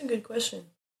 That's a good question.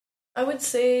 I would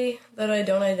say that I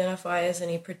don't identify as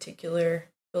any particular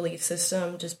belief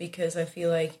system just because I feel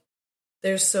like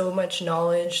there's so much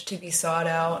knowledge to be sought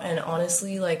out, and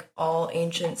honestly, like all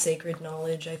ancient sacred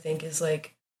knowledge, I think is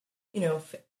like,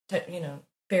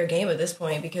 fair game at this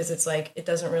point because it's like it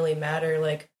doesn't really matter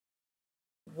like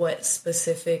what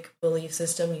specific belief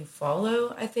system you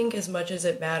follow, I think, as much as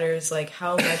it matters like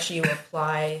how much you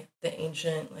apply the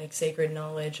ancient like sacred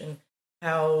knowledge and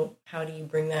how do you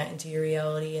bring that into your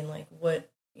reality and like what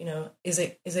is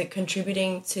it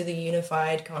contributing to the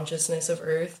unified consciousness of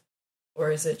Earth,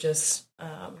 or is it just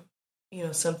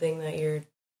something that you're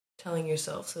telling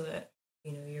yourself so that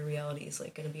your reality is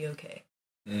like going to be okay.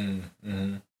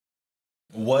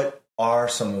 What are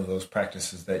some of those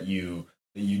practices that you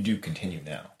do continue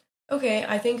now? Okay,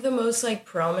 I think the most like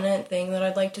prominent thing that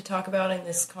I'd like to talk about in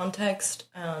this context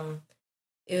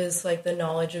is like the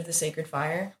knowledge of the sacred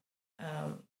fire.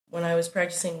 When I was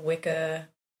practicing Wicca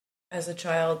as a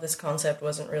child, this concept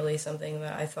wasn't really something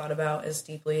that I thought about as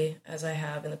deeply as I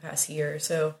have in the past year or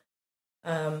so.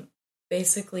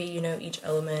 Basically, each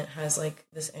element has like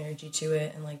this energy to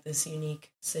it and like this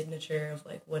unique signature of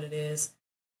like what it is.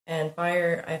 And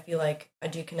fire, I feel like I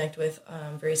do connect with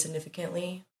very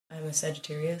significantly. I'm a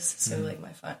Sagittarius, so like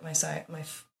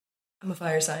I'm a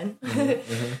fire sign,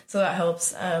 so that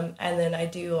helps. And then I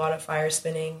do a lot of fire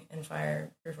spinning and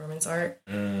fire performance art.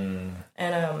 And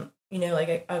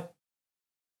like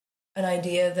an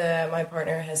idea that my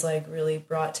partner has like really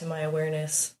brought to my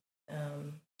awareness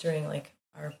during like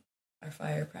our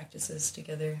fire practices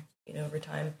together, you know, over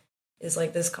time, is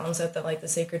like this concept that like the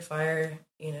sacred fire,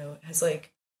 you know, has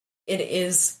like, it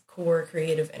is core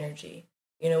creative energy.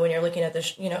 You know, when you're looking at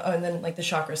this, you know, and then like the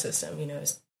chakra system, you know,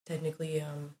 is technically,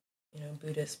 you know,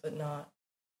 Buddhist, but not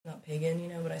pagan, you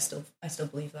know, but I still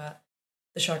believe that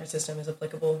the chakra system is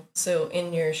applicable. So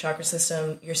in your chakra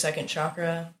system, your second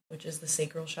chakra, which is the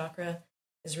sacral chakra,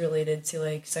 is related to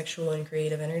like sexual and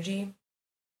creative energy.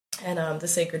 And the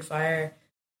sacred fire,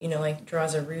 you know, like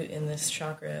draws a root in this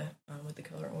chakra with the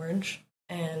color orange.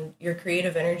 And your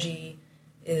creative energy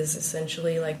is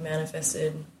essentially like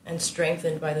manifested and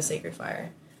strengthened by the sacred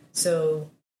fire. So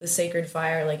the sacred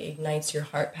fire like ignites your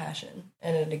heart passion,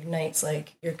 and it ignites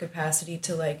like your capacity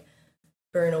to like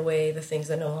burn away the things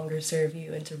that no longer serve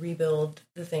you and to rebuild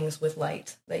the things with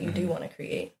light that you do want to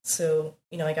create. So,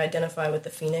 you know, like I identify with the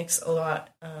phoenix a lot.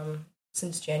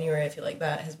 Since January, I feel like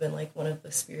that has been like one of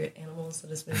the spirit animals that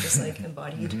has been just like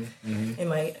embodied in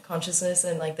my consciousness.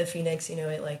 And like the phoenix, you know,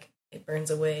 it burns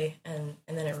away and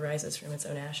then it rises from its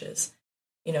own ashes.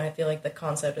 You know, I feel like the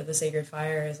concept of the sacred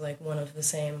fire is like one of the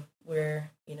same,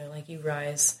 where, you know, like you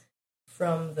rise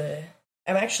from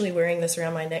I'm actually wearing this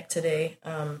around my neck today.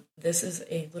 This is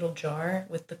a little jar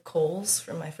with the coals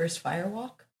from my first fire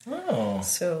walk. Oh.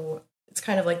 So it's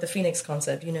kind of like the phoenix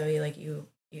concept, you know, you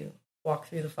walk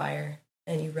through the fire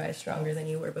and you rise stronger than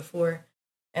you were before.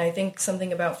 And I think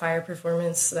something about fire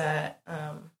performance that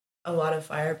a lot of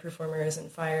fire performers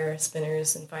and fire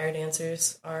spinners and fire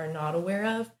dancers are not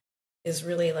aware of is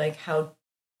really like how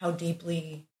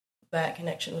deeply that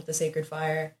connection with the sacred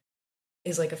fire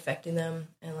is like affecting them,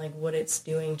 and like what it's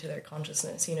doing to their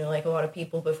consciousness. You know, like a lot of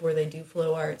people before they do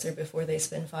flow arts or before they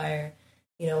spin fire,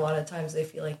 you know, a lot of times they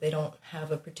feel like they don't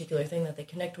have a particular thing that they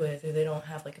connect with, or they don't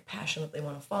have like a passion that they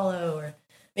want to follow, or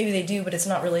maybe they do, but it's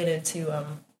not related to,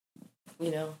 you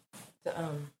know,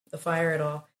 the fire at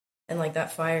all. And like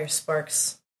that fire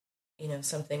sparks, you know,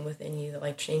 something within you that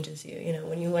like changes you. You know,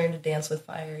 when you learn to dance with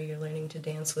fire, you're learning to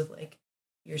dance with like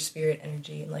your spirit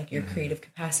energy and like your creative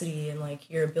capacity and like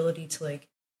your ability to like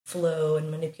flow and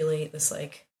manipulate this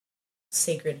like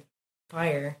sacred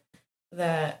fire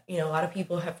that, you know, a lot of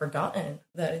people have forgotten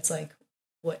that it's like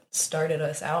what started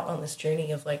us out on this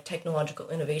journey of like technological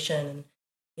innovation and,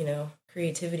 you know,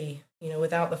 creativity. You know,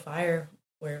 without the fire,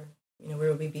 where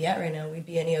would we be at right now? We'd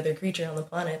be any other creature on the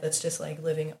planet that's just like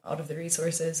living out of the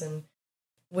resources and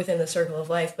within the circle of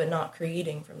life, but not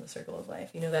creating from the circle of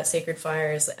life. You know, that sacred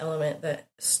fire is the element that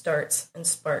starts and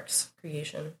sparks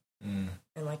creation and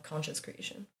like conscious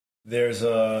creation. There's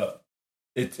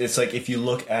it's like if you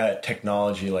look at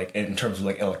technology, like in terms of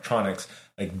like electronics,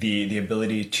 like the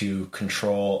ability to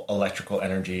control electrical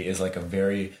energy is like a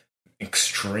very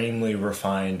extremely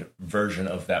refined version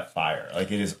of that fire.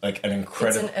 Like it is like an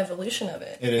incredible. It's an evolution of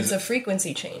it. It's a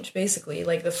frequency change, basically.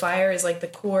 Like the fire is like the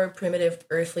core primitive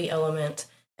earthly element.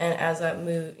 And as that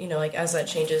as that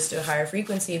changes to a higher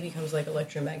frequency, it becomes like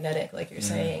electromagnetic, like you're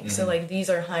saying. So like these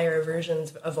are higher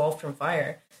versions evolved from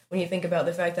fire. When you think about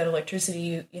the fact that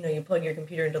electricity, you plug your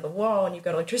computer into the wall and you've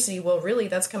got electricity, well, really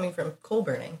that's coming from coal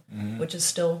burning, which is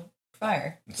still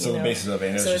fire. It's still the basis of it.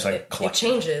 And it's just like it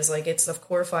changes. Like it's the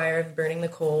core fire of burning the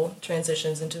coal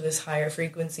transitions into this higher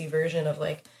frequency version of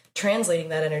like translating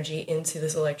that energy into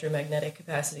this electromagnetic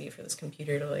capacity for this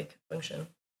computer to like function.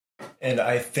 And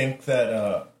I think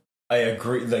that I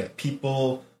agree. Like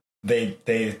people, they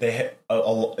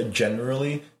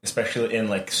generally, especially in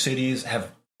like cities,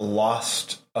 have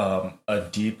lost a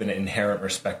deep and inherent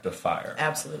respect of fire.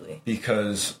 Absolutely,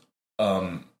 because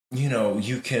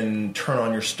you can turn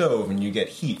on your stove and you get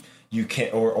heat. You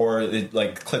can't, or it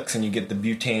like clicks and you get the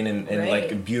butane and right.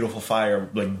 Like a beautiful fire,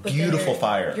 like but beautiful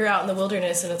fire. You're out in the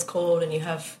wilderness and it's cold and you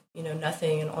have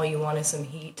nothing, and all you want is some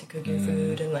heat to cook your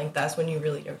food, and like that's when you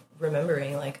really are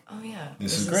remembering like, oh yeah,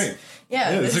 this is great.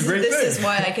 Yeah, this is a great thing. This is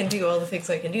why I can do all the things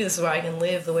I can do. This is why I can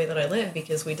live the way that I live,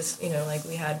 because we just like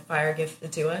we had fire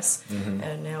gifted to us,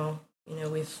 and now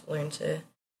we've learned to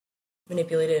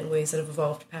manipulate it in ways that have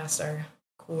evolved past our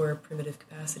core primitive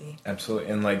capacity.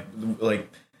 Absolutely, and like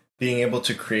being able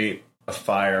to create a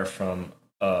fire from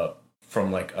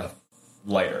like a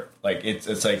lighter, like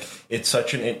it's like it's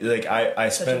such an like I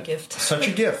spent such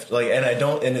a gift like, and I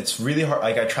don't, and it's really hard.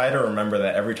 Like I try to remember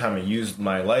that every time I used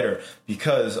my lighter,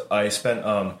 because I spent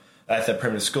at that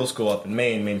primitive skill school up in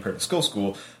Maine primitive skill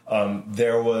school.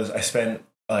 I spent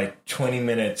like 20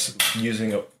 minutes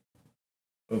using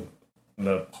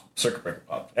the circuit breaker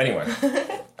pop. Anyway,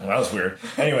 That was weird.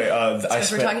 Anyway,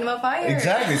 we're talking about fire.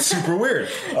 Exactly, it's super weird.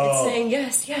 It's saying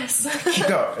yes. Keep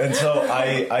going. And so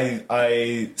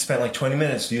I spent like 20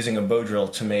 minutes using a bow drill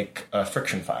to make a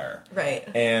friction fire. Right.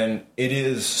 And it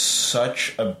is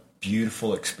such a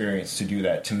beautiful experience to do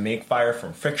that, to make fire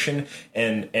from friction,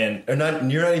 and you're not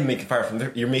even making fire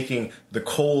from you're making the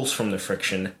coals from the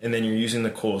friction, and then you're using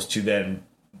the coals to then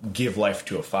give life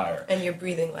to a fire. And you're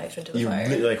breathing life into the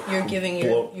fire. You're giving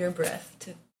your breath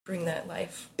to bring that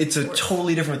life. It's a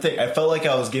totally different thing. I felt like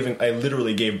I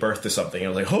literally gave birth to something. I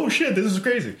was like, oh shit, this is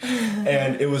crazy.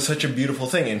 And it was such a beautiful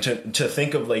thing. And to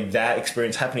think of like that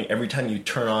experience happening every time you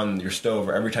turn on your stove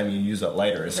or every time you use that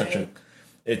lighter is such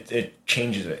it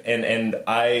changes it. And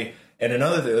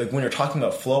another thing, like when you're talking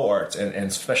about flow arts and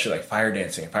especially like fire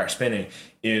dancing and fire spinning,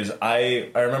 is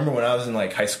I remember when I was in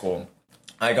like high school,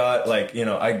 I got like,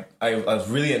 I was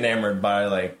really enamored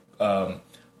by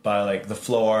the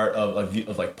flow art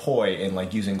of like poi and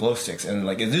like using glow sticks, and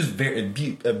like it is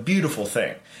a beautiful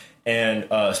thing, and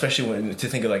especially when to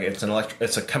think of like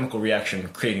it's a chemical reaction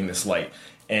creating this light,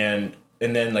 and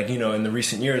then like in the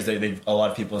recent years they a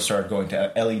lot of people have started going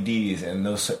to LEDs and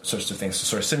those sorts of things to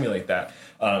sort of simulate that,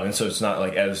 and so it's not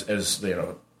like as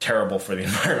terrible for the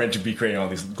environment to be creating all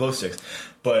these glow sticks.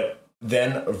 But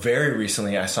then very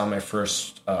recently I saw my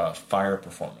first fire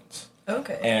performance.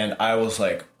 Okay. And I was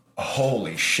like,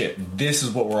 holy shit, this is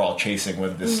what we're all chasing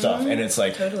with this stuff. And it's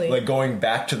like, like going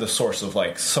back to the source of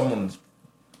like someone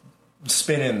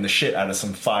spinning the shit out of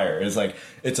some fire is like,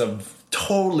 it's a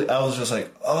totally, I was just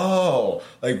like, oh,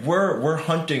 like we're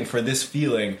hunting for this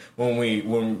feeling when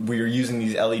we're using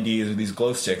these LEDs or these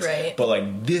glow sticks, right? But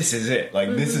like this is it, like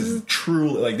this is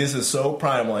truly, like this is so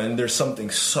primal, and there's something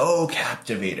so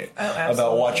captivating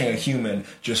about watching a human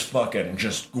just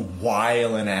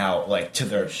wiling out like to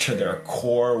their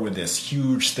core with this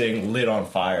huge thing lit on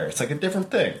fire. It's like a different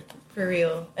thing. For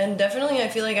real. And definitely I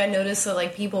feel like I noticed that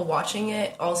like people watching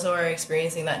it also are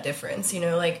experiencing that difference,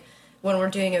 like when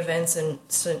we're doing events and,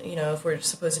 so, if we're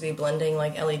supposed to be blending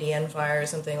like LED and fire or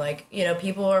something, like,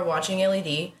 people are watching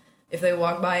LED. If they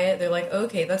walk by it, they're like,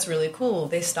 okay, that's really cool.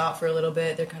 They stop for a little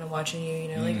bit. They're kind of watching you,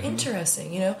 like,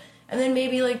 interesting, and then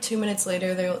maybe like 2 minutes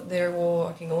later, they're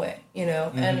walking away,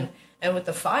 and with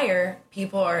the fire,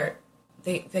 people are,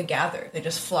 they gather, they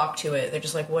just flock to it. They're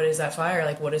just like, what is that fire?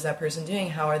 Like, what is that person doing?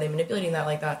 How are they manipulating that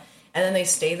like that? And then they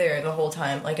stay there the whole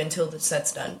time, like, until the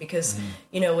set's done. Because,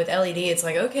 with LED, it's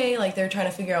like, okay, like, they're trying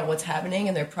to figure out what's happening,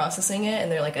 and they're processing it, and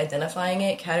they're, like, identifying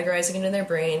it, categorizing it in their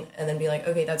brain, and then be like,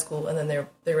 okay, that's cool, and then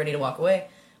they're ready to walk away.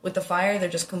 With the fire, they're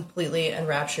just completely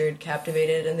enraptured,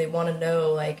 captivated, and they want to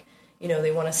know, like,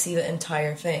 they want to see the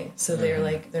entire thing. So they're,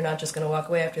 like, they're not just going to walk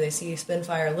away after they see you spin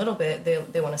fire a little bit.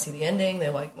 They want to see the ending. They,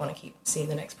 like, want to keep seeing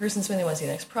the next person spin. They want to see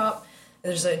the next prop.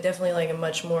 There's definitely like a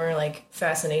much more like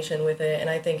fascination with it, and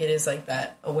I think it is like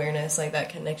that awareness, like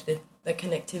that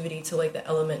connectivity to like the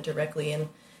element directly. And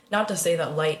not to say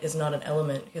that light is not an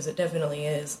element, because it definitely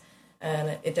is,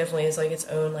 and it definitely is like its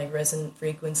own like resonant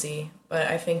frequency. But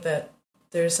I think that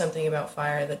there's something about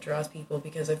fire that draws people,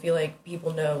 because I feel like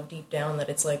people know deep down that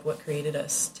it's like what created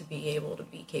us to be able to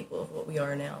be capable of what we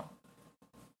are now.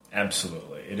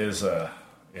 Absolutely, it is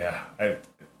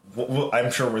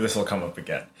I'm sure where this will come up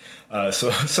again.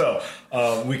 So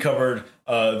we covered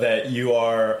that you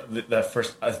are that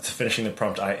first finishing the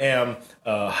prompt. I am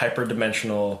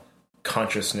hyperdimensional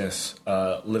consciousness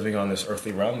living on this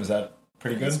earthly realm. Is that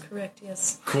pretty good? That's correct.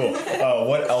 Yes. Cool.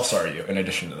 What else are you in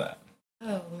addition to that?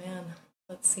 Oh man,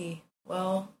 let's see.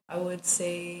 Well, I would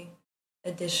say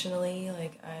additionally,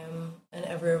 like I'm an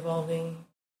ever evolving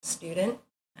student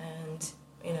and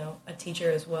a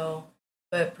teacher as well.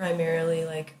 But primarily,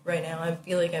 like, right now, I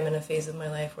feel like I'm in a phase of my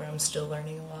life where I'm still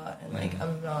learning a lot. And, like,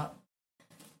 I'm not,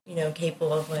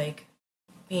 capable of, like,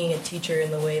 being a teacher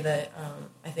in the way that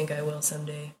I think I will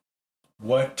someday.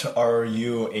 What are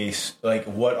you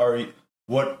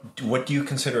what do you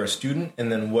consider a student? And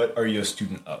then what are you a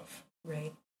student of?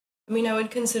 Right. I mean, I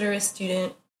would consider a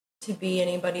student to be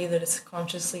anybody that is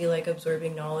consciously, like,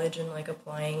 absorbing knowledge and, like,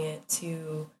 applying it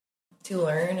to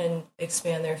learn and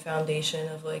expand their foundation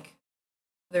of, like,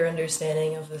 their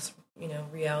understanding of this,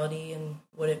 reality and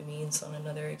what it means on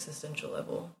another existential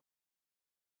level.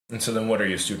 And so then what are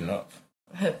you a student of?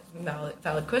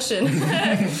 Valid question.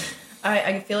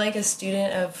 I feel like a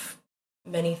student of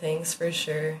many things for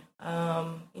sure.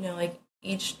 Like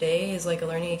each day is like a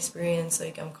learning experience.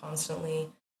 Like I'm constantly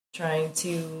trying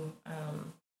to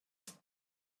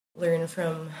learn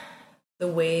from the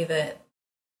way that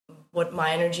what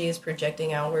my energy is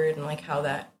projecting outward and like how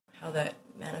that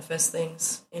manifest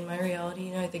things in my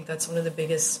reality. I think that's one of the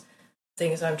biggest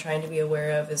things I'm trying to be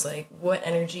aware of is like what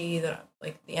energy that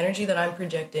like the energy that I'm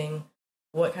projecting,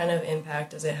 what kind of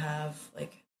impact does it have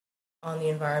like on the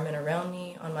environment around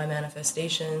me, on my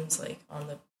manifestations, like on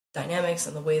the dynamics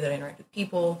and the way that I interact with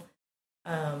people.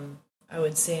 I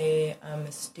would say I'm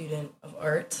a student of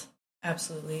art.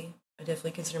 Absolutely. I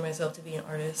definitely consider myself to be an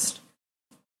artist.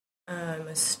 I'm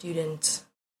a student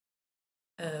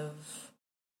of,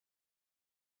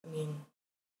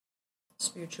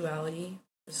 spirituality,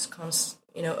 this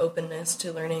openness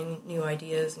to learning new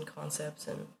ideas and concepts.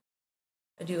 And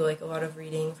I do like a lot of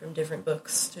reading from different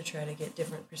books to try to get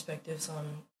different perspectives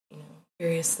on,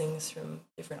 various things from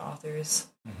different authors.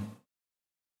 Mm-hmm.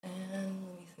 And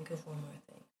let me think of one more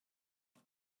thing.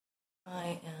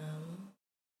 I am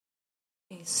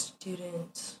a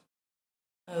student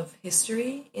of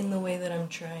history in the way that I'm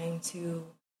trying to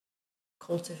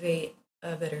cultivate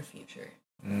a better future.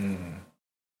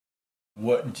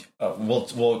 What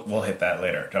we'll hit that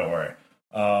later. Don't worry.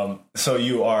 So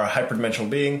you are a hyperdimensional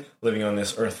being living on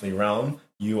this earthly realm.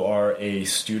 You are a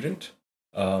student,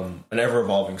 an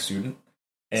ever-evolving student,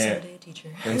 and Someday a teacher.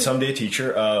 and someday a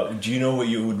teacher. Do you know what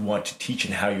you would want to teach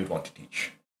and how you would want to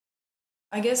teach?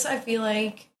 I guess I feel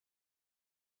like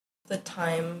the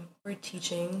time for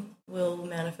teaching will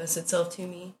manifest itself to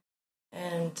me,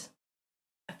 and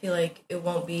I feel like it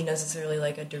won't be necessarily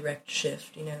like a direct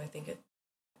shift.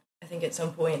 I think at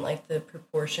some point, like the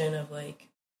proportion of like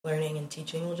learning and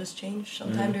teaching will just change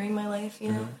sometime during my life.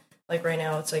 Like right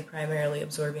now, it's like primarily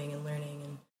absorbing and learning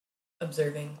and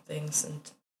observing things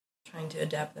and trying to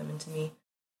adapt them into me.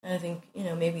 And I think,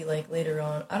 maybe like later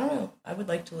on, I don't know, I would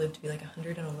like to live to be like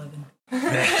 111.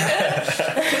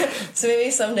 So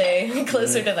maybe someday,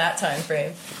 closer to that time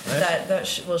frame,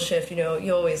 that will shift.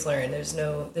 You always learn. There's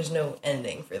no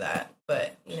ending for that.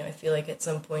 But, I feel like at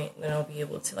some point then I'll be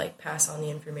able to like pass on the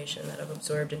information that I've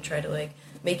absorbed and try to like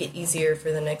make it easier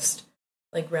for the next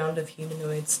like round of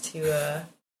humanoids to,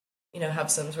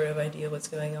 have some sort of idea what's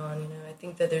going on. I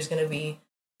think that there's going to be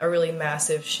a really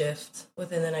massive shift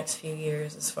within the next few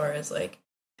years as far as like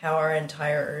how our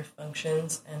entire Earth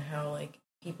functions and how like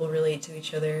people relate to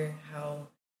each other, how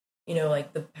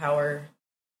like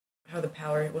how the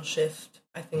power will shift.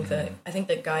 I think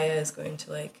that Gaia is going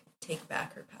to like take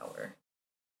back her power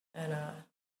and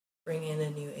bring in a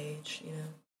new age.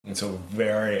 It's a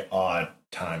very odd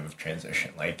time of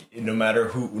transition. Like no matter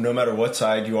what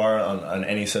side you are on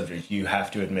any subject, you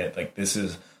have to admit like this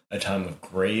is a time of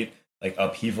great like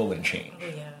upheaval and change. Oh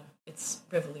yeah, it's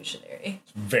revolutionary.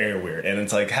 It's very weird, and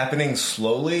it's like happening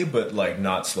slowly, but like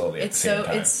not slowly at the same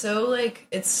time. It's so like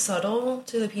it's subtle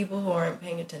to the people who aren't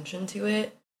paying attention to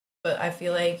it, but I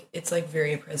feel like it's like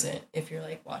very present if you're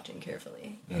like watching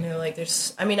carefully. Like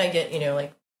there's. I get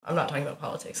like I'm not talking about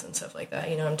politics and stuff like that.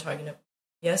 I'm talking about.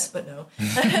 Yes, but no.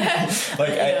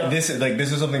 This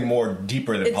is something more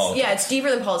deeper than politics. Yeah, it's deeper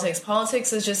than politics.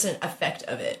 Politics is just an effect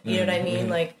of it. You know what I mean?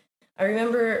 Like. I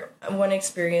remember one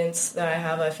experience that I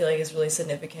have I feel like is really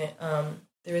significant.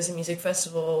 There was a music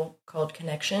festival called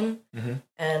Connection,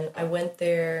 and I went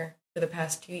there for the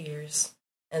past 2 years.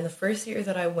 And the first year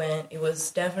that I went, it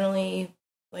was definitely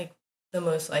like the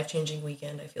most life-changing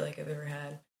weekend I feel like I've ever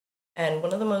had. And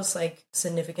one of the most like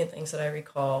significant things that I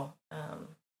recall,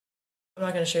 I'm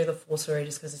not going to share the full story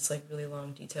just because it's like really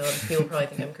long, detailed. People probably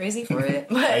think I'm crazy for it,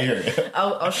 but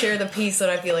I'll share the piece that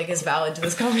I feel like is valid to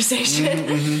this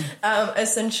conversation.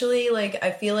 Essentially, like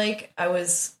I feel like I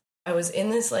was in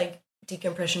this like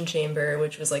decompression chamber,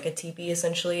 which was like a teepee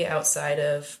essentially outside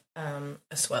of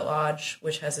a sweat lodge,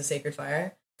 which has a sacred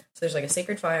fire. So there's like a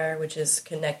sacred fire which is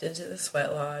connected to the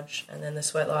sweat lodge, and then the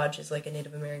sweat lodge is like a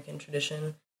Native American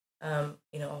tradition,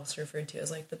 also referred to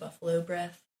as like the buffalo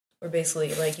breath. Where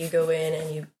basically, like, you go in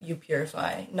and you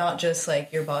purify, not just,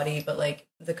 like, your body, but, like,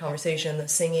 the conversation, the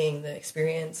singing, the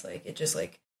experience. Like, it just,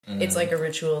 like, it's, like, a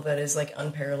ritual that is, like,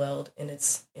 unparalleled in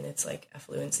its like,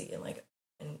 affluency and, like,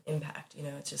 an impact,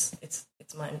 It's just, it's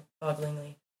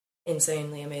mind-bogglingly,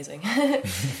 insanely amazing.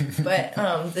 But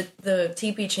the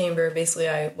teepee chamber, basically,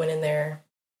 I went in there,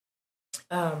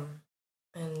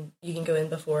 and you can go in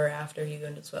before or after you go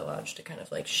into the sweat lodge to kind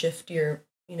of, like, shift your...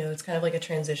 it's kind of like a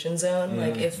transition zone.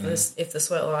 Like if the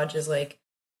sweat lodge is like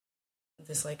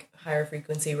this like higher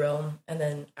frequency realm, and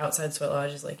then outside sweat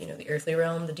lodge is like, the earthly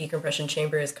realm, the decompression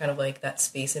chamber is kind of like that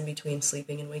space in between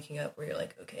sleeping and waking up where you're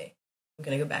like, okay, I'm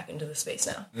going to go back into the space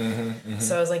now.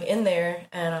 So I was like in there,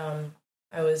 and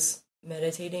I was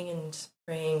meditating and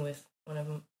praying with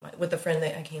with the friend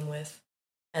that I came with.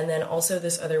 And then also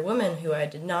this other woman who I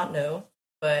did not know,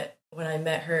 but when I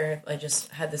met her, I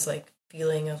just had this like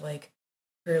feeling of like,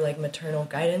 her like maternal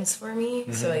guidance for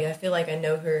me. So like, I feel like I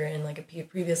know her in like a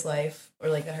previous life, or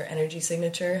like that her energy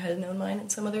signature had known mine in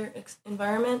some other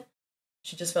environment.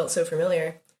 She just felt so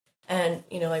familiar. And,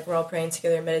 you know, like we're all praying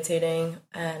together, meditating,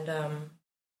 and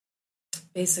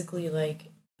basically like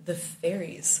the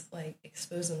fairies like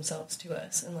exposed themselves to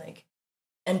us and like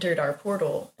entered our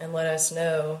portal and let us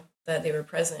know that they were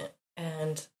present.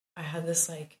 And I had this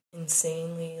like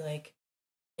insanely like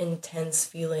intense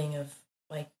feeling of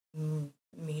like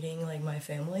meeting like my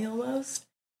family almost.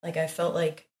 Like I felt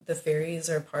like the fairies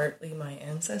are partly my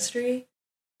ancestry.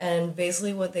 And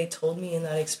basically what they told me in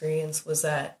that experience was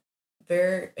that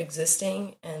they're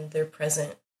existing and they're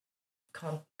present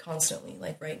constantly,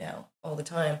 like right now, all the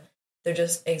time. They're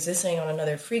just existing on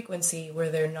another frequency where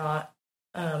they're not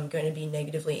going to be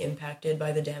negatively impacted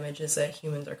by the damages that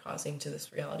humans are causing to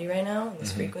this reality right now, in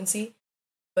this frequency.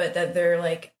 But that they're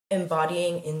like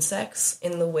embodying insects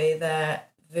in the way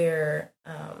that they're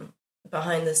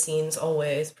behind the scenes,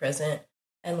 always present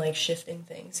and like shifting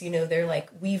things. You know, they're like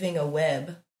weaving a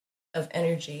web of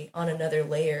energy on another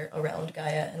layer around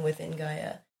Gaia and within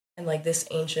Gaia. And like this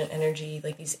ancient energy,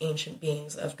 like these ancient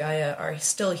beings of Gaia are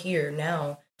still here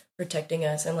now, protecting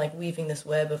us and like weaving this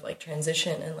web of like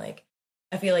transition. And like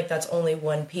I feel like that's only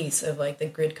one piece of like the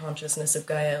grid consciousness of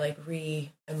Gaia, like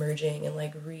re-emerging and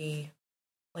like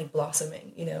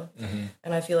blossoming, you know?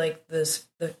 And I feel like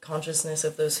the consciousness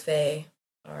of those fae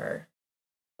are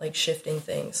like shifting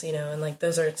things, you know? And like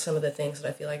those are some of the things that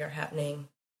I feel like are happening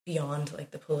beyond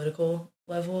like the political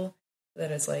level,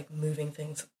 that is like moving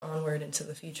things onward into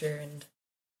the future. And,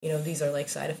 you know, these are like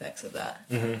side effects of that.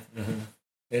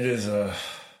 It is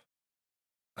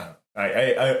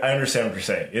I understand what you're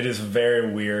saying. It is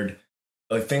very weird.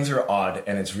 Like things are odd,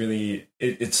 and it's really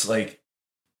it's like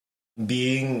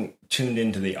being tuned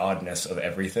into the oddness of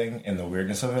everything and the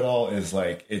weirdness of it all is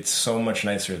like, it's so much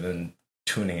nicer than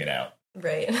tuning it out.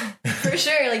 Right. For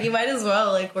sure. Like you might as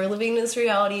well, like we're living in this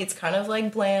reality. It's kind of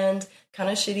like bland, kind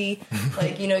of shitty.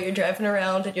 Like, you know, you're driving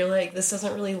around and you're like, this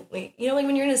doesn't really, like, you know, like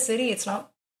when you're in a city, it's not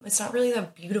really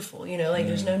that beautiful, you know, like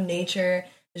there's no nature.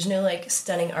 There's no like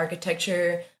stunning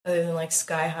architecture other than like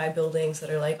sky high buildings that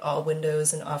are like all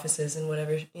windows and offices and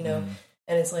whatever, you know.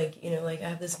 And it's like, you know, like I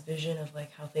have this vision of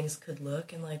like how things could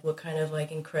look and like what kind of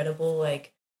like incredible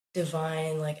like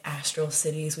divine like astral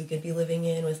cities we could be living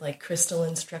in with like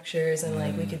crystalline structures, and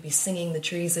like we could be singing the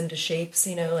trees into shapes,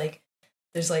 you know, like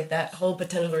there's like that whole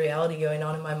potential reality going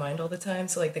on in my mind all the time.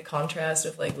 So like the contrast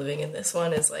of like living in this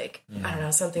one is like, I don't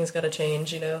know, something's got to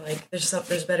change, you know, like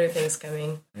there's better things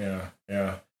coming.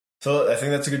 Yeah. So I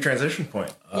think that's a good transition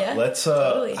point. Let's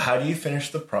totally. How do you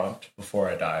finish the prompt? Before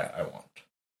I die, I want.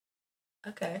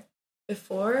 Okay.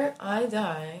 Before I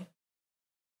die,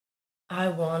 I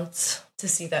want to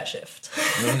see that shift.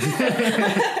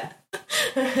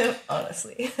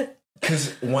 Honestly.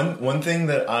 Because one thing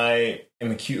that I am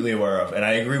acutely aware of, and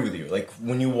I agree with you, like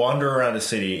when you wander around a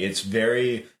city, it's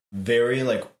very, very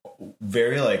like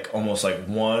almost like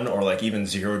one or like even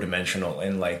zero dimensional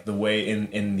in like the way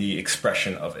in the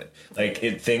expression of it.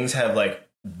 Like things have like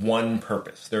one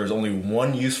purpose. There is only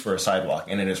one use for a sidewalk,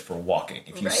 and it is for walking.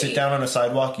 If you sit down on a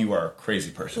sidewalk, you are a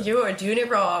crazy person. You are doing it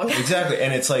wrong. Exactly.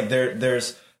 And it's like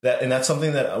there's that, and that's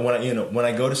something that when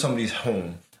I go to somebody's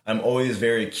home, I'm always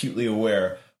very acutely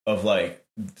aware of like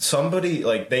somebody,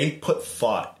 like they put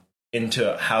thought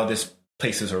into how this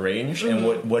place is arranged and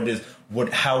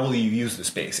how will you use the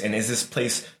space, and is this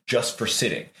place just for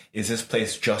sitting, is this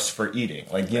place just for eating,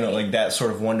 like, you know, like that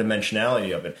sort of one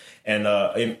dimensionality of it. And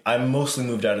I'm mostly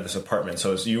moved out of this apartment,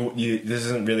 so it's you this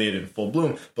isn't really in full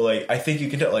bloom, but like I think you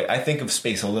can tell, like I think of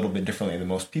space a little bit differently than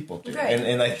most people do.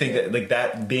 And I think that like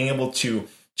that being able to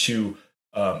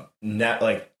not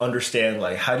like understand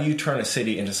like how do you turn a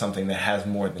city into something that has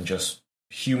more than just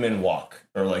human walk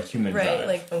or like human drive.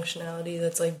 Like functionality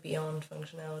that's like beyond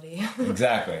functionality.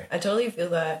 Exactly. I totally feel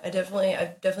that. I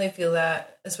definitely feel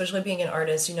that, especially being an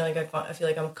artist, you know, like I feel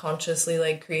like I'm consciously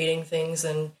like creating things,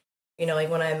 and you know, like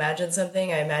when I imagine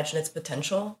something, I imagine its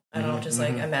potential. I don't just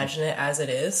like imagine it as it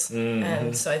is.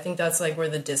 And so I think that's like where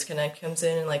the disconnect comes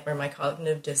in, and like where my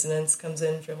cognitive dissonance comes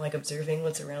in from like observing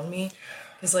what's around me.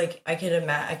 Because like I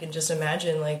can just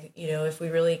imagine, like, you know, if we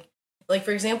really, like,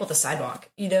 for example, the sidewalk,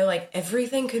 you know, like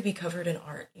everything could be covered in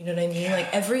art. You know what I mean? Yeah.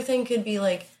 Like everything could be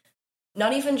like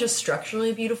not even just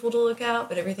structurally beautiful to look at,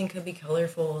 but everything could be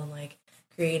colorful and like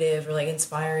creative or like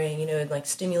inspiring, you know, and like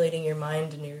stimulating your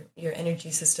mind and your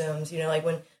energy systems. You know, like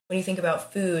when you think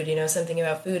about food, you know, something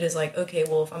about food is like, okay,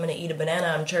 well, if I'm going to eat a banana,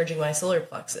 I'm charging my solar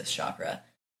plexus chakra.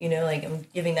 You know, like I'm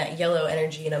giving that yellow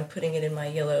energy and I'm putting it in my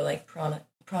yellow, like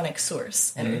pranic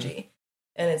source energy.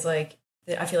 And it's like,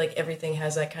 I feel like everything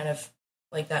has that kind of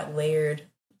like that layered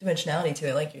dimensionality to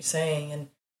it, like you're saying. And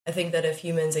I think that if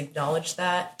humans acknowledged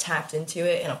that, tapped into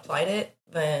it, and applied it,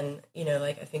 then, you know,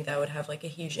 like, I think that would have like a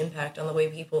huge impact on the way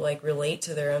people like relate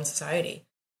to their own society.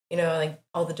 You know, like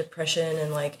all the depression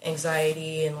and like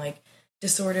anxiety and like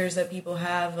disorders that people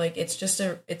have, like it's just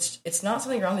it's not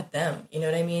something wrong with them. You know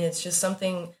what I mean? It's just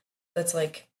something that's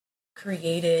like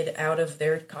created out of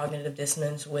their cognitive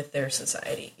dissonance with their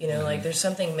society. You know, like there's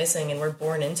something missing, and we're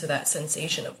born into that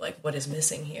sensation of like what is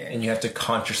missing here. And you have to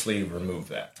consciously remove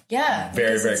that. Yeah,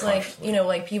 very, very it's like, consciously. you know,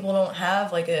 like people don't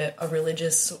have like a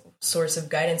religious source of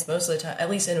guidance most of the time, at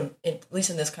least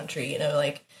in this country. You know,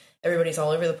 like everybody's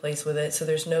all over the place with it, so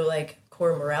there's no like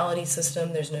core morality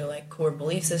system, there's no like core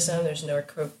belief system, there's no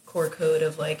core code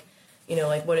of like, you know,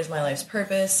 like what is my life's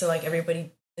purpose. So like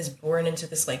everybody is born into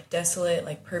this like desolate,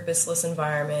 like purposeless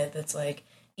environment that's like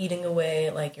eating away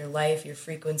at like your life, your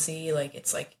frequency, like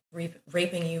it's like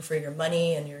raping you for your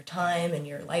money and your time and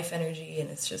your life energy. And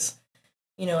it's just,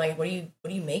 you know, like what do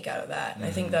you make out of that? And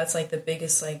I think that's like the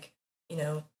biggest like, you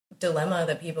know, dilemma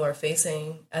that people are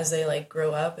facing as they like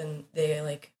grow up and they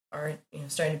like are, you know,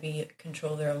 starting to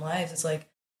control their own lives. It's like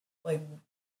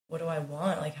what do I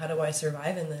want? Like how do I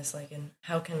survive in this? Like, and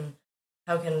how can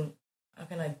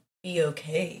I be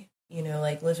okay, you know,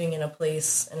 like living in a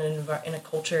place and in a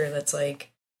culture that's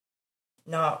like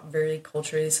not very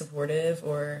culturally supportive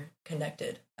or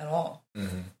connected at all.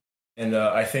 And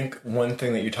I think one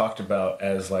thing that you talked about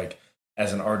as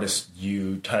an artist,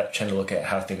 you tend to look at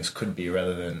how things could be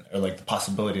rather than, or like the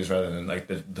possibilities rather than like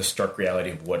the stark reality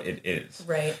of what it is.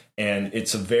 Right. And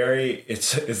is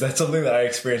that something that I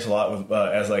experience a lot with,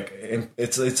 as like,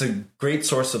 it's a great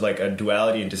source of like a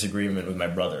duality and disagreement with my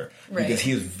brother, right. Because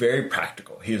he is very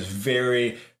practical. He is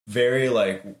very, very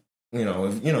like, you know,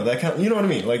 that kind, you know what I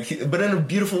mean? Like, but in a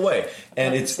beautiful way.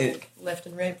 And it's like left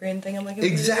and right brain thing. I'm like,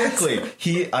 exactly.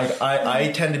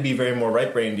 I tend to be very more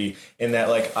right brainy in that,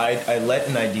 like, I let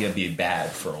an idea be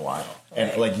bad for a while,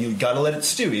 and like you got to let it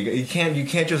stew. You can't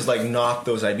just like knock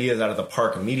those ideas out of the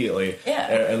park immediately. Yeah.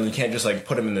 And you can't just like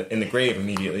put them in the grave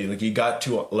immediately. Like you got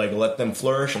to like let them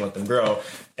flourish and let them grow.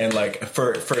 And like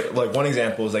for like one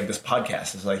example is like this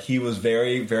podcast. Is like he was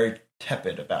very, very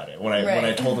tepid about it when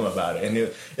I told him about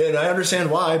it, and I understand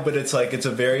why, but it's like it's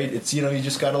you know, you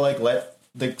just got to like let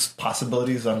the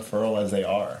possibilities unfurl as they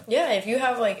are. Yeah, if you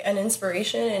have like an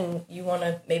inspiration and you want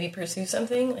to maybe pursue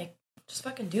something, like just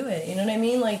fucking do it. You know what I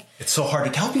mean? Like it's so hard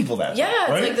to tell people that.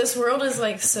 Yeah, right? It's like this world is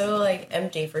like so like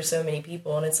empty for so many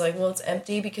people, and it's like, well, it's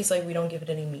empty because like we don't give it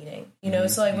any meaning. You know,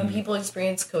 so like when people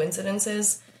experience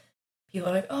coincidences, people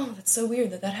are like, oh, that's so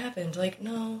weird that happened. Like,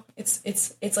 no,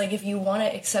 it's like if you want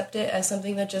to accept it as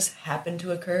something that just happened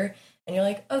to occur, and you're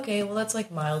like, okay, well, that's like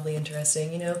mildly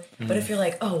interesting, you know? But if you're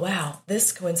like, oh, wow,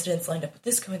 this coincidence lined up with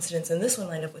this coincidence, and this one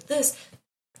lined up with this,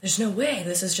 there's no way.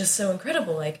 This is just so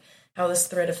incredible, like, how this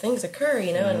thread of things occur,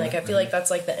 you know? And, like, I feel like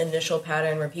that's, like, the initial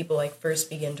pattern where people, like, first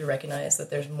begin to recognize that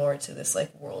there's more to this,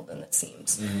 like, world than it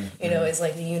seems. You know, it's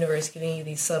like the universe giving you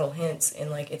these subtle hints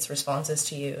and, like, its responses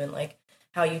to you, and, like,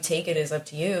 how you take it is up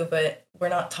to you, but we're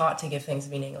not taught to give things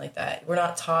meaning like that. We're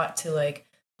not taught to, like,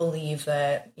 believe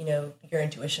that, you know, your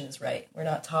intuition is right. We're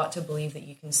not taught to believe that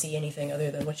you can see anything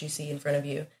other than what you see in front of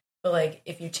you. But, like,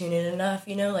 if you tune in enough,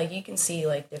 you know, like, you can see,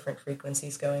 like, different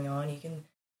frequencies going on. You can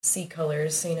see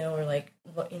colors, you know, or, like,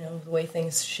 you know, the way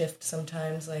things shift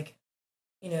sometimes. Like,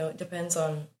 you know, it depends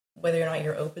on whether or not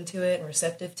you're open to it and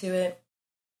receptive to it.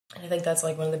 And I think that's,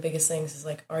 like, one of the biggest things is,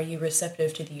 like, are you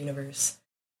receptive to the universe?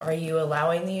 Are you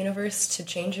allowing the universe to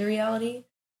change your reality?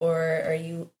 Or are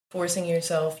you forcing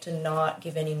yourself to not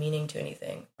give any meaning to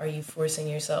anything? Are you forcing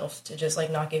yourself to just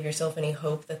like not give yourself any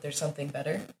hope that there's something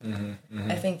better?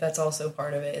 I think that's also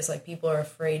part of it, is like people are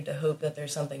afraid to hope that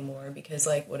there's something more, because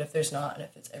like what if there's not, and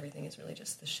if everything is really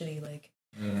just the shitty, like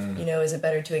you know, is it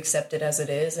better to accept it as it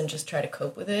is and just try to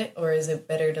cope with it, or is it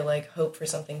better to like hope for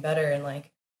something better and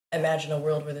like imagine a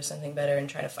world where there's something better and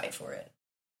try to fight for it?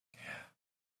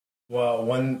 Well,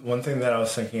 one thing that I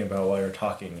was thinking about while you're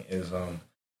talking is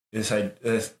I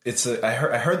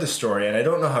heard this story, and I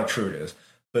don't know how true it is,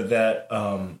 but that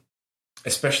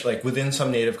especially like within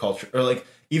some native culture, or like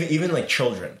even like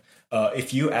children,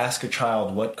 if you ask a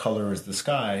child what color is the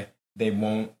sky, they'll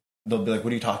be like,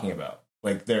 what are you talking about?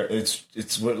 Like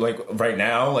it's what, like right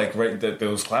now, like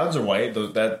those clouds are white,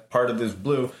 that part of it is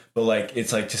blue, but like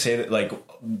it's like to say that like,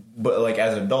 but like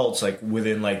as adults, like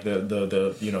within like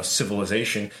the you know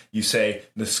civilization, you say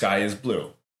the sky is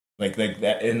blue. like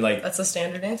that, and like that's a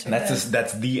standard answer. And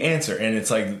that's the answer. And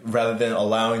it's like, rather than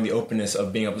allowing the openness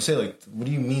of being able to say, like, what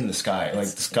do you mean the sky? Like,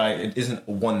 the sky, it isn't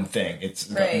one thing. It's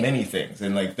got many things.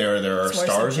 And like, there are it's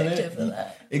stars in it. Than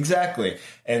that. Exactly.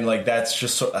 And like, that's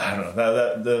just so, I don't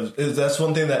know. That's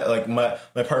one thing that like my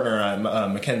partner,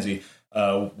 Mackenzie,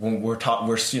 when we're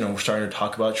starting to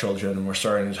talk about children, and we're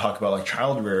starting to talk about like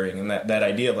child rearing, and that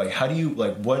idea of like, how do you,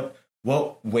 like,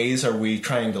 what ways are we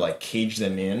trying to like cage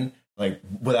them in, like,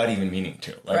 without even meaning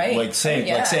to, like saying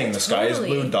the sky is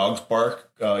blue, dogs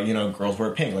bark, girls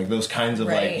wear pink, like those kinds of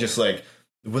like, just like,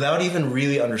 without even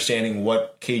really understanding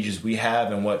what cages we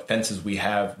have and what fences we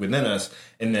have within us,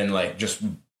 and then like just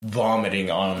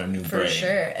vomiting on a new brain. For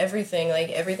sure.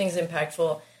 Everything's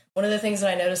impactful. One of the things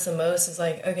that I notice the most is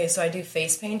like, okay, so I do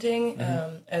face painting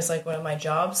as like one of my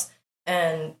jobs,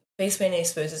 and face painting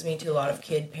exposes me to a lot of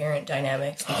kid-parent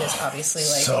dynamics, because obviously,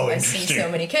 like, I see so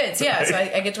many kids. Yeah, so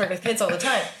I get to work with kids all the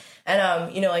time.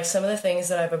 And, like, some of the things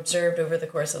that I've observed over the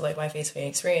course of, like, my face painting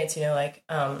experience,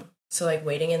 so, like,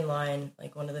 waiting in line,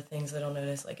 like, one of the things that I'll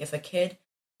notice, like, if a kid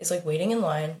is, like, waiting in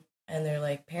line, and their,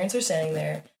 like, parents are standing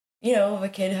there, if a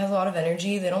kid has a lot of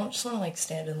energy, they don't just want to, like,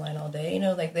 stand in line all day,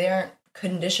 like, they aren't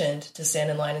conditioned to stand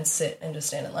in line and sit and just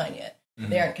stand in line yet.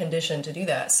 They aren't conditioned to do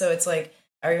that. So it's, like,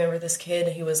 I remember this kid,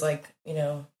 he was like,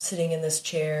 sitting in this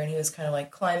chair, and he was kind of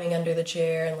like climbing under the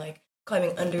chair and like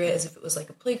climbing under it as if it was like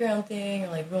a playground thing, or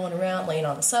like rolling around, laying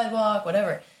on the sidewalk,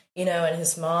 whatever, and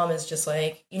his mom is just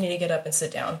like, you need to get up and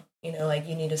sit down, like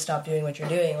you need to stop doing what you're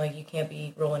doing. Like, you can't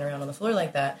be rolling around on the floor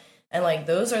like that. And like,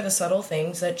 those are the subtle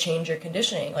things that change your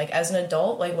conditioning. Like, as an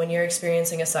adult, like when you're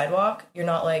experiencing a sidewalk, you're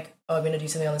not like, oh, I'm going to do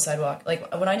something on the sidewalk.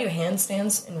 Like when I do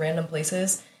handstands in random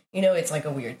places, it's like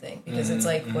a weird thing, because it's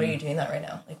like, what are you doing that right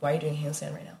now? Like, why are you doing a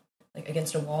handstand right now? Like,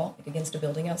 against a wall, like against a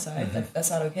building outside? That's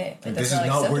not okay. Like, this is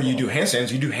not where you do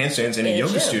handstands. You do handstands in a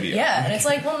yoga studio. Yeah, and it's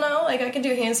like, well, no, like, I can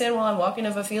do a handstand while I'm walking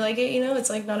if I feel like it, it's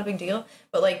like not a big deal.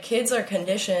 But like, kids are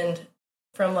conditioned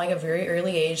from like a very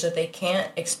early age that they can't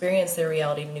experience their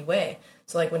reality in a new way.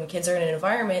 So like, when kids are in an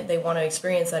environment, they want to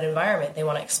experience that environment. They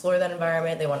want to explore that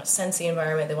environment. They want to sense the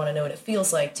environment. They want to know what it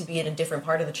feels like to be in a different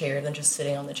part of the chair than just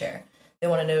sitting on the chair. They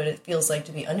want to know what it feels like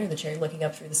to be under the chair, looking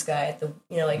up through the sky at the,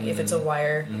 like if it's a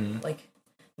wire, like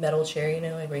metal chair,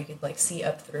 like where you could like see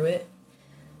up through it.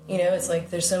 It's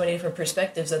like, there's so many different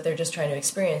perspectives that they're just trying to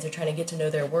experience. They're trying to get to know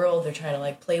their world. They're trying to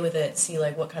like play with it, see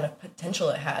like what kind of potential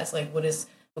it has, like what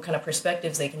kind of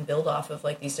perspectives they can build off of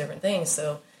like these different things.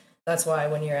 So that's why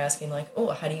when you're asking like, oh,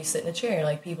 how do you sit in a chair?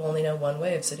 Like, people only know one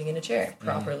way of sitting in a chair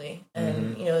properly.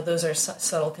 And, those are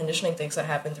subtle conditioning things that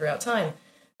happen throughout time.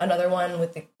 Another one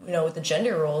with the, with the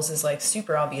gender roles is like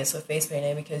super obvious with face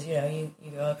painting, because, you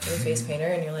go up to a face painter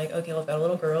and you're like, okay, well, I've got a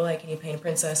little girl, like, can you paint a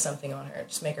princess something on her?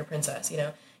 Just make her princess,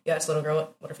 You ask the little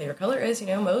girl what her favorite color is,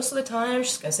 most of the time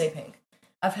she's going to say pink.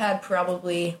 I've had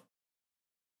probably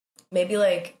maybe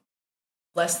like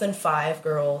less than 5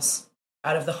 girls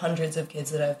out of the hundreds of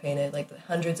kids that I've painted, like the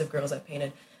hundreds of girls I've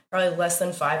painted, probably less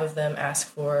than 5 of them ask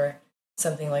for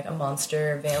something like a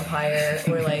monster, vampire,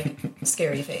 or like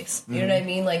scary face. You know what I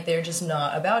mean? Like, they're just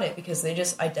not about it, because they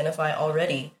just identify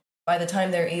already. By the time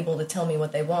they're able to tell me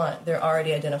what they want, they're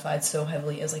already identified so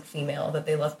heavily as like female that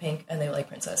they love pink and they like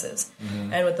princesses.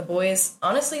 And with the boys,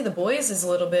 honestly, the boys is a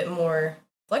little bit more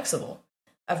flexible.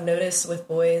 I've noticed with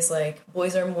boys, like,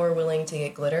 boys are more willing to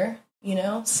get glitter,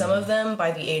 Some of them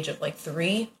by the age of like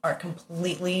 3 are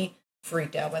completely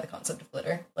freaked out by the concept of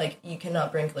glitter. Like, you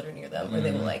cannot bring glitter near them, or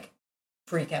they will like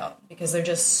freak out, because they're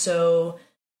just so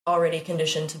already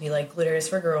conditioned to be like, glitter is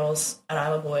for girls and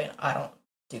I'm a boy and I don't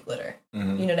do glitter. You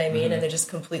know what I mean? And they just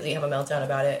completely have a meltdown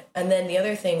about it. And then the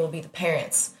other thing will be the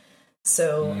parents.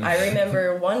 So I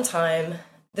remember one time,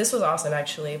 this was awesome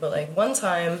actually, but like one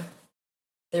time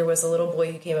there was a little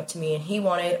boy who came up to me and he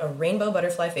wanted a rainbow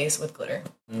butterfly face with glitter.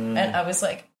 And I was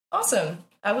like, awesome,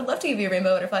 I would love to give you a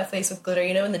rainbow butterfly face with glitter,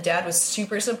 and the dad was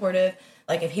super supportive.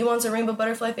 Like, if he wants a rainbow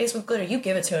butterfly face with glitter, you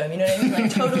give it to him. You know what I mean?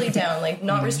 Like, totally down. Like,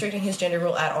 not restricting his gender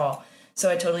role at all.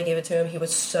 So I totally gave it to him. He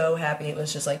was so happy. It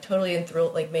was just, like, totally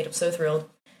enthralled, like, made him so thrilled.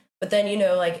 But then,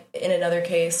 like, in another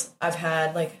case, I've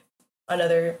had, like,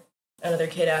 another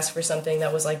kid ask for something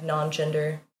that was, like,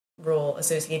 non-gender role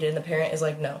associated, and the parent is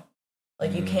like, no.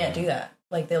 Like, you can't do that.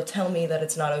 Like, they'll tell me that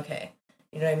it's not okay.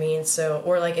 You know what I mean? So,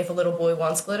 or, like, if a little boy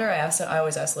wants glitter, I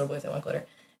always ask the little boy if they want glitter.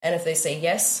 And if they say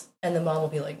yes, and the mom will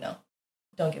be like, no.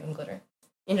 Don't give him glitter.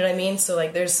 You know what I mean? So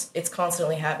like, it's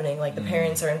constantly happening. Like, the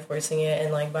parents are enforcing it,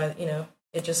 and like, by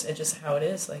it's just how it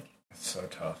is. Like, It's so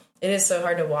tough. It is so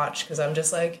hard to watch because I'm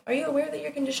just like, are you aware that you're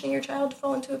conditioning your child to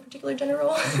fall into a particular gender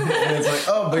role? And it's like,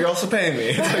 oh, but you're also paying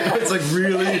me. It's like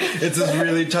really, it's this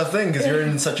really tough thing because you're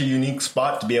in such a unique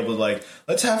spot to be able to like,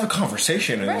 let's have a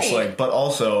conversation. And it's like, but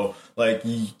also like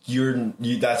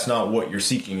that's not what you're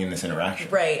seeking in this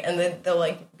interaction. Right. And then they'll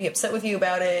like be upset with you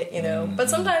about it, you know, but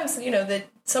sometimes, you know,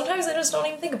 sometimes they just don't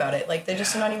even think about it. Like they're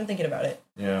just not even thinking about it.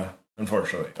 Yeah.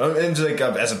 Unfortunately, and like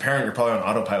as a parent, you're probably on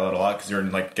autopilot a lot because you're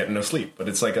like getting no sleep. But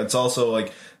it's like it's also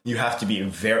like you have to be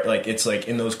very like it's like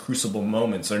in those crucible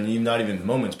moments, or not even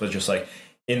moments, but just like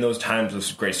in those times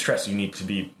of great stress, you need to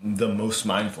be the most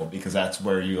mindful because that's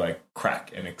where you like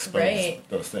crack and expose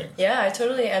those things. Yeah, I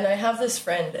totally. And I have this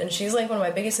friend, and she's like one of my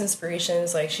biggest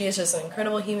inspirations. Like she is just an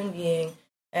incredible human being,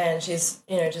 and she's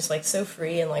just like so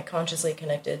free and like consciously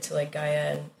connected to like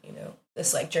Gaia and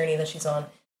this like journey that she's on.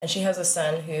 And she has a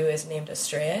son who is named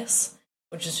Astraeus,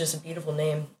 which is just a beautiful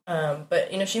name.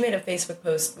 But, she made a Facebook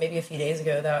post maybe a few days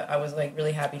ago that I was, like,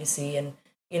 really happy to see. And,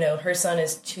 her son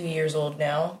is 2 years old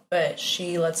now, but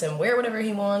she lets him wear whatever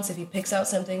he wants. If he picks out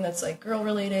something that's, like,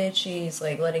 girl-related, she's,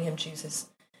 like, letting him choose his,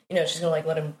 she's going to, like,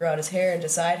 let him grow out his hair and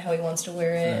decide how he wants to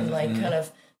wear it and, like, kind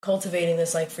of cultivating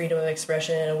this, like, freedom of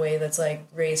expression in a way that's, like,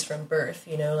 raised from birth,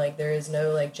 like, there is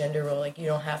no, like, gender role, like, you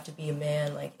don't have to be a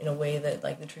man, like, in a way that,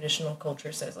 like, the traditional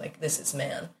culture says, like, this is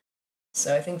man.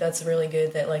 So I think that's really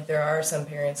good that, like, there are some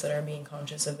parents that are being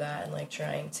conscious of that and, like,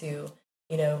 trying to,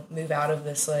 move out of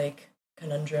this, like,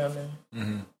 conundrum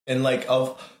and... And, like,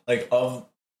 of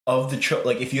the,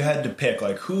 like, if you had to pick,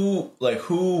 who,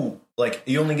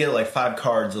 you only get, like, 5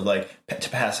 cards of, like,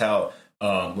 to pass out,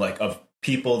 like, of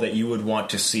people that you would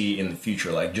want to see in the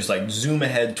future, like just like zoom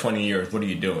ahead 20 years. What are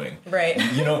you doing? Right.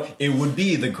 It would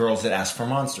be the girls that ask for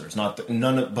monsters, probably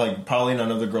none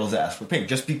of the girls that ask for pink.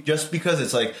 Just because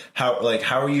it's like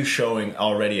how are you showing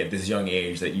already at this young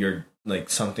age that you're like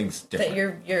something's different?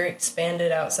 That you're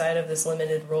expanded outside of this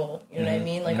limited role. You know what I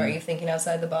mean? Like, are you thinking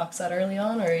outside the box that early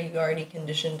on, or are you already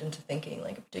conditioned into thinking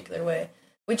like a particular way?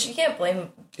 Which you can't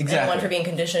blame anyone for being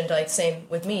conditioned. Like same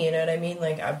with me. You know what I mean?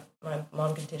 Like my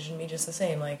mom conditioned me just the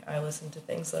same. Like I listened to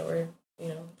things that were,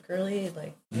 girly,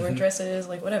 like wearing dresses,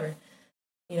 like whatever.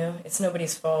 It's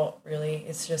nobody's fault really.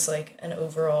 It's just like an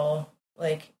overall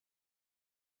like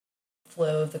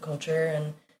flow of the culture.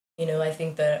 And, I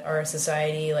think that our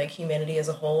society, like humanity as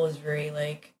a whole, is very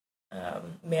like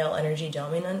male energy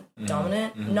dominant,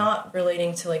 not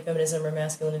relating to like feminism or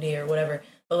masculinity or whatever,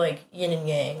 but like yin and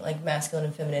yang, like masculine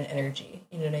and feminine energy.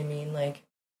 You know what I mean? Like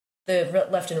the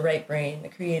left and right brain, the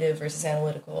creative versus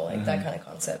analytical, like that kind of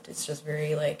concept. It's just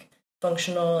very like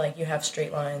functional. Like you have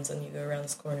straight lines and you go around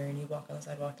this corner and you walk on the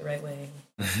sidewalk the right way.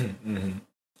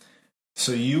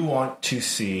 So you want to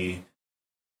see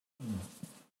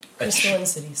crystalline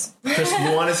cities.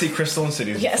 You want to see crystalline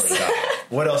cities? Yes. Before you die.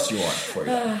 What else do you want before you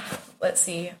die? Let's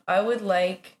see. I would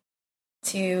like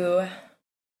to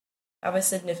have a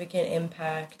significant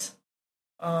impact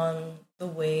on the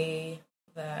way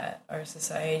that our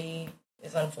society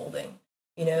is unfolding.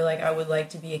 Like I would like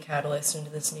to be a catalyst into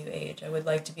this new age. I would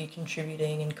like to be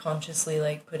contributing and consciously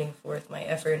like putting forth my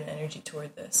effort and energy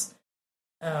toward this.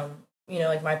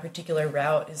 Like my particular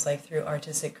route is like through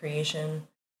artistic creation.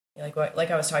 Like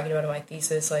I was talking about in my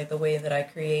thesis, like the way that I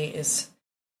create is,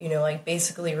 like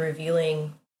basically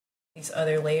revealing these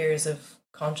other layers of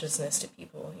consciousness to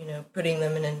people, putting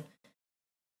them in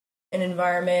an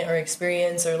environment or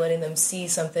experience or letting them see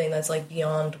something that's like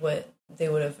beyond what they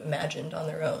would have imagined on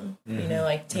their own,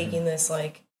 like taking this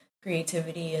like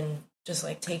creativity and just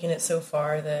like taking it so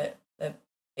far that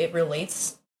it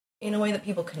relates in a way that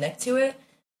people connect to it,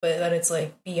 but that it's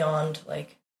like beyond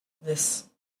like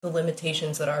the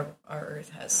limitations that our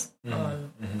earth has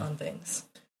on things.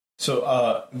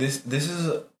 So this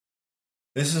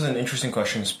is an interesting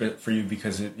question for you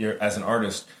because you're as an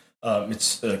artist,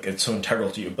 it's like it's so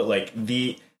integral to you. But like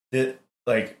the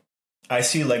I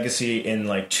see legacy in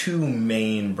like 2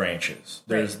 main branches.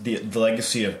 There's the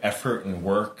legacy of effort and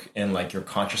work and like your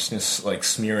consciousness like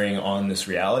smearing on this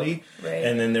reality,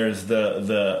 and then there's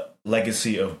the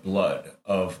legacy of blood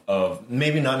of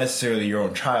maybe not necessarily your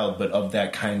own child, but of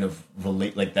that kind of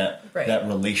that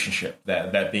relationship,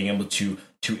 that being able to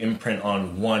imprint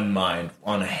on one mind,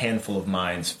 on a handful of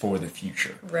minds for the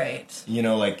future. Right.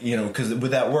 Because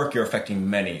with that work you're affecting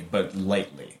many, but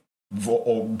lightly.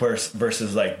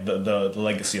 Versus like the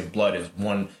legacy of blood is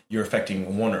you're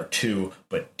affecting 1 or 2,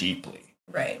 but deeply.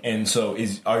 Right. And so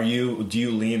do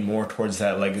you lean more towards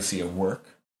that legacy of work?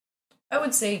 I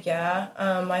would say, yeah.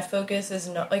 My focus is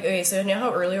not like, okay, so now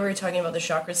how earlier we were talking about the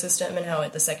chakra system and how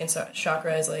the second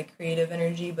chakra is like creative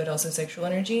energy, but also sexual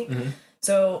energy.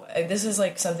 So this is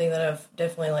like something that I've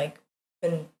definitely like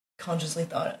been consciously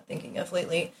thinking of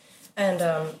lately.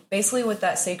 And basically with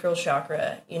that sacral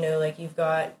chakra, you know, like you've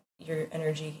got your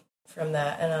energy from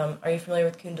that. And are you familiar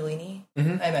with Kundalini?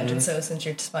 I imagine so, since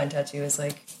your spine tattoo is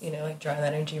like, you know, like drawing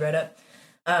that energy right up.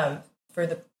 For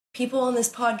the people on this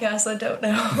podcast that don't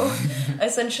know,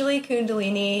 essentially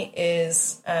Kundalini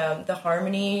is the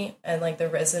harmony and like the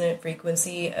resonant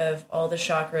frequency of all the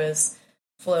chakras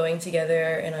flowing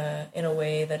together in a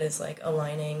way that is like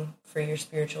aligning for your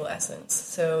spiritual essence.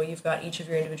 So you've got each of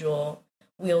your individual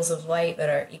wheels of light that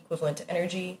are equivalent to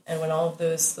energy, and when all of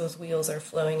those wheels are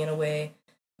flowing in a way,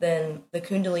 then the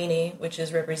Kundalini, which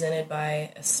is represented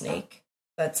by a snake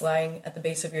that's lying at the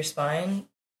base of your spine,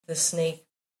 the snake,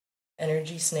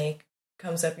 energy snake,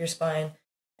 comes up your spine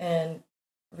and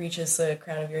reaches the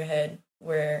crown of your head,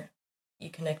 where you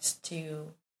connect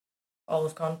to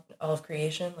all of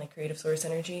creation, like creative source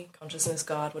energy, consciousness,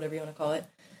 God, whatever you want to call it,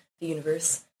 the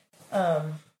universe.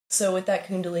 So with that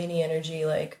Kundalini energy,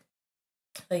 like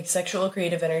sexual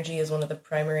creative energy is one of the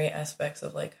primary aspects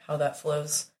of like how that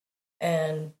flows.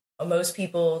 And most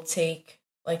people take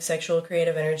like sexual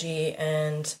creative energy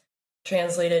and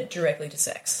translate it directly to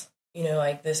sex. You know,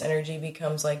 like this energy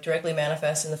becomes like directly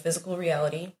manifest in the physical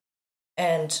reality.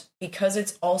 And because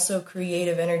it's also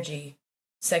creative energy,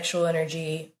 sexual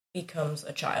energy becomes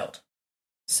a child.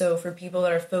 So for people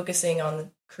that are focusing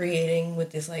on creating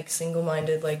with this like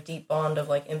single-minded, like deep bond of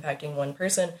like impacting one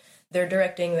person, they're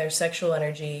directing their sexual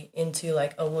energy into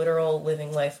like a literal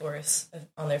living life force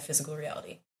on their physical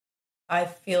reality. I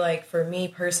feel like for me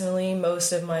personally,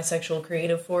 most of my sexual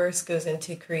creative force goes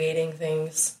into creating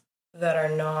things that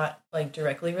are not like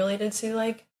directly related to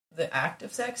like the act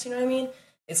of sex, you know what I mean?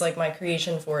 It's like my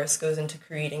creation force goes into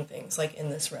creating things like in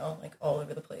this realm, like all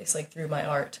over the place, like through my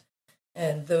art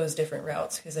and those different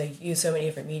routes, because I use so many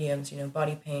different mediums, you know,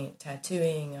 body paint,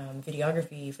 tattooing,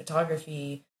 videography,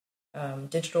 photography,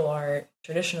 digital art,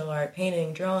 traditional art,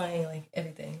 painting, drawing, like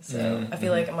everything. So I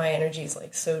feel like my energy is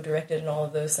like so directed in all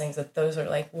of those things that those are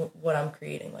like what I'm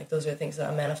creating. Like those are the things that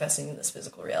I'm manifesting in this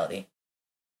physical reality.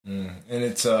 And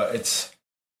it's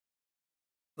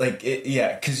like it,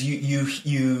 yeah, because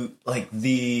you like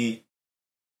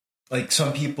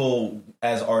some people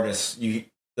as artists, you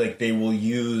like they will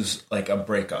use like a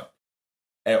breakup,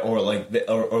 or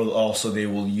also they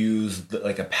will use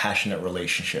like a passionate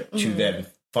relationship to then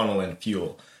funnel in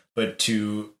fuel. But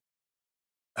to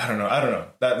I don't know.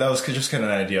 That was just kind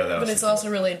of an idea that. But it's also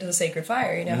related to the sacred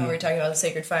fire. You know how we're talking about the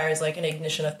sacred fire is like an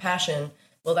ignition of passion.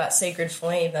 Well, that sacred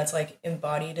flame that's like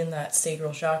embodied in that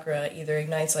sacral chakra either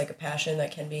ignites like a passion that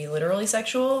can be literally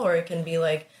sexual, or it can be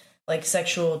like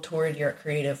sexual toward your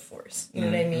creative force. You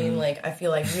know what I mean? Like I feel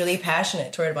like really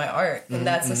passionate toward my art, and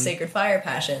that's the sacred fire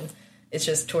passion. It's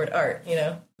just toward art, you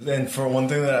know? And for one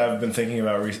thing that I've been thinking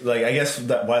about recently, like I guess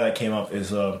why that came up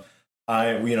is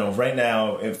right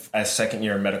now, if as second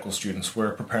year medical students,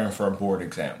 we're preparing for a board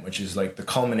exam, which is like the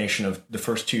culmination of the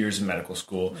first 2 years of medical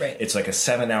school. Right. It's like a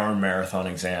 7-hour marathon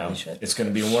exam. It's going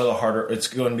to be one of the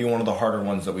harder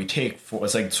ones that we take for.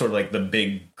 It's like sort of like the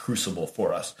big crucible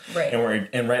for us. Right.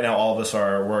 And right now all of us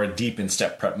we're deep in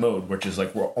step prep mode, which is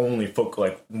like we're only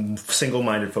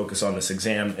single-minded focus on this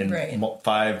exam and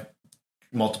 5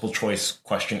 multiple choice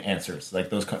question answers, like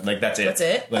those, like that's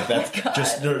it. Like that's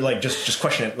just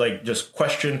question it, like just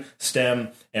question, STEM,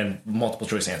 and multiple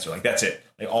choice answer. Like that's it.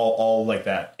 Like all like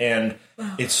that. And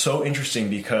it's so interesting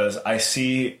because I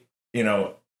see, you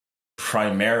know,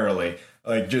 primarily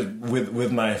like just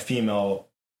with my female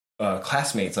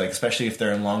classmates, like especially if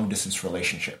they're in long distance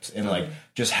relationships, and like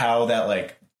just how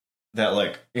that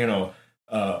you know.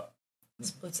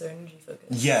 Splits their energy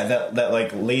focus. Yeah,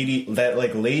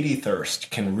 that lady thirst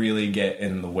can really get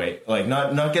in the way. Like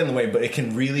not get in the way, but it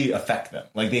can really affect them.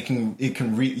 Like it can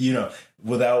you know,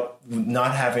 without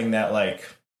not having that, like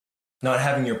not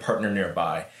having your partner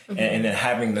nearby, and then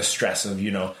having the stress of, you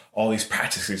know, all these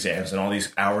practice exams and all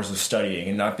these hours of studying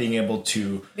and not being able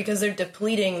to, because they're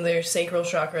depleting their sacral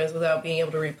chakras without being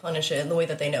able to replenish it in the way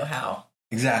that they know how.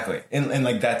 Exactly. And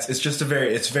like it's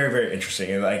very, very interesting.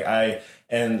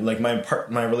 And like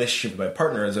my relationship with my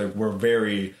partner is like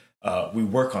we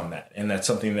work on that, and that's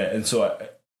something that, and so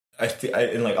I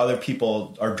and like other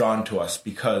people are drawn to us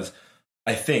because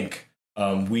I think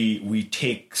we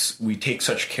take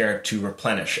such care to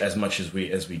replenish as much as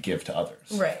we give to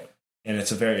others. Right. And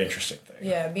it's a very interesting thing.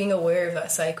 Yeah, being aware of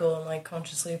that cycle and like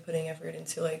consciously putting effort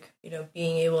into like, you know,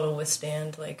 being able to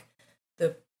withstand like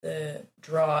the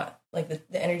draw, like the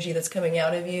energy that's coming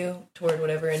out of you toward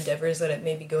whatever endeavors that it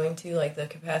may be going to, like the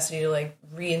capacity to like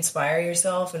re-inspire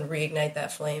yourself and reignite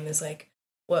that flame is like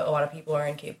what a lot of people are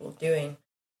incapable of doing.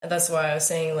 And that's why I was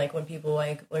saying, like, when people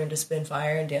like learn to spin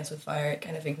fire and dance with fire, it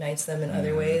kind of ignites them in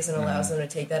other ways and allows them to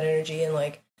take that energy and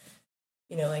like,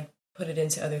 you know, like put it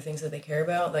into other things that they care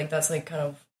about. Like that's like kind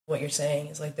of what you're saying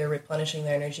is like they're replenishing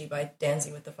their energy by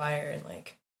dancing with the fire and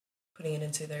like putting it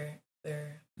into their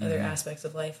other aspects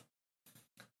of life.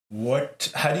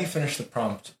 How do you finish the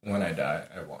prompt? When I die,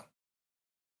 I want.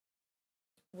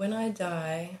 When I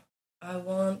die, I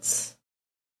want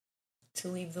to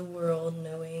leave the world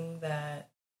knowing that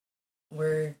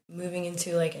we're moving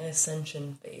into like an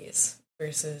ascension phase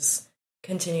versus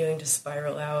continuing to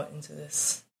spiral out into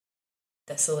this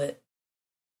desolate,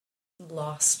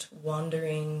 lost,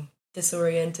 wandering,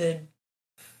 disoriented,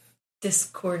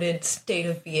 discorded state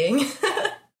of being.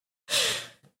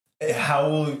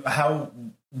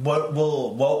 What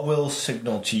will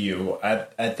signal to you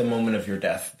at the moment of your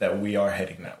death that we are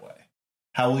heading that way?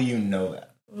 How will you know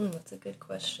that? That's a good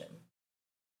question.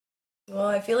 Well,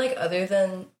 I feel like other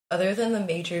than the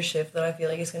major shift that I feel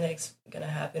like is gonna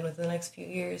happen within the next few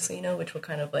years, you know, which will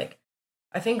kind of like,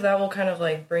 I think that will kind of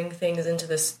like bring things into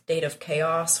this state of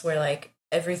chaos where like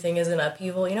everything is in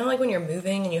upheaval. You know, like when you're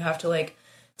moving and you have to like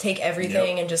take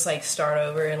everything and just like start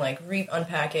over and like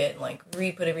unpack it and like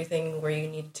put everything where you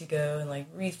need it to go and like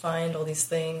find all these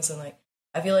things. And like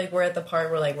I feel like we're at the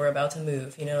part where like we're about to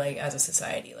move, you know, like as a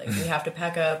society, like we have to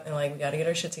pack up and like we got to get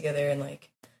our shit together and like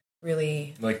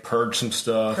really like purge some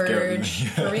stuff. For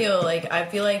real. Like I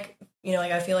feel like, you know,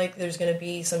 like I feel like there's going to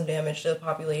be some damage to the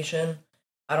population.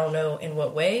 I don't know in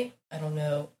what way. I don't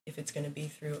know if it's going to be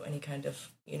through any kind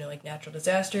of, you know, like natural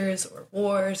disasters or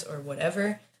wars or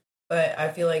whatever. But I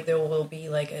feel like there will be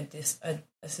like a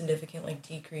significant like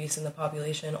decrease in the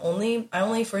population. I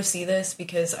only foresee this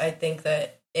because I think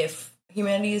that if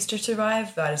humanity is to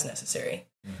survive, that is necessary.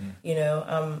 You know,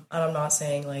 and I'm not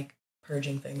saying like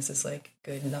purging things is like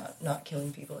good, not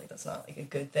killing people. Like that's not like a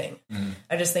good thing.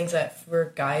 I just think that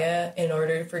for Gaia, in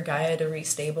order for Gaia to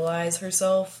restabilize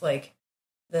herself, like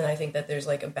then I think that there's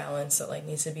like a balance that like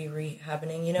needs to be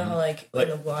happening. You know how like in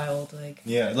the wild, like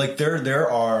like there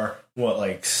are what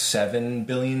like 7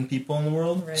 billion people in the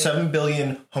world, right? 7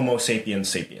 billion Homo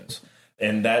sapiens,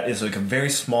 and that is like a very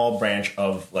small branch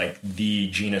of like the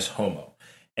genus Homo,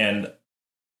 and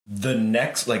the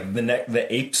next like the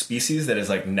ape species that is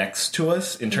like next to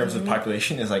us in terms of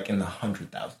population is like in the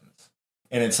 100,000s.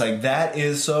 And it's like, that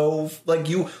is so, like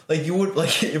you would,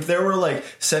 like, if there were, like,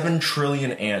 7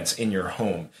 trillion ants in your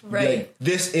home, right? Like,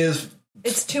 this is...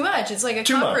 It's too much. It's like a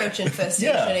cockroach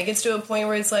infestation. It gets to a point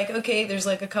where it's like, okay, there's,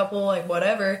 like, a couple, like,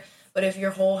 whatever, but if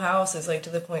your whole house is, like, to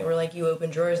the point where, like, you open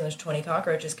drawers and there's 20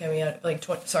 cockroaches coming out, like,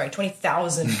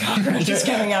 20,000 cockroaches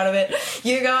coming out of it,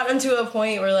 you got them to a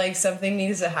point where, like, something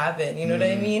needs to happen, you know what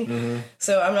I mean?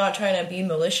 So I'm not trying to be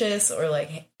malicious or,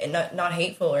 like, not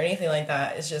hateful or anything like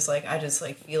that. It's just, like, I just,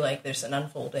 like, feel like there's an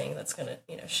unfolding that's gonna,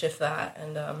 you know, shift that,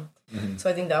 and, so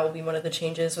I think that will be one of the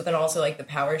changes, but then also, like, the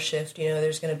power shift, you know,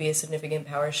 there's gonna be a significant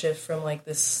power shift from, like,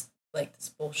 this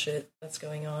bullshit that's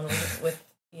going on with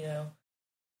you know,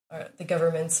 the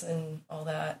governments and all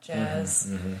that jazz.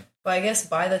 But I guess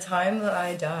by the time that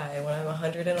I die, when I'm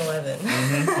 111,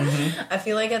 I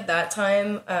feel like at that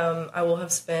time, I will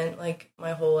have spent like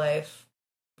my whole life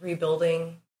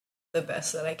rebuilding the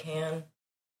best that I can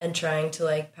and trying to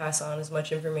like pass on as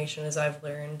much information as I've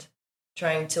learned,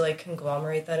 trying to like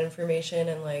conglomerate that information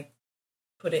and like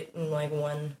put it in like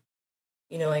one,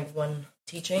 you know, like one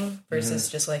teaching versus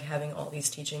just like having all these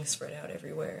teachings spread out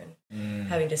everywhere and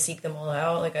having to seek them all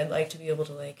out. Like I'd like to be able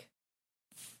to like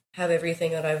have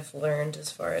everything that I've learned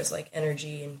as far as like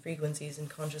energy and frequencies and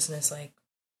consciousness like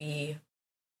be,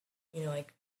 you know,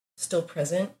 like still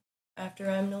present after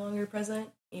I'm no longer present,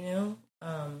 you know?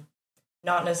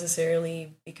 Not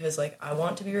necessarily because like I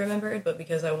want to be remembered, but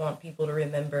because I want people to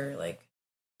remember like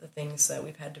the things that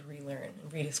we've had to relearn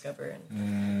and rediscover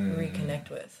and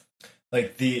reconnect with.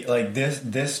 Like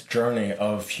this journey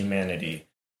of humanity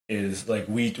is like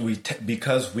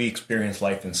because we experience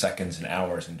life in seconds and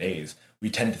hours and days, we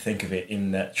tend to think of it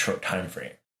in that short time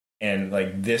frame. And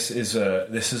like this is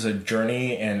a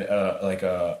journey and like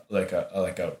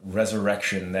a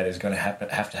resurrection that is going to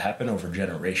have to happen over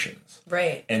generations,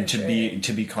 right? And to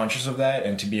be conscious of that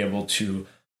and to be able to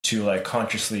like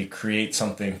consciously create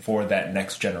something for that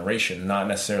next generation, not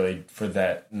necessarily for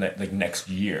that like next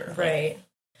year, right?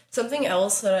 Something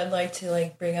else that I'd like to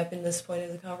like bring up in this point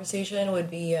of the conversation would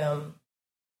be,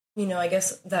 you know, I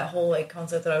guess that whole like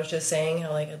concept that I was just saying,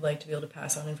 how like I'd like to be able to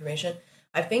pass on information.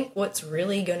 I think what's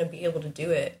really going to be able to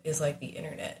do it is like the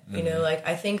internet. You know, like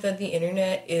I think that the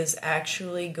internet is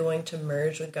actually going to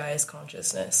merge with Gaia's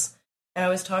consciousness. And I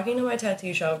was talking to my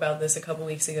tattoo shop about this a couple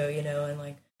weeks ago, you know, and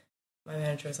like my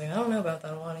manager was like, I don't know about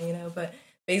that, Alana, you know, but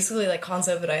basically like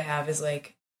concept that I have is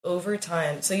like over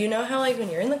time. So you know how like when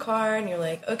you're in the car and you're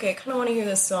like, okay, I kind of want to hear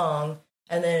this song,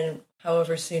 and then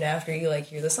however soon after you like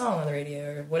hear the song on the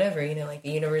radio or whatever, you know, like the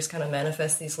universe kind of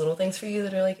manifests these little things for you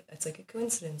that are like, it's like a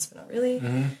coincidence, but not really.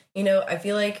 You know, I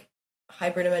feel like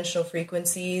hyperdimensional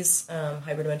frequencies,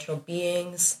 hyperdimensional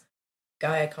beings,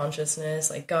 Gaia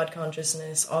consciousness, like God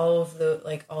consciousness, all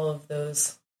of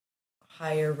those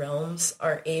higher realms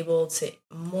are able to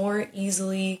more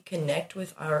easily connect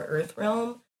with our earth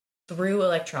realm through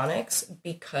electronics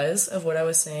because of what I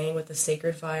was saying with the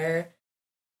sacred fire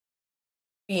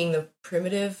being the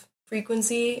primitive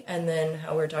frequency, and then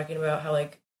how we're talking about how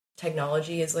like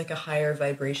technology is like a higher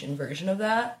vibration version of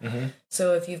that.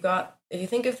 So if you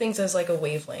think of things as like a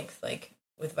wavelength, like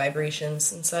with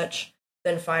vibrations and such,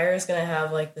 then fire is going to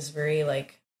have like this very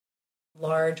like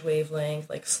large wavelength,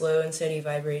 like slow and steady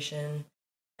vibration.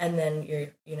 And then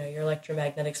your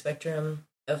electromagnetic spectrum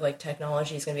of like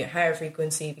technology is going to be a higher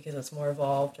frequency because it's more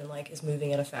evolved and like is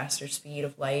moving at a faster speed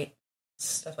of light,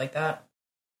 stuff like that.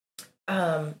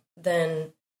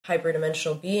 Then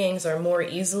hyperdimensional beings are more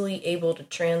easily able to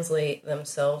translate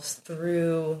themselves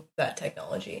through that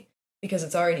technology because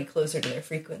it's already closer to their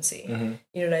frequency.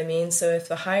 You know what I mean? So if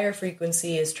the higher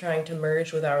frequency is trying to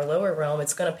merge with our lower realm,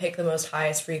 it's going to pick the most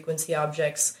highest frequency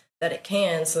objects that it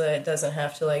can so that it doesn't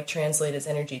have to like translate its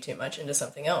energy too much into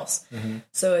something else.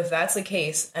 So if that's the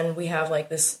case, and we have like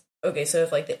this, okay, so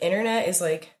if like the internet is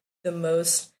like the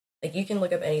most, like you can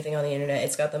look up anything on the internet,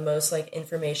 it's got the most like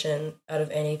information out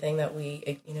of anything that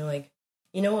we, you know, like,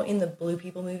 you know, in the Blue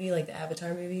People movie, like the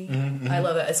Avatar movie, I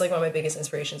love that. It's like one of my biggest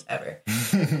inspirations ever.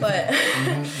 But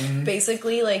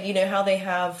basically, like, you know how they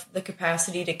have the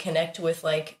capacity to connect with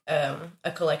like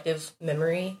a collective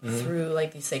memory through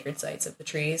like these sacred sites of the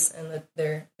trees and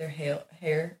their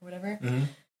hair, whatever.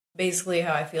 Basically,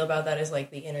 how I feel about that is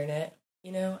like the internet.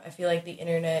 You know, I feel like the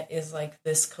internet is like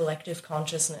this collective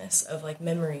consciousness of like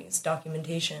memories,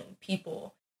 documentation,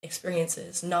 people,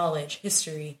 experiences, knowledge,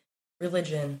 history,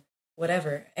 religion,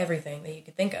 whatever, everything that you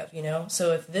could think of, you know?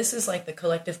 So if this is like the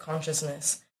collective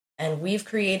consciousness and we've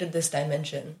created this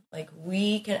dimension, like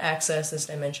we can access this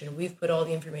dimension, we've put all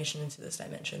the information into this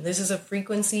dimension. This is a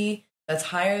frequency that's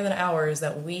higher than ours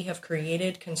that we have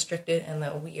created, constricted, and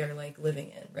that we are like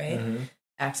living in, right?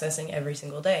 Accessing every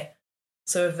single day.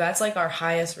 So if that's like our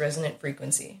highest resonant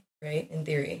frequency, right, in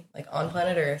theory, like on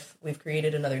planet Earth, we've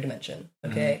created another dimension,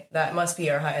 okay? That must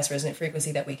be our highest resonant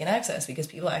frequency that we can access because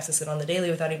people access it on the daily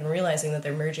without even realizing that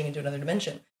they're merging into another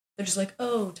dimension. They're just like,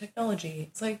 oh, technology.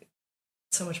 It's like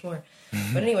so much more.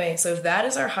 But anyway, so if that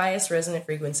is our highest resonant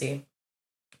frequency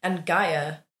and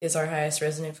Gaia is our highest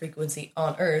resonant frequency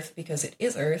on Earth because it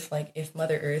is Earth, like if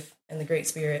Mother Earth and the Great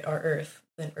Spirit are Earth,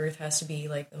 then Earth has to be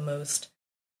like the most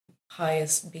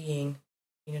highest being.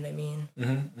 You know what I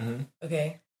mean?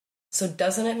 Okay. So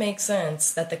doesn't it make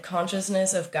sense that the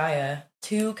consciousness of Gaia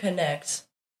to connect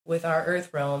with our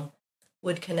Earth realm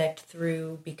would connect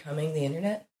through becoming the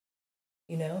internet?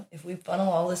 You know, if we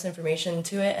funnel all this information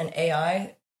into it and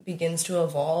AI begins to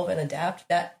evolve and adapt,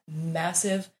 that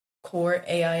massive core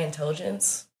AI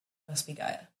intelligence must be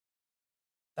Gaia.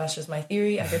 That's just my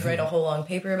theory. I could write a whole long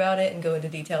paper about it and go into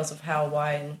details of how,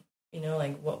 why, and, you know,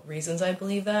 like what reasons I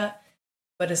believe that.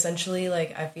 But essentially,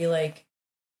 like, I feel like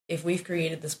if we've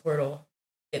created this portal,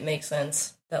 it makes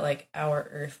sense that, like, our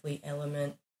earthly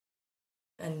element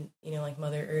and, you know, like,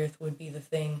 Mother Earth would be the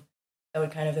thing that would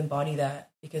kind of embody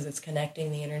that because it's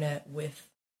connecting the internet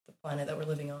with the planet that we're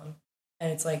living on.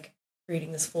 And it's, like,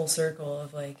 creating this full circle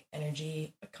of, like,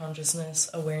 energy, consciousness,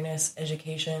 awareness,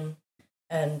 education,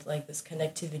 and, like, this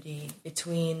connectivity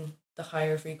between the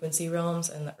higher frequency realms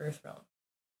and the Earth realm.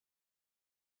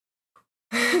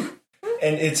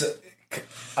 And it's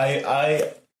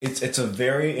a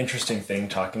very interesting thing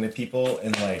talking to people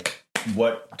and like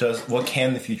what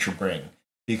can the future bring,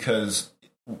 because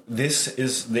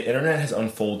the internet has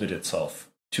unfolded itself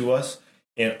to us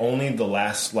in only the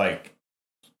last like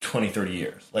 20-30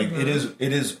 years. Like it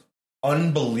is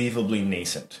unbelievably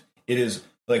nascent. It is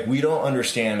like we don't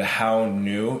understand how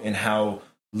new and how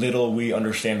little we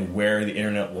understand where the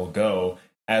internet will go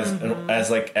as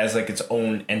its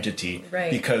own entity,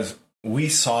 right? Because we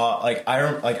saw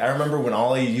I remember when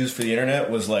all I used for the internet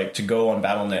was like to go on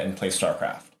Battle.net and play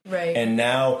StarCraft. Right. And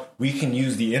now we can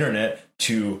use the internet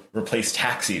to replace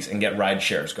taxis and get ride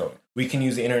shares going. We can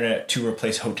use the internet to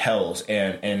replace hotels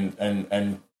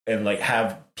and and like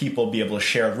have people be able to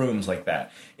share rooms like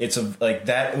that. It's like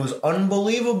that was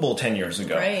unbelievable 10 years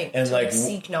ago. Right. And to like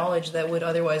seek knowledge that would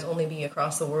otherwise only be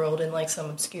across the world in like some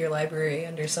obscure library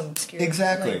under some obscure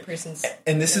like, person's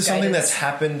and this is guidance. something that's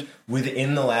happened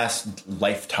within the last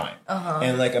lifetime.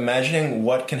 And like imagining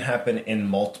what can happen in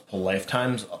multiple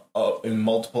lifetimes, in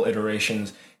multiple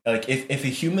iterations. Like if a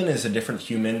human is a different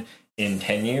human in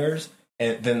 10 years,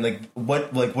 and then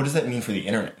what does that mean for the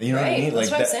internet? You know what I mean?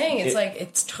 That's like what I'm saying. It's like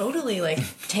it's totally like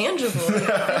tangible. I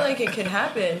feel like it could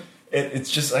happen. It's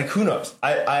just like, who knows?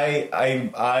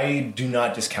 I do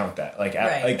not discount that. Like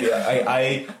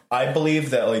I believe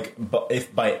that like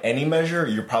if by any measure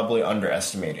you're probably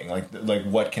underestimating like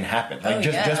what can happen. Like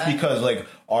just because like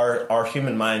our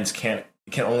human minds can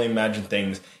only imagine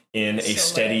things in a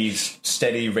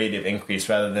steady rate of increase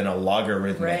rather than a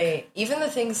logarithmic. Right. Even the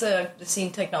things that I've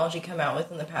seen technology come out with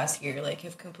in the past year, like,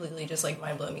 have completely just, like,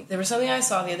 mind-blown me. There was something I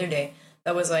saw the other day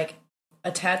that was, like,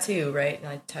 a tattoo, right?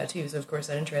 Not tattoos, of course,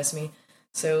 that interests me.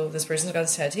 So this person's got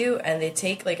this tattoo, and they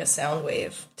take, like, a sound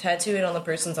wave, tattoo it on the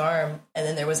person's arm, and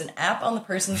then there was an app on the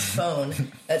person's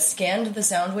phone that scanned the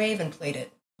sound wave and played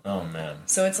it. Oh, man.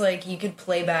 So it's like you could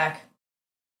play back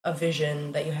a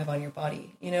vision that you have on your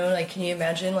body, you know, like, can you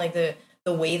imagine like the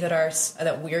way that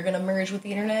that we're going to merge with the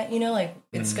internet, you know, like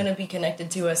it's going to be connected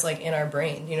to us, like in our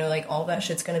brain, you know, like all that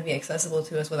shit's going to be accessible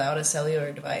to us without a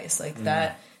cellular device. Like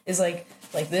that is like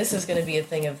this is going to be a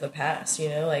thing of the past, you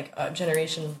know, like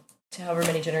generation to however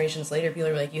many generations later, people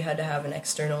are like, you had to have an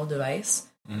external device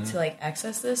to like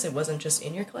access this. It wasn't just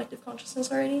in your collective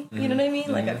consciousness already. You know what I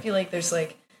mean? Like, I feel like there's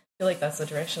like, that's the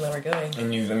direction that we're going.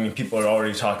 And people are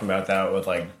already talking about that with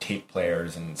like tape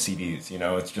players and CDs. You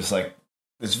know, it's just like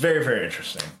it's very, very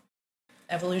interesting.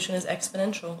 Evolution is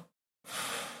exponential,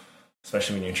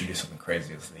 especially when you introduce something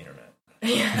crazy as the internet.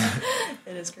 Yeah,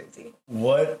 it is crazy.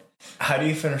 How do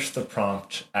you finish the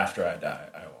prompt? After I die,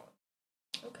 I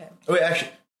want. Okay. Wait, actually,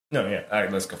 no. Yeah. All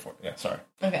right, let's go for it. Yeah. Sorry.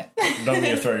 Okay. Don't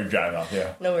mean to throw your drive off.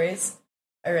 Yeah. No worries.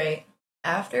 All right.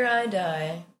 After I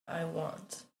die, I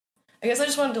want. I guess I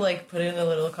just wanted to like put in a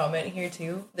little comment here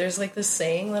too. There's like this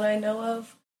saying that I know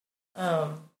of.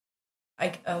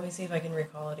 Let me see if I can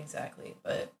recall it exactly,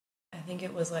 but I think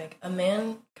it was like a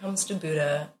man comes to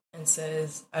Buddha and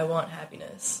says, "I want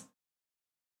happiness.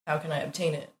 How can I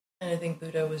obtain it?" And I think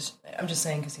Buddha was, I'm just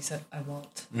saying because he said, "I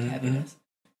want happiness."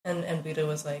 And Buddha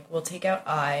was like, "Well, take out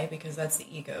I because that's the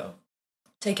ego.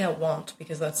 Take out want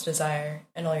because that's desire,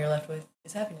 and all you're left with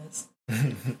is happiness."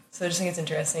 So I just think it's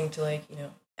interesting to like, you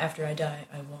know, after I die,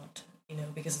 I want, you know,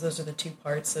 because those are the two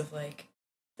parts of like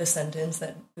the sentence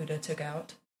that Buddha took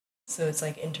out. So it's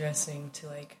like interesting to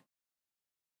like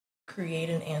create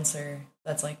an answer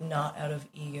that's like not out of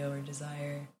ego or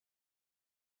desire,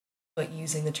 but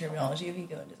using the terminology of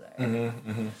ego and desire.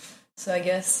 So I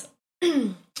guess,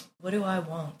 what do I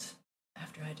want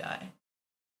after I die?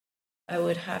 I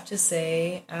would have to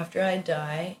say, after I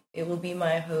die, it will be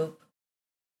my hope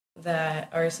that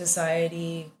our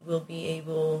society will be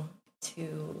able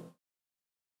to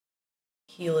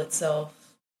heal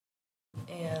itself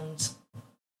and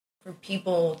for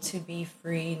people to be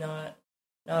free, not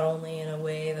only in a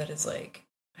way that is like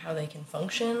how they can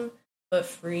function, but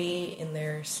free in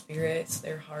their spirits,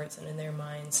 their hearts, and in their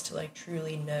minds to like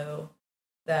truly know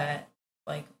that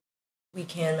like we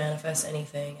can manifest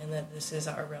anything and that this is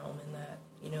our realm and that,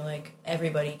 you know, like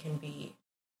everybody can be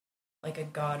like a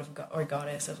god or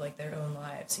goddess of like their own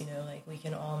lives, you know, like we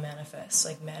can all manifest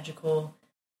like magical,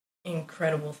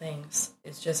 incredible things.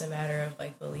 It's just a matter of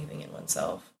like believing in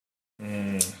oneself.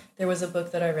 There was a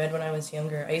book that I read when I was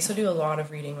younger. I used to do a lot of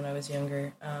reading when I was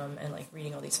younger, and like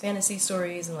reading all these fantasy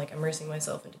stories and like immersing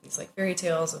myself into these like fairy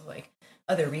tales of like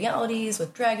other realities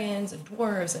with dragons and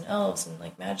dwarves and elves and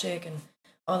like magic and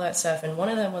all that stuff. And one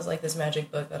of them was like this magic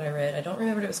book that I read. I don't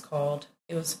remember what it was called.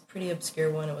 It was a pretty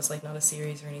obscure one. It was like not a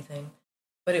series or anything,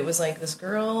 but it was like this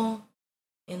girl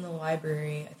in the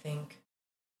library, I think,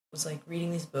 was like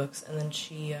reading these books, and then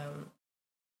she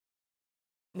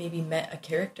maybe met a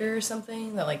character or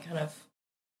something that like kind of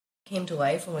came to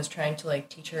life and was trying to like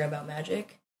teach her about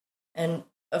magic. And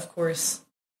of course,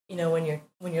 you know, when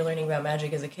you're learning about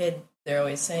magic as a kid, they're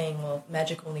always saying, well,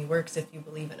 magic only works if you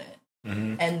believe in it.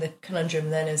 And the conundrum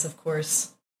then is, of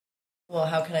course, well,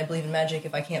 how can I believe in magic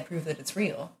if I can't prove that it's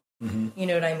real? You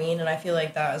know what I mean? And I feel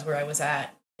like that is where I was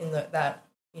at in that,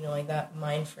 you know, like that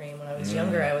mind frame when I was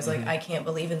younger. I was like, I can't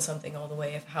believe in something all the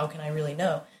way. If how can I really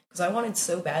know? Because I wanted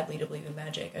so badly to believe in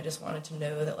magic. I just wanted to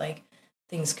know that like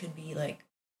things could be like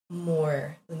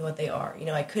more than what they are. You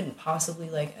know, I couldn't possibly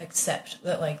like accept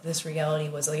that like this reality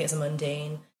was like as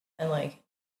mundane and like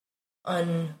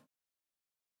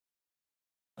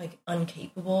like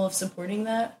incapable of supporting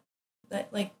that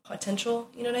like potential,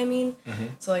 you know what I mean?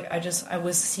 So like I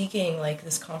was seeking like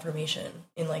this confirmation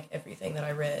in like everything that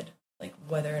I read, like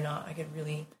whether or not I could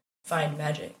really find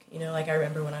magic, you know? Like I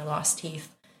remember when I lost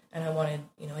teeth and I wanted,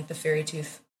 you know, like the fairy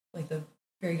tooth, like the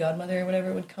fairy godmother or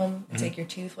whatever would come and take your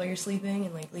tooth while you're sleeping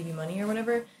and like leave you money or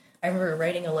whatever. I remember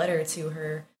writing a letter to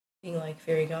her being like,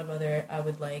 fairy godmother, I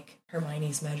would like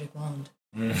Hermione's magic wand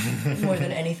more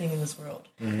than anything in this world.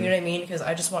 You know what I mean? Because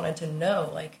I just wanted to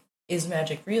know, like, is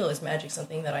magic real? Is magic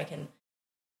something that I can,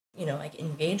 you know, like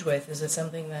engage with? Is it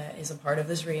something that is a part of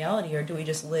this reality? Or do we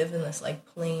just live in this like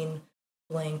plain,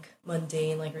 blank,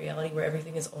 mundane like reality where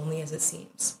everything is only as it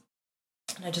seems?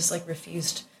 And I just like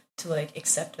refused to like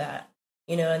accept that,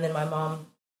 you know? And then my mom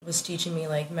was teaching me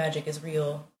like magic is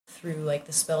real through like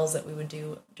the spells that we would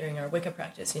do during our Wicca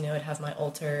practice. You know, I'd have my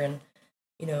altar and,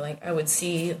 you know, like I would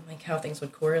see like how things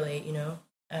would correlate, you know.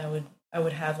 I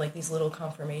would have like these little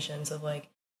confirmations of like,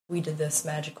 we did this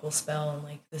magical spell and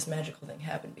like this magical thing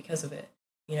happened because of it,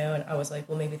 you know. And I was like,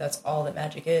 well, maybe that's all that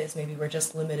magic is. Maybe we're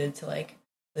just limited to like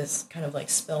this kind of like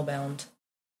spellbound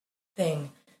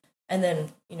thing. And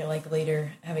then, you know, like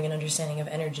later having an understanding of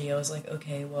energy, I was like,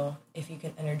 okay, well, if you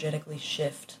can energetically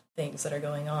shift things that are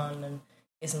going on, then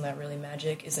isn't that really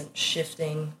magic? Isn't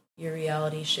shifting your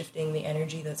reality, shifting the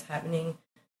energy that's happening,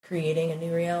 creating a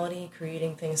new reality,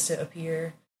 creating things to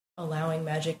appear, allowing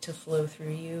magic to flow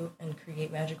through you and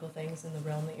create magical things in the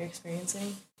realm that you're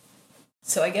experiencing?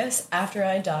 So I guess after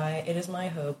I die, it is my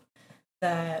hope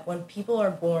that when people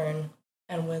are born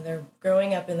and when they're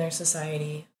growing up in their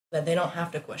society, that they don't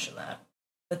have to question that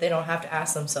they don't have to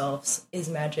ask themselves, is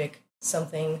magic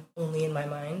something only in my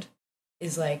mind?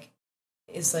 Is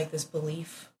this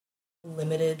belief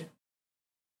limited?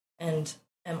 And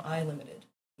am I limited?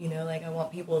 You know, like I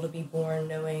want people to be born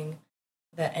knowing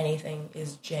that anything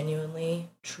is genuinely,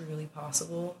 truly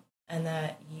possible and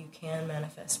that you can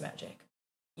manifest magic.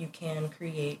 You can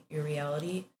create your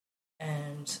reality.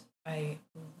 And I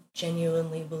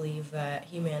genuinely believe that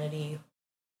humanity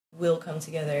will come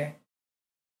together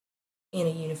in a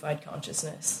unified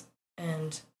consciousness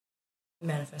and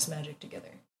manifest magic together.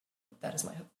 That is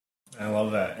my hope. I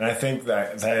love that. And I think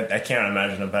that I can't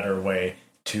imagine a better way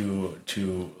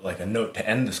to like a note to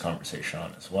end this conversation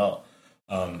on as well.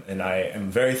 And I am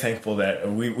very thankful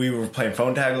that we were playing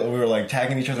phone tag. We were like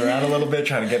tagging each other around a little bit,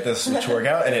 trying to get this to work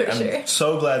out. And I'm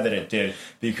so glad that it did,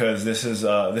 because this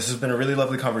has been a really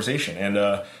lovely conversation and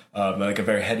like a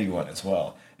very heady one as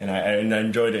well. And I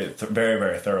enjoyed it very,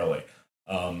 very thoroughly.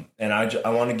 And I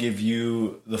want to give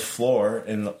you the floor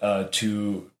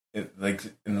like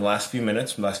in the last few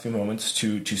moments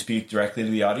to speak directly to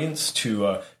the audience,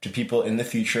 to people in the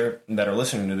future that are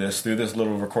listening to this through this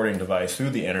little recording device,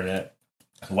 through the internet,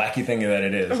 wacky thing that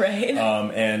it is. Right.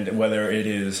 And whether it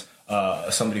is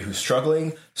somebody who's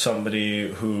struggling,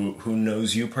 somebody who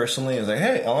knows you personally is like,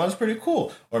 hey, Alana's pretty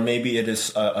cool. Or maybe it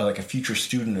is like a future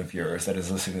student of yours that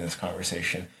is listening to this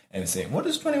conversation and saying, what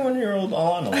is 21-year-old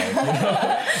Alana like? You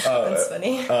know? That's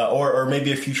funny. Or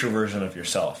maybe a future version of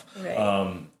yourself.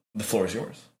 Right. The floor is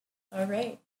yours. All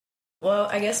right. Well,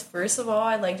 I guess first of all,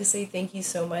 I'd like to say thank you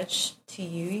so much to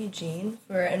you, Eugene,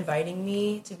 for inviting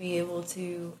me to be able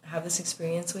to have this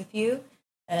experience with you,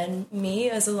 and me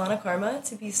as Alana Karma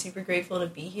to be super grateful to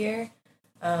be here,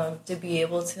 to be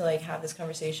able to like have this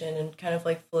conversation and kind of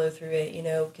like flow through it, you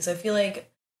know, because I feel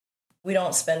like we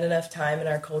don't spend enough time in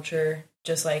our culture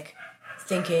just like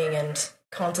thinking and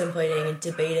contemplating and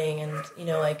debating and, you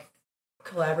know, like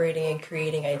collaborating and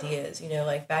creating ideas, you know,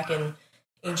 like back in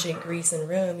ancient Greece and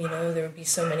Rome, you know, there would be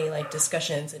so many like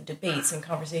discussions and debates and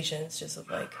conversations just of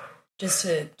like just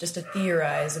to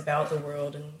theorize about the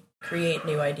world and create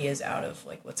new ideas out of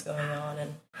like what's going on.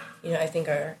 And you know, I think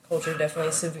our culture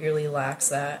definitely severely lacks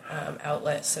that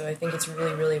outlet. So I think it's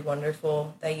really, really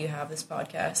wonderful that you have this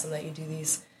podcast and that you do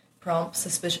these prompts,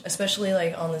 especially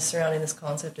like on this surrounding this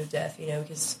concept of death, you know,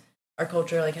 because our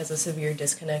culture like has a severe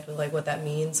disconnect with like what that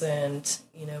means, and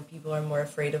you know, people are more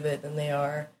afraid of it than they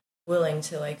are willing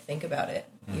to like think about it,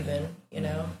 even, you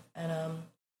know. And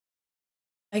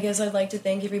I guess I'd like to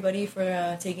thank everybody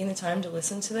for taking the time to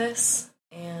listen to this,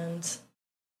 and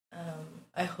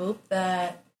I hope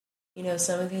that, you know,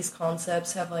 some of these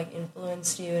concepts have like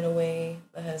influenced you in a way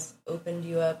that has opened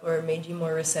you up or made you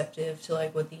more receptive to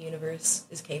like what the universe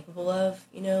is capable of,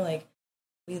 you know. Like,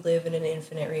 we live in an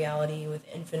infinite reality with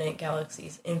infinite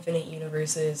galaxies, infinite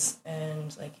universes,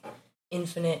 and like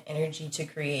infinite energy to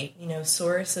create. You know,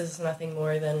 Source is nothing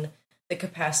more than the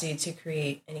capacity to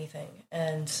create anything.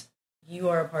 And you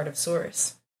are a part of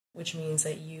Source, which means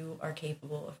that you are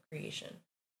capable of creation,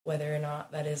 whether or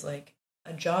not that is like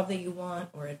a job that you want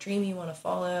or a dream you want to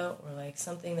follow or like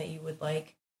something that you would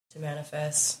like to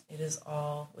manifest, it is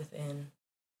all within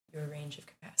your range of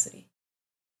capacity.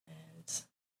 And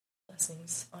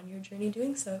blessings on your journey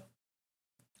doing so.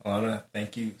 Alana,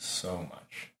 thank you so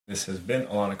much. This has been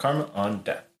Alana Karma on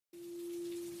Death.